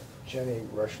details. Jenny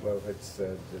Rushlow had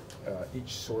said that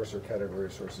each source or category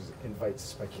of sources invites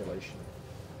speculation,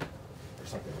 or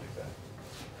something like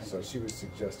that. So she was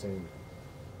suggesting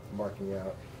marking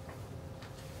out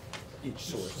each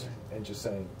source and just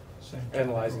saying,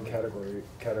 analyzing categories,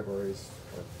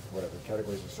 or whatever,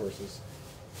 categories of sources.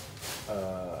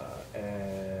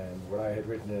 And what I had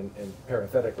written in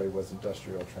parenthetically was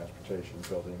industrial, transportation,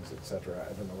 buildings, etc.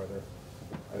 I don't know whether,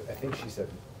 I think she said,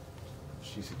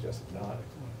 she suggested not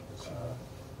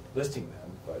listing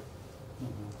them, but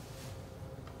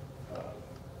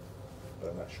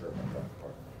I'm not sure about that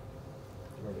part.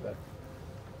 Do you remember that?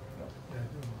 No.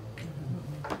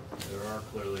 There are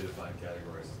clearly defined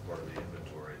categories as part of the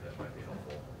inventory that might be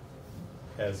helpful.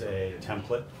 As a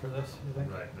template for this, you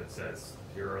think? Right, that says,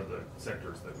 here are the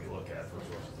sectors that we look at for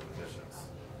sources of emissions.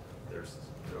 There's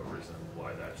no reason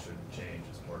why that shouldn't change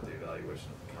as part of the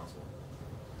evaluation of the council.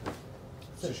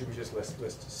 So should we just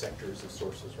list sectors of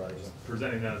sources rather than?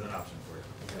 Presenting that as an option for you.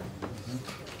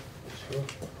 Sure.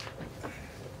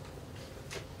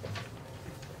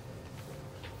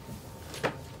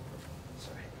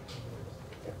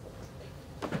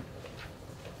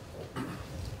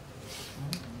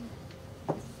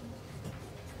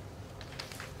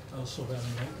 I also have a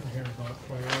note in here about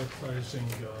prioritizing,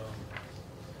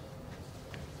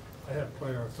 I have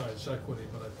prioritized equity,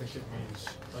 but I think it means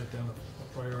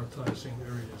prioritizing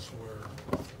areas where,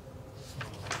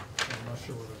 I'm not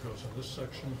sure whether it goes in this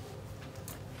section,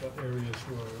 but areas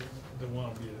where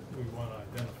we want to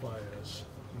identify as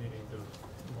needing the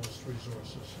most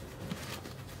resources.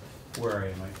 Where are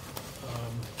you, Mike?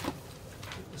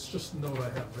 It's just a note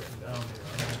I have written down here.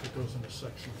 I don't think it goes in this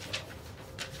section at all.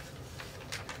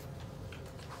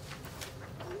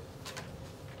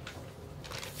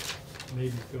 Maybe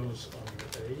it goes under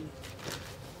A.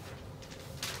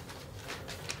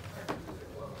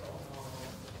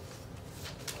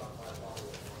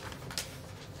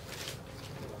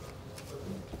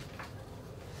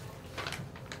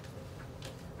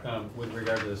 With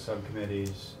regard to the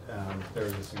subcommittees, there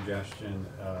was a suggestion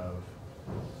of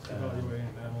Evaluating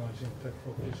and analyzing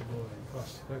technical feasibility and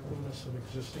cost effectiveness of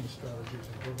existing strategies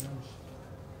and programs.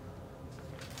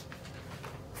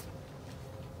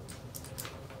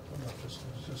 Not just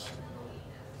existing.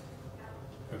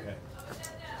 Okay.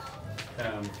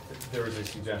 There was a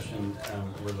suggestion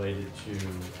related to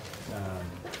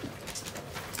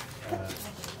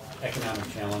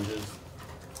economic challenges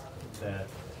that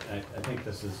I think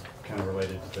this is kind of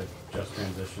related to the Just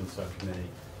Transition Subcommittee,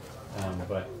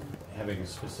 but having a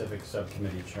specific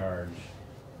subcommittee charge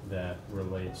that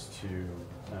relates to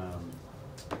I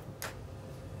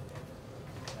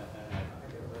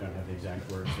don't have the exact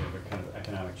words here, but kind of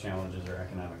economic challenges or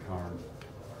economic harm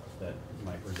that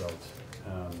might result.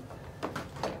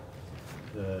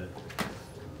 The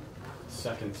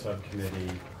second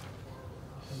subcommittee.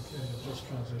 Okay, just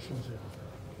transitions,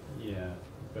 yeah. Yeah,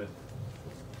 but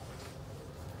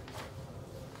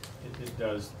it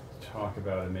does talk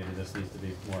about, and maybe this needs to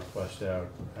be more fleshed out,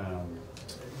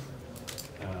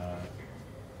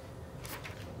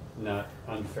 not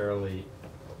unfairly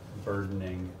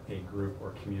burdening a group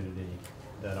or community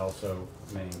that also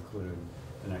may include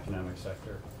an economic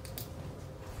sector.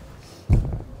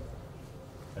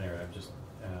 Anyway, I've just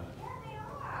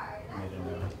made a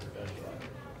note of that.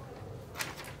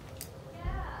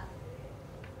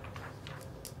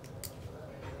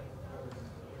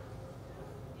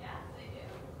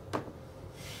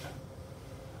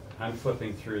 I'm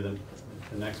flipping through the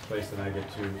next place that I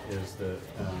get to is the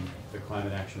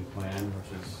climate action plan,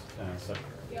 which is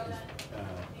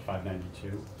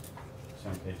 592. It's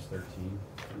on page 13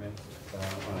 for me. So I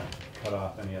don't want to cut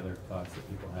off any other thoughts that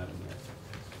people have in there.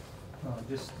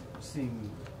 Just seeing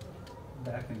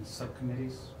back in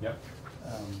subcommittees. Yep. I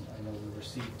know we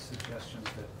received suggestions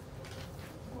that,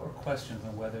 or questions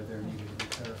on whether there needed to be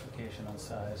clarification on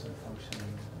size and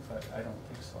functioning, but I don't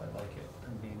think so. I like it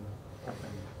from being open.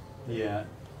 Yeah,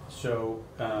 so,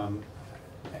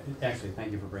 actually,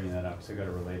 thank you for bringing that up, because I got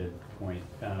a related point.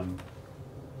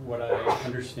 What I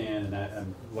understand, and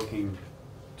I'm looking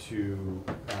to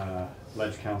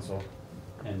Ledge Council,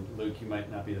 and Luke, you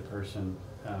might not be the person,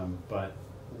 but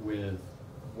with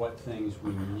what things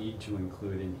we need to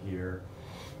include in here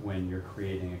when you're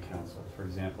creating a council. For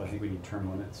example, I think we need term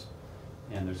limits,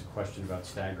 and there's a question about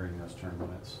staggering those term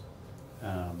limits.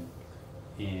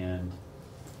 And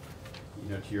you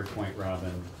know, to your point,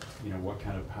 Robin, you know, what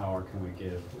kind of power can we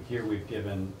give? Here we've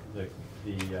given the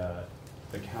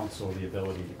council the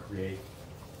ability to create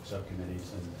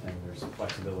subcommittees, and there's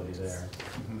flexibility there.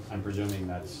 I'm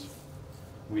presuming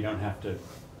we don't have to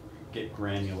get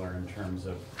granular in terms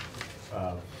of,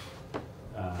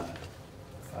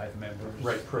 5 members.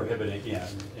 right, prohibiting,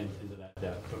 into that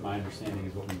depth. But my understanding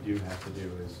is what we do have to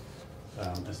do is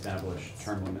establish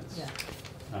term limits,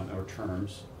 or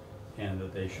terms, and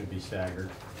that they should be staggered,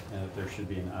 and that there should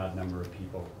be an odd number of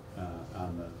people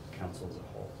on the council as a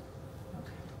whole.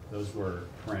 Those were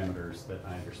parameters that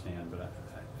I understand, but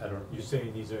I don't. You're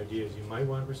saying these are ideas you might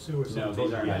want to pursue, or No, someone these told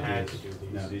you aren't you had ideas. to do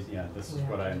these? No, this is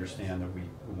what I understand, that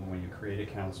when you create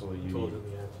a council, you Told need.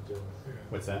 them you had to do it.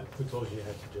 What's that? Who told you you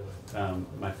had to do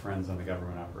it? My friends on the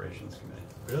Government Operations Committee.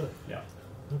 Really? Yeah.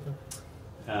 Okay.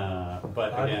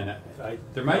 But again,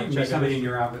 there might even be somebody in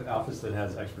your office that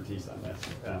has expertise on this.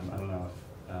 I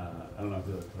don't know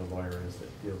who the lawyer is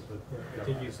that deals with. I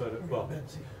think you sort of, well,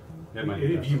 It might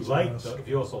be if you best. if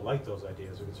you also like those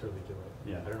ideas, we can certainly do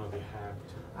it. Yeah. I don't know if you have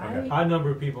to. Okay. Odd number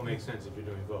of people makes sense if you're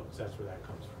doing votes, that's where that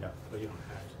comes from. Yeah. But you don't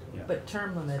have to do it. Yeah. But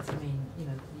term limits, I mean, you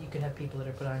know, you could have people that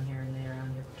are put on here and they're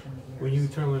on here for 20 years. When you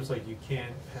term limits, like you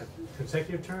can't have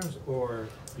consecutive terms, or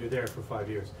you're there for 5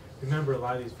 years. Remember, a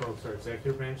lot of these folks are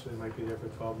executive branch, so they might be there for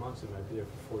 12 months, they might be there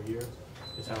for 4 years.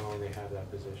 It's how long they have that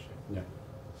position. Yeah.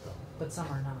 So, But some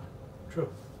are not. true.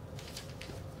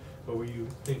 But were you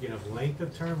thinking of length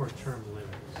of term or term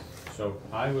limits? So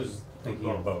I was thinking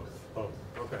of both. Both,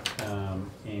 okay.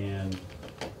 And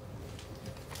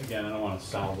again, I don't want to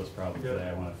solve this problem today,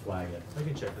 I want to flag it. I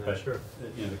can check on that, But, sure.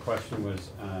 you know, the question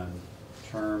was on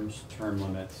terms, term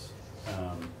limits,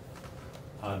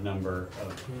 odd number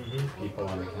of people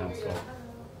on the council.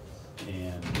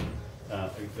 And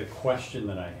the question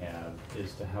that I have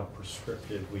is to how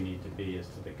prescriptive we need to be as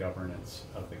to the governance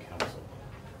of the council.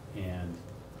 And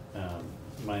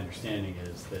my understanding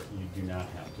is that you do not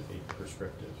have to be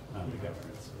prescriptive on the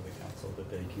governance of the council, that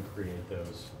they can create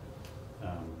those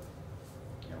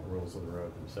rules of the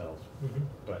road themselves.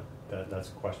 But that's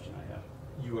a question I have.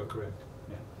 You are correct.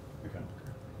 Yeah, okay.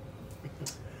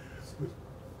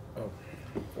 Oh,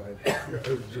 go ahead.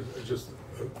 Yeah, just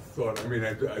a thought, I mean,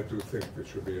 I do think there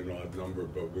should be an odd number,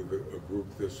 but with a group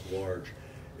this large,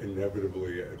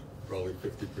 inevitably, at probably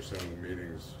 50% of the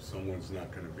meetings, someone's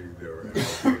not gonna be there, and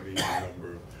it's an even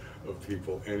number of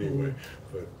people anyway.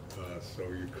 But, so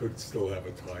you could still have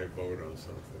a tie vote on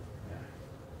something.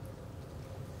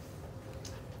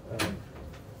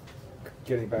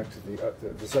 Getting back to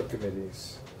the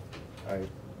subcommittees, I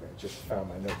just found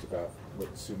my notes about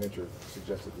what Sue Minter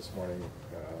suggested this morning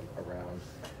around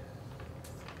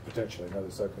potentially another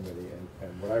subcommittee,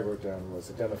 and what I wrote down was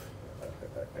a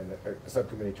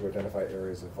subcommittee to identify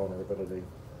areas of vulnerability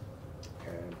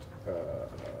and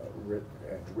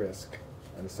risk,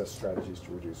 and assess strategies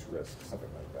to reduce risk, something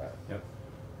like that. Yep.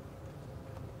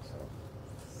 So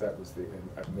that was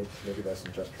maybe that's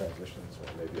in just transitions, or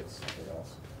maybe it's something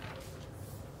else.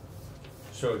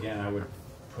 So again, I would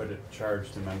put a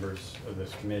charge to members of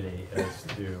this committee as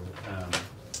to,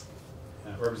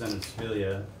 Representative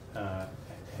Sevilla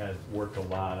had worked a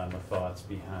lot on the thoughts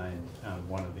behind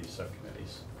one of these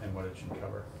subcommittees and what it should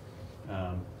cover.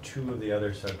 2 of the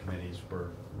other subcommittees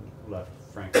were left,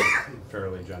 frankly,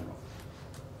 fairly general.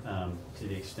 To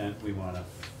the extent we want to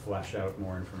flesh out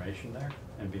more information there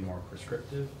and be more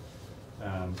prescriptive,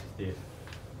 to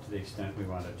the extent we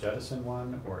want to jettison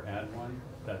one or add one,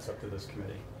 that's up to this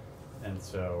committee. And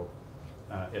so,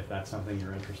 if that's something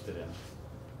you're interested in,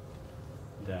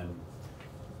 then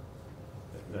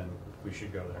we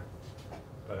should go there.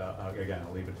 But again,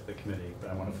 I'll leave it to the committee, but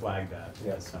I want to flag that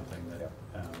as something that,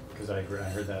 because I agree, I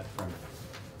heard that from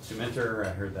Sue Minter, I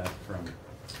heard that from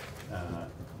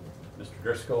Mr.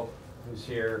 Driscoll, who's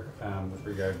here, with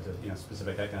regard to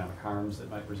specific economic harms that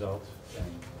might result,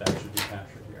 and that should be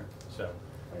captured here. So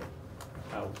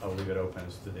I'll leave it open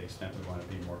as to the extent we want to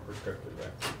be more prescriptive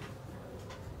there.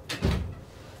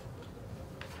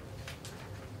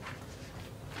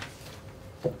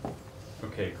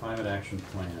 Okay, climate action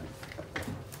plan,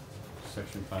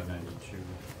 section 592.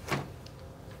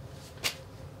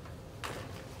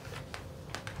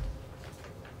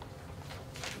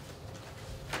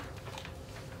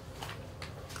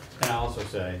 And I'll also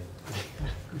say,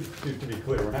 to be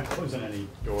clear, we're not closing any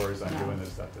doors on doing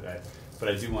this stuff today, but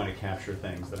I do want to capture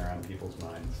things that are on people's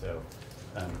minds. So,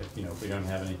 if we don't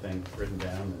have anything written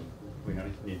down, then we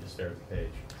don't need to stare at the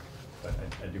page. But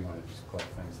I do want to just collect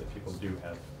things that people do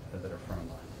have that are front of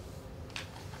mind.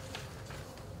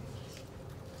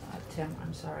 Tim,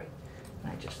 I'm sorry,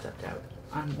 I just stepped out.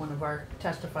 On one of our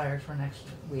testifiers for next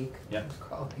week. Yep. Who's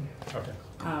calling. Okay.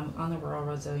 On the rural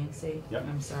resiliency. Yep.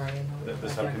 I'm sorry, I know. The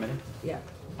subcommittee? Yeah.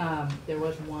 There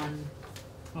was one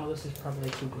well, this is probably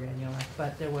too granular,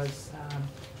 but there was,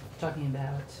 talking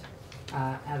about,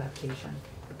 adaptation,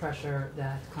 the pressure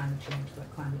that climate change,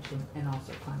 and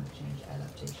also climate change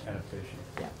adaptation. Adaptation.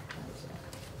 Yeah, that was it.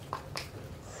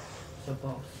 So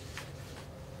both.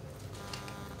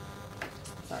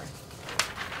 Sorry.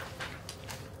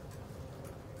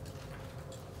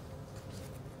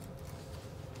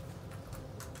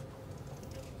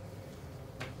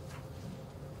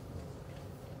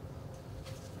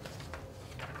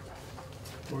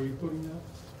 Where are you putting that?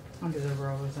 Under the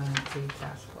Rural Resiliency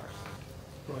Task Force.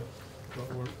 Right,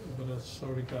 but it's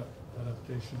already got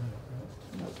adaptation in it, right?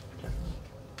 Nope, definitely.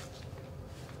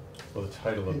 Well, the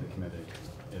title of the committee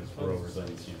is Rural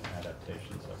Resiliency and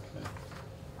Adaptation Subcommittee.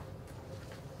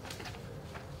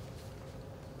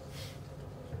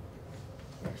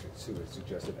 Actually, Sue had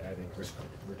suggested adding risk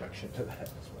reduction to that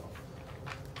as well.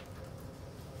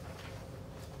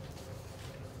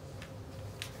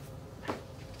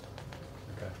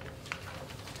 Okay.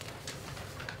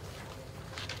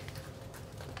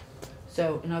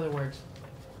 So, in other words,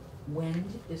 wind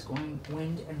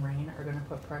and rain are gonna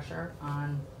put pressure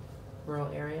on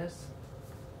rural areas.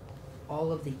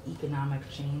 All of the economic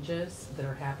changes that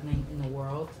are happening in the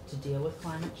world to deal with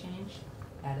climate change,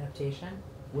 adaptation,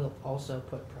 will also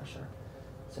put pressure.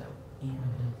 So,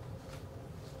 and.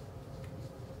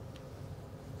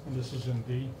 And this is in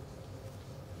D?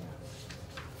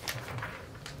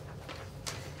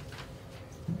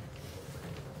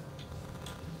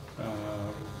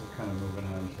 We're kind of moving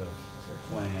on to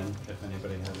plan, if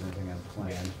anybody has anything on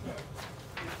plan,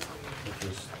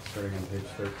 which is starting on page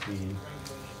 13,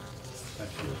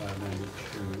 section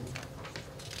 592.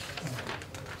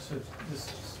 So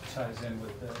this ties in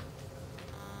with the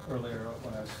earlier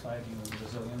when I was flagging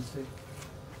resiliency.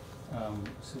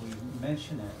 So we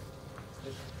mention it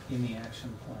in the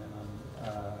action plan on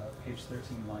page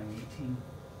 13, line 18,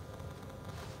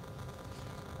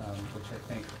 which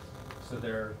I think, so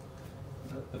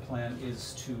the plan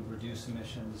is to reduce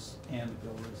emissions and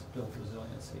build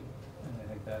resiliency. And I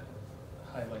think that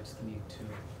highlights the need to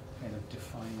kind of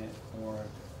define it or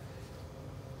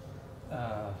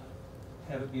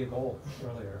have it be a goal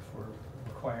earlier if we're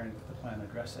requiring that the plan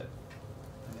address it,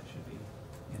 and it should be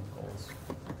in goals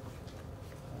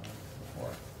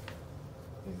before.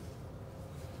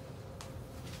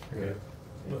 Okay.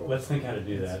 Let's think how to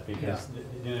do that, because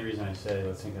the only reason I say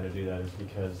let's think how to do that is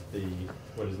because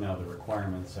what is now the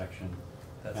requirements section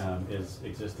is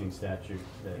existing statute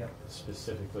that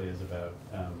specifically is about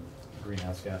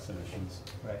greenhouse gas emissions.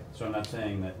 Right. So I'm not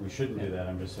saying that we shouldn't do that,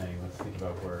 I'm just saying let's think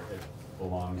about where it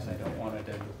belongs. And I don't want to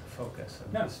dilute the focus.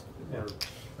 No. We're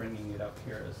bringing it up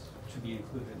here as to be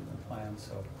included in the plan,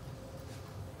 so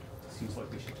it seems like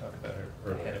we should talk about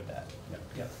it ahead of that.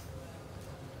 Yeah.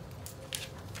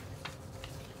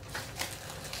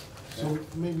 So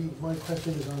maybe my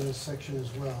question is on this section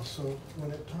as well. So when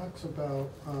it talks about,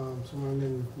 so I'm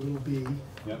in little b.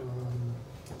 Yep.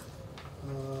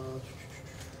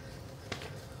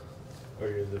 Or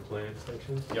you're in the plan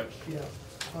section? Yep. Yeah,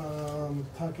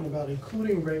 talking about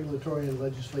including regulatory and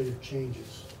legislative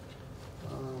changes.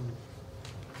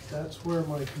 That's where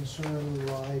my concern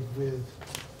lied with,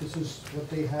 this is what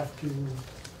they have to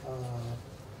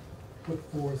put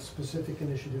forth, specific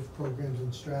initiative programs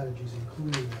and strategies,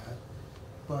 including that.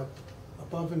 But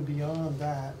above and beyond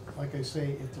that, like I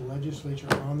say, if the legislature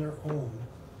on their own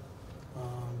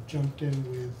jumped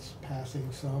in with passing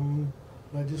some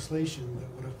legislation that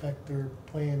would affect their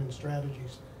plan and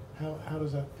strategies, how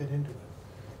does that fit into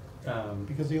it?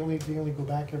 Because they only go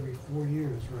back every 4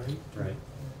 years, right? Right.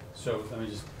 So let me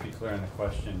just be clear on the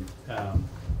question, because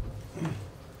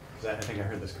I think I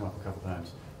heard this come up a couple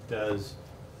times.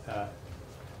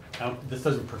 This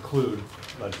doesn't preclude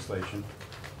legislation.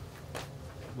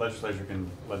 Legislature can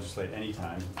legislate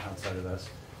anytime outside of this.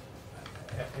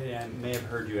 I may have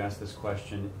heard you ask this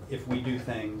question. If we do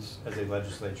things as a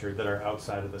legislature that are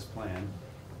outside of this plan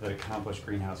that accomplish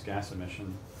greenhouse gas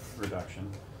emission reduction,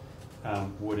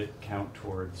 would it count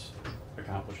towards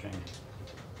accomplishing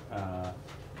the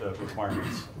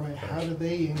requirements? Right, how do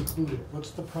they include it?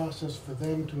 What's the process for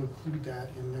them to include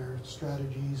that in their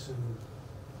strategies and,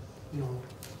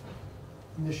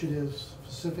 initiatives,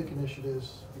 specific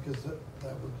initiatives? Because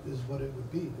that is what it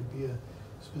would be. It would be a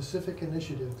specific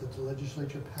initiative that the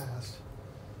legislature passed.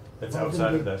 That's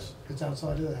outside of this. It's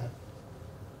outside of that.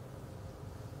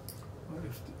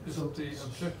 If the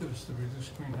objective is to reduce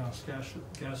greenhouse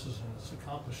gases and it's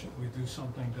accomplishing, we do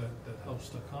something that helps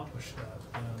to accomplish that,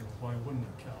 then why wouldn't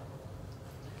it count?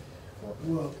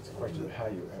 Well, it's a question of how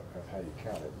you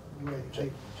count it.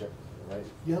 Right. Right?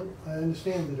 Yep, I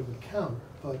understand that it would count,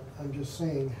 but I'm just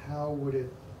saying, how would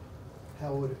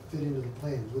how would it fit into the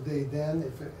plans? Would they then,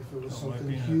 if it was It might something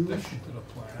be in huge, addition to the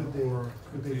plan, could or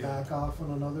they be- back off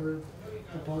on another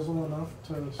proposal enough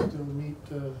to still meet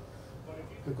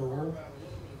the goal?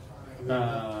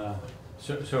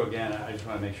 So again, I just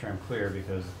want to make sure I'm clear,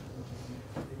 because,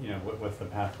 you know, what's the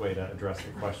pathway to address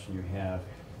the question you have?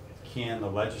 Can the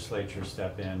legislature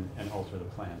step in and alter the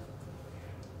plan?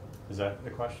 Is that the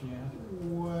question you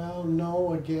have? Well,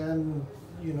 no, again,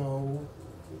 you know,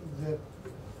 that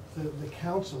the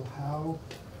council, how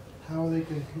are they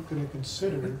gonna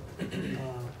consider,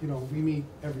 you know, we meet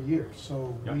every year,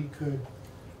 so Yep. we could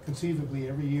conceivably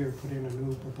every year put in a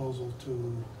new proposal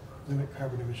to limit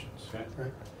carbon emissions, Okay.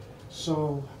 right?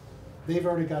 So they've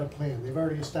already got a plan, they've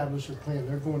already established their plan,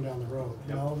 they're going down the road.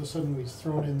 And Yep. all of a sudden, we've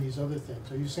thrown in these other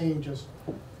things. Are you saying just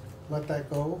let that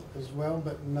go as well,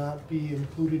 but not be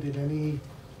included in any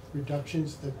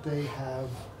reductions that they have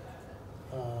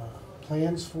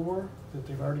plans for, that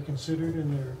they've already considered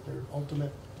in their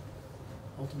ultimate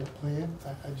plan?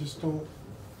 I just don't,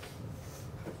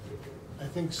 I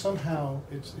think somehow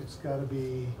it's gotta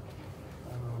be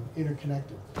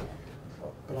interconnected.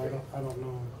 But I don't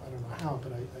know how,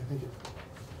 but I think it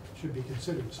should be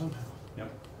considered somehow.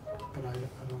 Yep. But I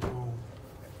don't know.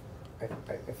 I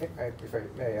think, if I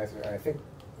may, I think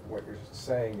what you're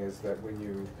saying is that when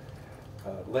you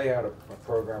lay out a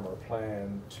program or a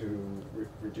plan to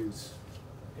reduce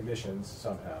emissions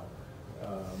somehow,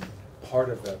 part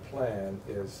of that plan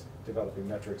is developing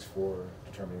metrics for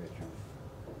determining that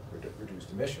you've reduced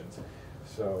emissions.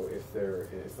 So if the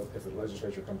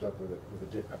legislature comes up with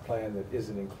a plan that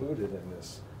isn't included in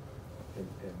this, in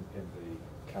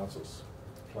the council's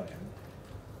plan,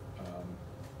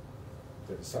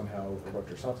 that is somehow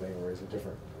overlooked or something, or is it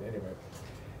different, anyway,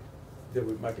 there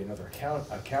might be another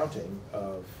accounting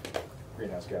of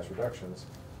greenhouse gas reductions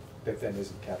that then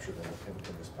isn't captured in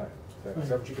this plan. Is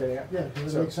that what you're getting at? Yeah,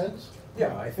 does it make sense?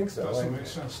 Yeah, I think so. Doesn't make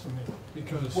sense to me,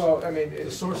 because Well, I mean,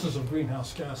 the sources of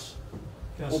greenhouse gas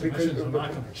Well, because emissions are of not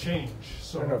the- gonna change,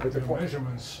 so No, but the the point-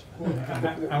 measurements.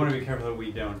 I want to be careful that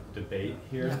we don't debate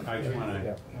here. Yeah. I just want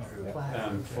Yeah.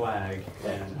 to flag,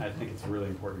 and I think it's a really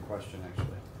important question,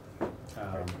 actually,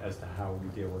 as to how we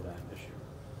deal with that issue.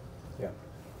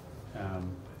 Yeah.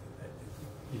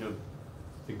 You know,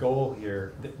 the goal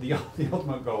here, the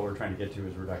ultimate goal we're trying to get to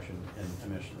is reduction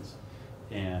in emissions.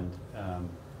 And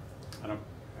I don't,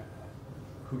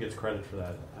 who gets credit for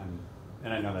that?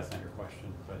 And I know that's not your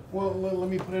question, but. Well, let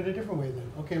me put it a different way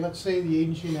then. Okay, let's say the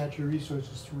Agency of Natural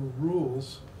Resources, through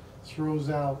rules, throws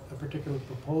out a particular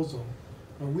proposal,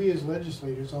 but we as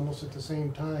legislators, almost at the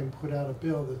same time, put out a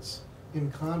bill that's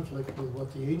in conflict with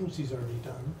what the agency's already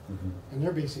done, and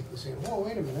they're basically saying, whoa,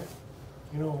 wait a minute,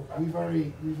 you know, we've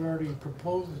already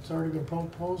proposed, it's already been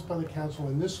proposed by the council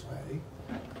in this way,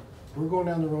 we're going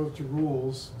down the road to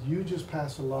rules, you just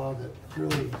passed a law that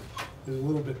really is a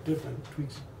little bit different,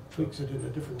 tweaks it in a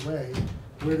different way,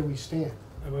 where do we stand?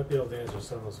 I might be able to answer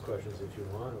some of those questions if you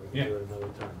want, or we Yeah. can do it another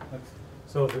time.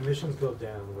 So if emissions go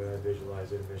down, the way I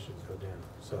visualize it, emissions go down.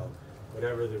 So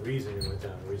whatever the reason it went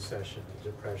down, recession,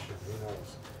 depression, who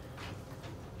knows?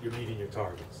 You're meeting your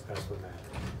targets, that's what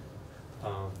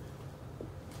matters.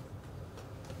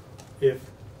 If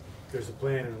there's a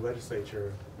plan and the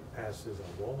legislature passes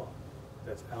a law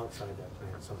that's outside that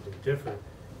plan, something different,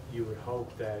 you would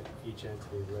hope that each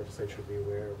entity, the legislature, would be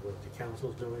aware of what the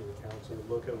council's doing, the council would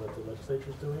look at what the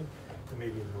legislature's doing, and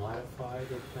maybe modify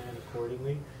their plan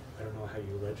accordingly. I don't know how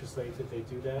you legislate that they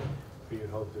do that, but you'd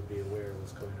hope to be aware of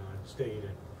what's going on in the state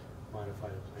and modify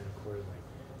the plan accordingly.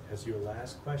 As your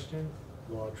last question,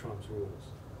 law trumps rules.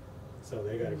 So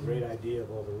they got a great idea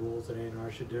of all the rules that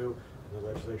A&R should do, and the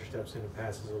legislature steps in and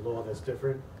passes a law that's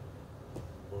different,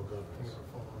 law governs.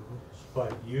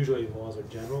 But usually laws are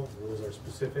general, rules are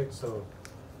specific, so,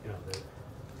 you know, it's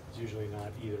usually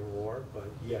not either or, but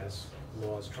yes,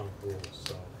 laws trump rules.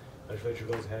 So legislature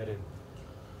goes ahead and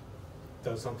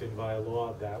does something via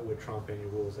law, that would trump any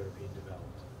rules that are being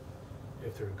developed,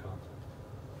 if they're in conflict.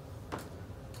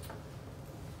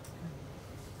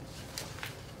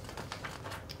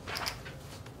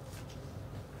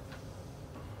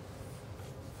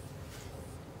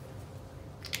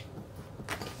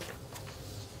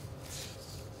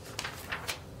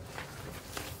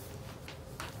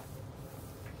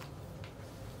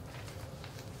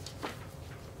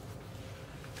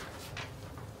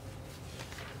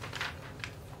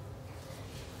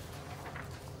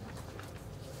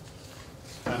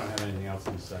 I don't have anything else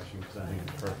in this section because I think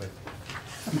it's perfect.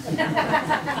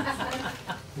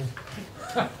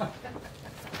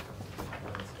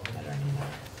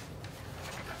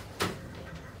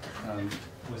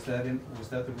 Was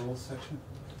that the rules section?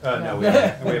 No, we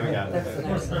haven't gotten That's the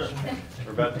there. next session.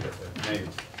 We're about to get there, maybe.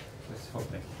 Let's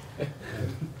hope they.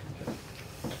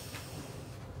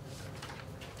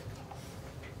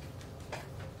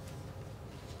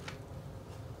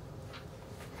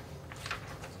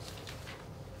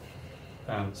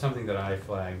 Something that I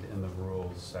flagged in the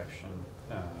rules section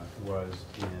was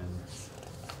in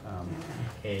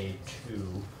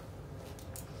A2.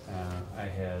 I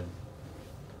had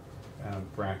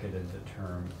bracketed the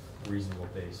term reasonable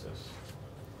basis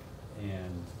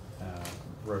and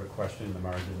wrote a question in the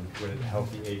margin, would it help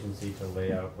the agency to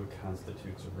lay out what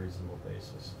constitutes a reasonable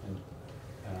basis? And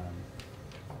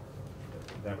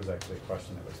that was actually a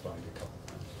question that was flagged a couple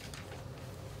times.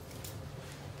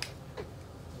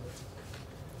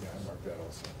 Yeah, I marked that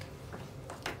also.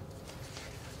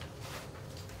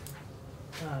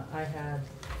 I had,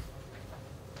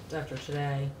 after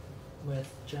today, with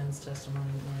Jen's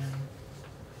testimony and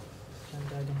Jen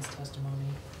Duggan's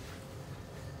testimony,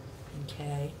 and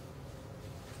Kay,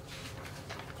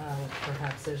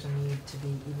 perhaps there's a need to be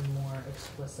even more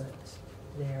explicit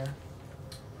there.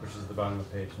 Which is the bottom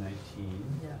of page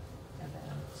 19. Yeah,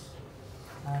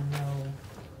 about no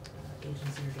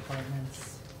agency or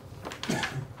departments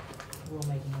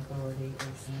rulemaking authority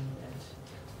is needed.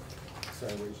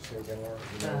 Sorry, what did you say again,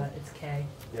 Laura? It's Kay.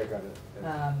 Yeah, got it.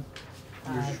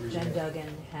 You're just reading Jen it.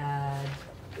 Duggan had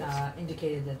Yes.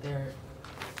 indicated that there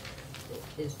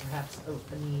is perhaps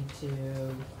a need to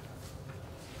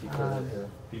Be clearer here.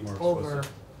 Be more over,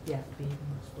 explicit. yeah, be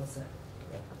more explicit,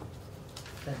 Yeah.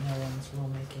 that no one's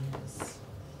rulemaking is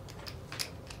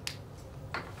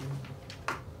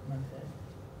limited.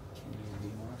 Can you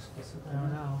be more explicit? I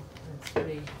don't know, it's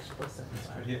pretty explicit. It's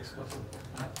pretty explicit.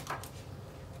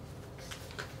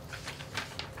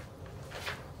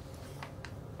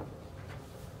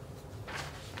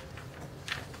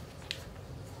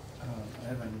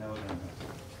 I have a note on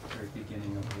the very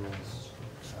beginning of rules,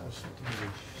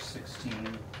 page 16,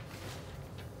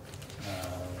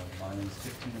 lines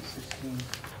 15 and 16.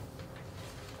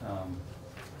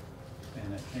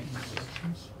 And I think it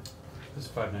was This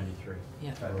is 593.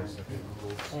 Yeah. 593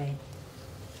 rules. A.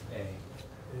 A.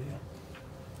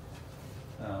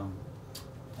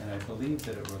 And I believe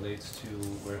that it relates to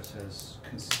where it says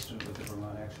consistent with the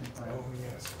Vermont Action Plan. Oh,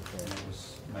 yes, okay. And it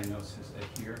was, my note says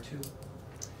adhere to.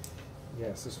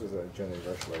 Yes, this was a Jenny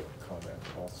Rushlow comment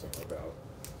also about,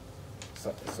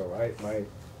 so my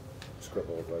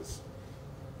scribble was,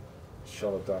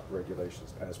 shall adopt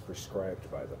regulations as prescribed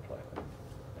by the plan,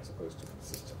 as opposed to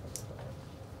consistent with the plan.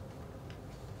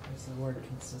 There's the word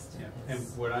consistent. Yeah,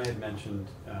 and what I had mentioned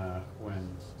when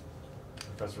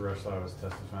Professor Rushlow was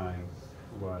testifying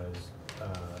was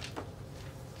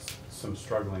some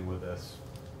struggling with this,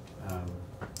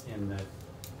 in that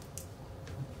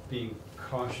being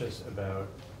cautious about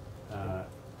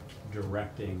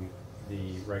directing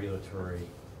the regulatory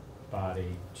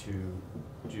body to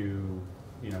do,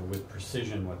 with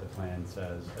precision what the plan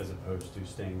says, as opposed to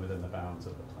staying within the bounds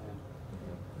of the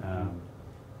plan.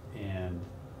 And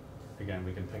again,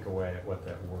 we can pick away at what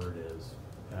that word is.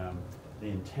 The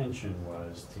intention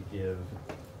was to give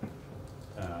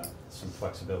some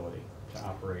flexibility to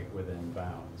operate within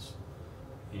bounds,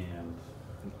 and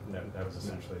that was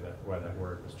essentially why that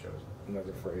word was chosen.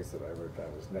 Another phrase that I wrote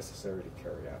down was necessary to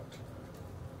carry out.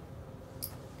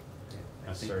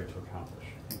 Necessary to accomplish.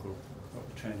 I think we're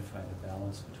trying to find a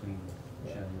balance between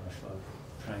Jen and Rushlow,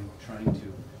 trying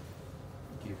to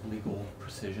give legal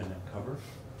precision and cover,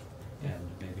 and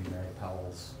maybe Mary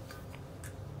Powell's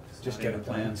Just study get the it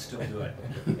done. plan, still do it.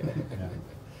 Yeah.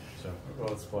 So, well,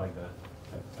 let's flag that.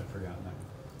 I've forgotten that.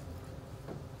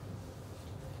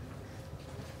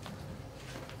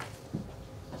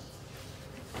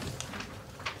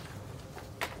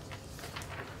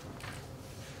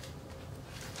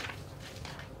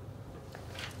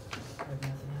 I have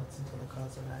nothing else until the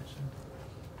cause of action.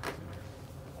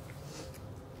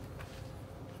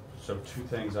 So two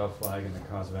things I'll flag in the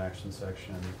cause of action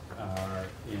section are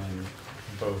in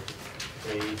both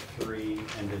A3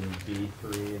 and in B3,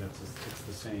 and it's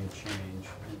the same change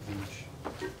in each.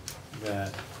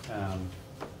 That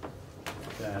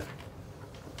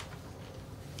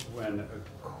when a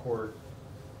court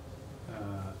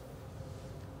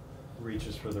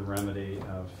reaches for the remedy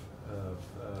of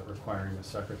requiring the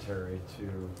secretary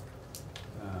to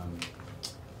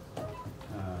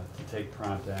take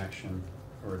prompt action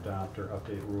or adopt or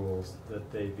update rules,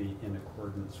 that they be in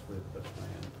accordance with the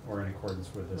plan, or in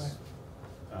accordance with this,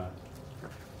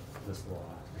 this law.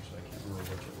 Actually, I can't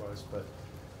remember which it was, but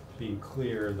being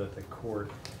clear that the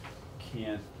court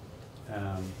can't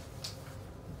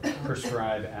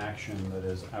prescribe action that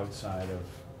is outside of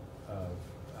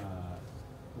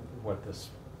what this,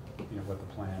 what the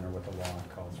plan or what the law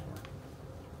calls for.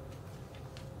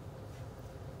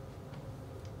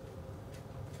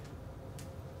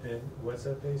 And what's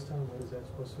that based on? What is that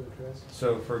supposed to address?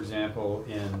 So, for example,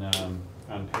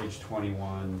 on page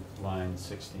 21, line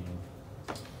 16,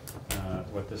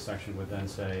 what this section would then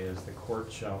say is the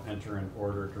court shall enter an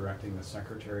order directing the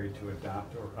secretary to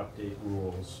adopt or update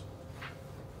rules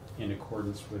in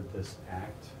accordance with this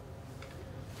act,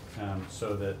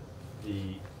 so that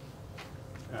the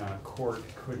court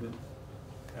couldn't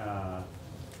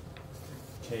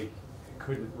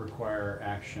couldn't require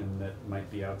action that might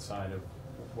be outside of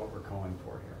what we're calling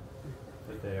for here.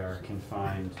 That they are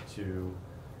confined to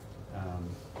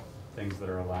things that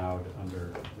are allowed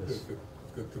under this.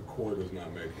 That the court is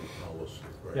not making policy,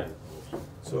 right? Yeah.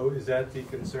 So is that the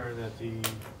concern that the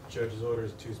judge's order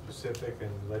is too specific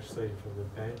and legislating from the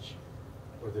bench?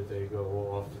 Or that they go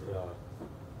off the,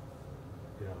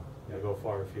 they go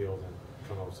far afield and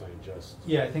come up with something just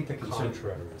Yeah, I think the concern.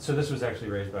 contrary? So this was actually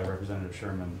raised by Representative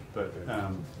Sherman, but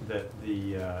that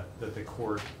the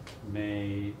court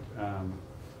may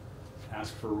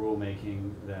ask for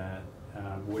rulemaking that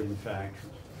would in fact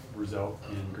result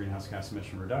in greenhouse gas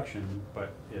emission reduction,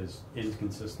 but is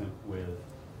inconsistent with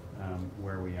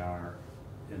where we are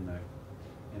in the.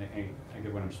 And I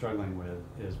get what I'm struggling with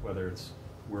is whether it's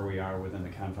where we are within the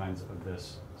confines of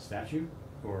this statute,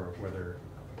 or whether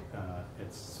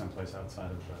it's someplace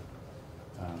outside of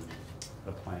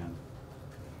the plan.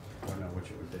 I don't know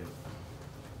which it would be.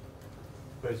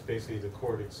 But it's basically the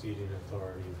court exceeding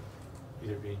authority,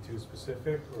 either being too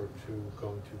specific or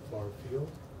going too far afield?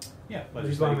 Yeah. The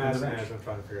reason why I'm asking that is I'm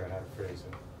trying to figure out how to phrase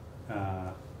it.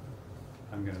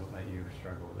 I'm gonna let you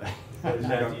struggle with that. But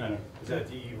is that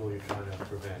the evil you're trying to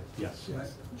prevent? Yes.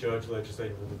 Judge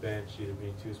legislating from the bench, either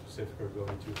being too specific or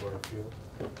going too far afield?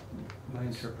 My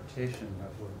interpretation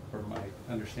or my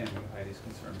understanding of Heidi's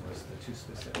concern was the too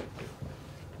specific.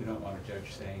 We don't want a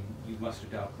judge saying, you must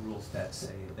adopt rules that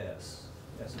say this,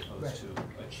 as opposed to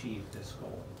achieve this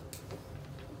goal.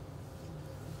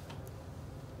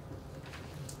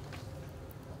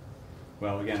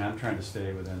 Well, again, I'm trying to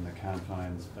stay within the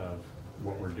confines of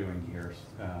what we're doing here.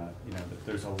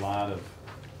 There's a lot of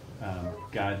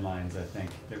guidelines, I think,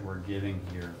 that we're giving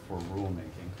here for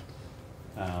rulemaking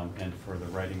and for the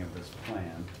writing of this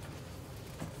plan.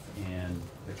 And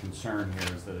the concern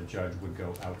here is that a judge would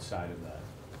go outside of that.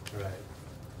 Right.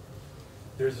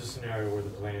 There's a scenario where the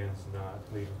plan's not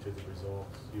leading to the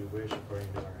results you wish,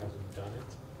 according to or hasn't done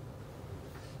it.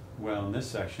 Well, in this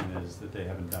section is that they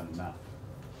haven't done enough.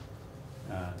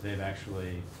 They've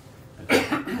actually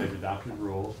they've adopted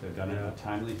rules. They've done it in a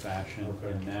timely fashion,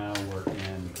 and now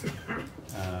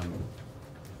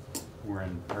we're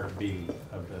in part B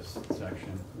of this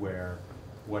section where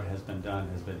what has been done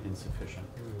has been insufficient,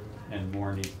 and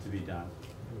more needs to be done.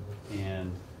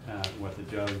 And what the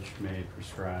judge may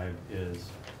prescribe is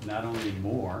not only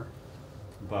more,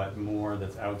 but more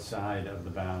that's outside of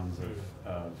the bounds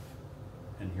of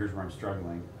and here's where I'm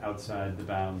struggling, outside the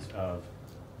bounds of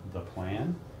the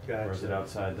plan, or is it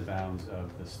outside the bounds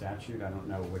of the statute? I don't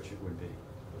know which it would be.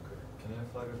 Can I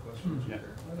flag a question? Yeah.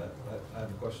 I have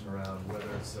a question around whether,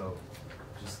 so,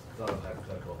 just thought of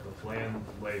hypothetical. The plan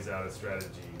lays out a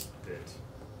strategy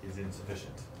that is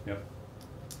insufficient. Yep.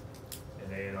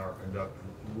 And A&R conduct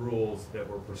rules that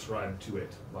were prescribed to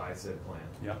it by said plan.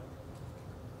 Yep.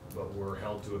 But we're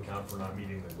held to account for not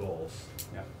meeting the goals.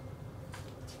 Yep.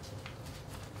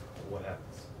 What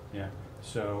happens? Yeah.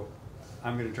 So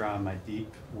I'm going to draw on my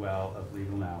deep well of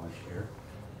legal knowledge here,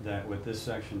 that what this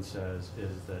section says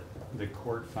is that the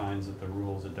court finds that the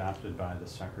rules adopted by the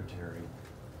secretary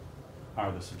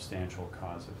are the substantial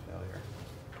cause of failure.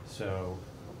 So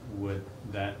would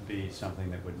that be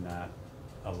something that would not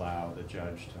allow the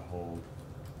judge to hold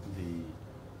the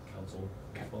counsel,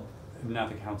 not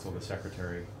the counsel, the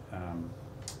secretary?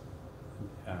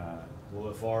 Well,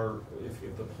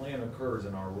 if the plan occurs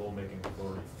and our rulemaking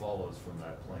authority follows from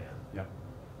that plan, yep,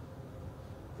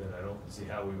 then I don't see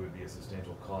how we would be a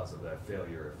substantial cause of that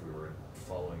failure if we were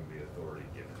following the authority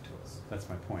given to us. That's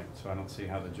my point. So I don't see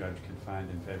how the judge can find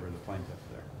in favor of the plaintiff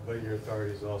there. But your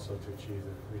authority is also to achieve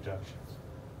the reductions.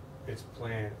 It's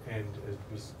plan and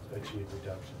achieve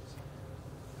reductions.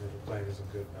 And if the plan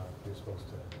isn't good enough, you're supposed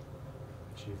to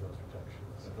achieve those reductions.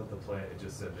 I thought the plan, it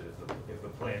just said that if the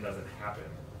plan doesn't happen,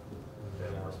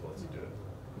 then we're supposed to do it.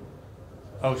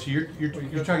 Oh, so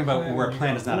you're talking about where a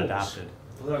plan is not adopted.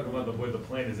 We're talking about where the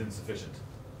plan is insufficient.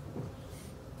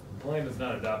 The plan is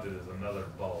not adopted is another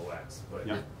ball of wax, but.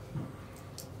 Yep.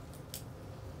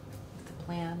 The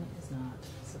plan is not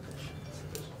sufficient.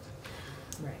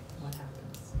 Right, what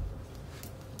happens?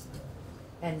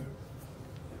 And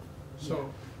So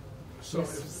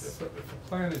if a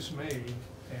plan is made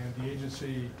and the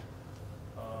agency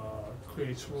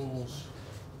creates rules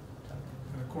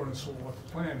in accordance with what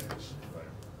the plan is,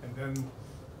 and then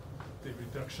the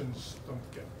reductions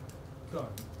don't get done,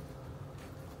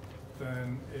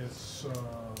 then it's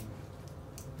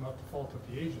not the fault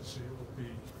of the agency, it will be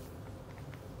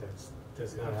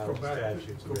That's not how go the back,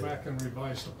 statutes go read. back and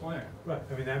revise the plan. Right,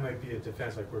 I mean, that might be a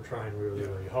defense, like we're trying really, Yeah.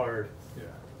 really hard,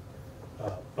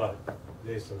 Yeah. but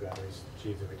they still gotta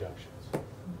achieve the reductions.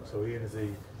 So even if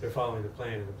they're following the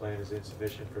plan and the plan is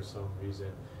insufficient for some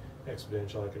reason,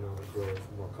 exponential economic growth,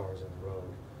 more cars on the road,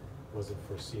 wasn't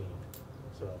foreseen.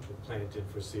 So the plan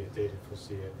didn't foresee it, they didn't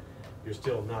foresee it. You're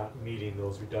still not meeting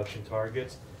those reduction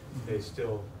targets. They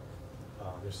still,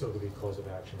 there's still gonna be cause of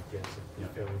action against it, Yeah.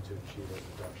 failing to achieve those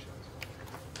reductions.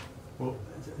 Well,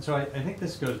 so I think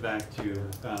this goes back to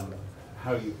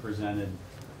how you presented,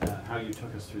 how you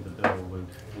took us through the bill, Luke,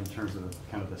 in terms of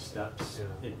kind of the steps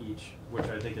Yeah. at each, which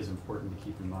I think is important to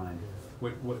keep in mind,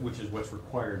 which is what's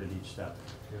required at each step.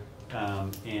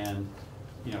 And,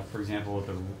 you know, for example,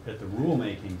 at the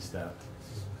rulemaking step,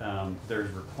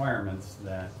 there's requirements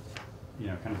that, you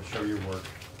know, kind of show your work,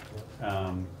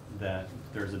 that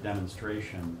there's a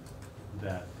demonstration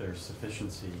that there's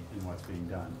sufficiency in what's being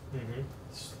done.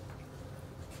 It's,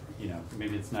 you know,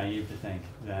 maybe it's naive to think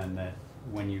then that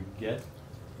when you get,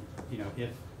 you know, if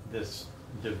this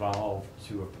devolved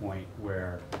to a point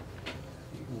where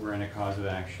we're in a cause of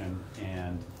action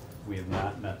and we have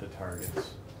not met the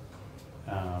targets,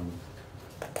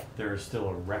 there is still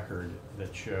a record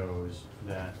that shows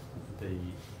that the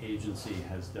agency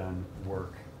has done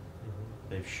work,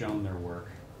 they've shown their work,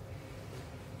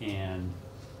 and,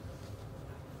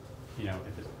 you know,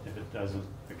 if it doesn't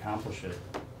accomplish it,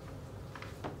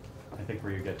 I think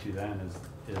where you get to then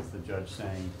is the judge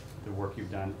saying the work you've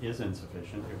done is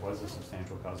insufficient, it was a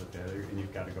substantial cause of failure, and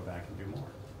you've got to go back and do more.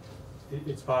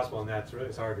 It's possible, and that's really,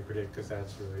 it's hard to predict, because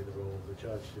that's really the role of the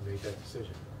judge to make that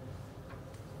decision.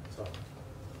 So,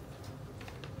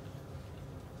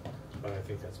 but I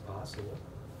think that's possible.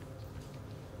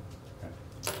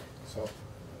 Okay. So,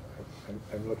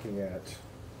 I'm looking at,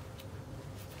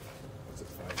 what's it,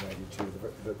 592,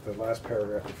 the last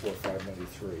paragraph before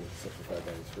 593, section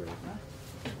 593.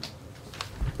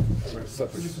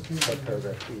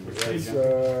 Subparagraph E. Which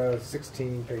It's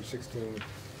 16, page 16.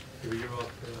 You're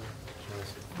off,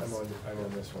 I'm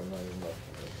on this one, not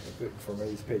even for me,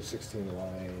 it's page 16,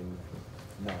 line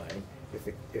 9.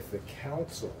 If the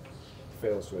council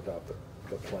fails to adopt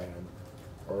the plan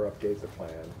or update the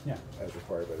plan Yeah. as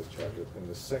required by this charter, then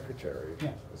the secretary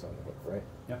Yeah. is on the hook, right?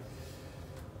 Yep.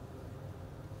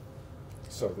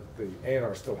 So the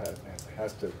A&R still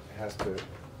has to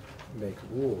make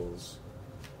rules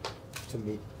to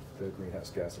meet the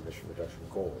greenhouse gas emission reduction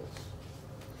goals.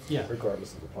 Yeah.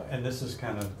 Regardless of the plan. And this is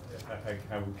kind of,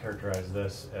 I would characterize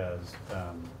this as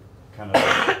kind of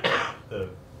the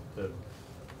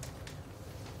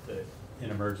an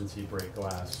emergency break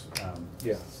glass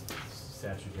Yeah.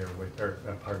 statute here, or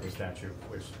part of the statute,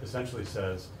 which essentially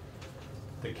says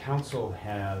the council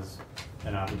has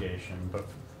an obligation, but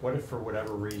what if for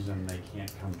whatever reason they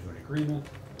can't come to an agreement?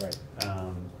 Right.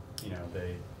 You know,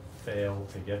 they fail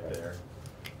to get there.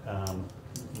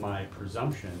 My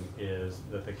presumption is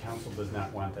that the council does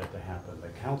not want that to happen. The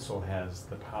council has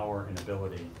the power and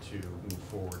ability to move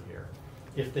forward here.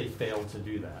 If they fail to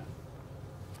do that.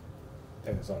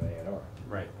 And it's on A&R.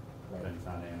 Right. Right. Then it's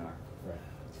on A&R. Right.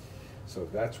 So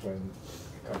that's when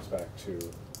it comes back to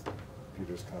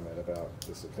Peter's comment about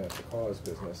the substantial cause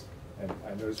business. And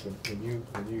I noticed when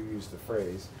you used the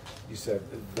phrase, you said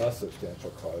the substantial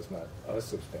cause, not a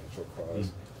substantial cause.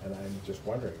 Mm. And I'm just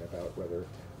wondering about whether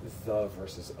the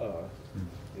versus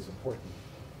is important.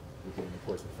 Would be an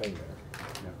important thing there.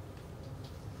 Yeah.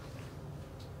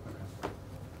 Okay.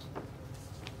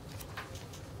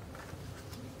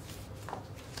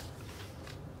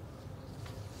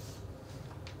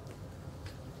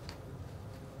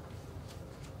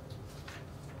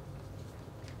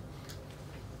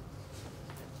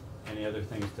 Any other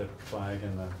things to flag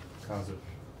in the cause of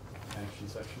action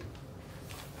section?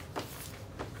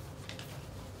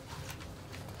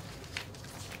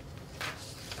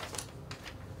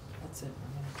 That's it.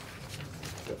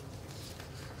 Good.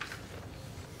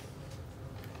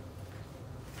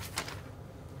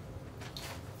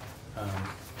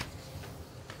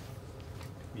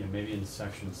 Yeah, maybe in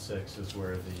section 6 is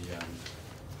where the, you know,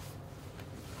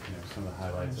 some of the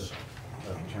highlights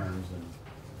of terms and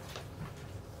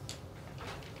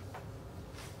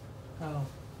Oh,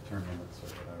 term limits or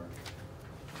whatever.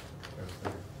 Goes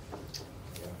there.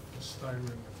 Yeah. The staggering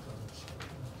of those.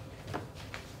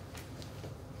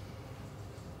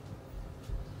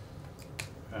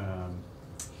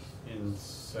 in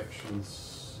section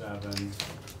 7,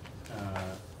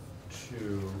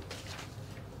 2,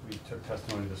 we took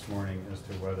testimony this morning as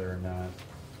to whether or not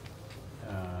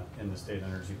in the state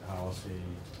energy policy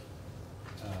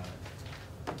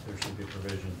there should be a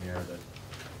provision here that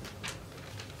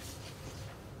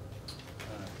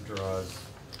draws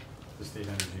the state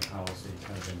energy policy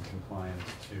kind of in compliance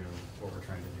to what we're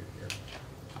trying to do here.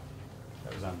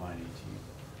 That was on line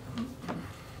 18.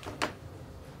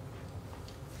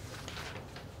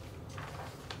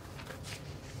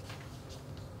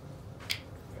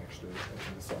 Actually, I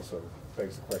think this also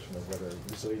begs the question of whether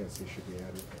resiliency should be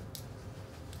added here.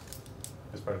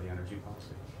 As part of the energy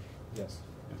policy? Yes.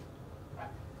 Yeah.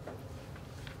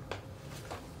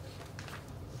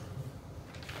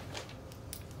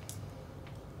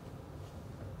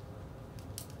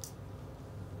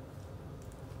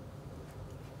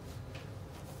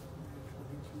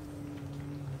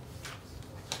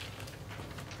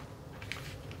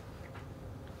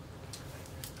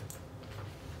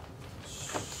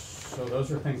 So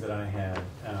those are things that I had,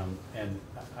 and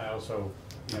I also,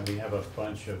 you know, we have a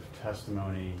bunch of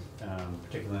testimony,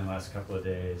 particularly in the last couple of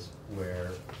days,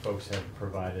 where folks have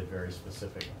provided very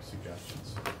specific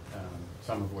suggestions,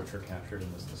 some of which are captured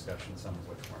in this discussion, some of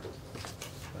which weren't,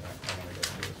 but I want to go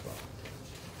through as well.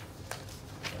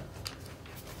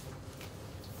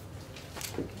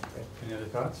 Okay. Any other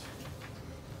thoughts?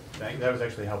 That was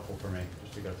actually helpful for me,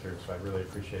 just to go through, so I really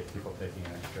appreciate people taking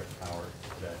an extra hour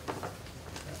today.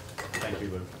 Thank you,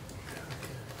 Luke.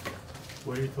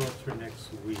 What are your thoughts for next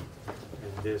week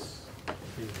and this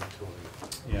inventory?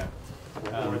 Yeah.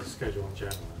 Or the schedule in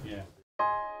general? Yeah.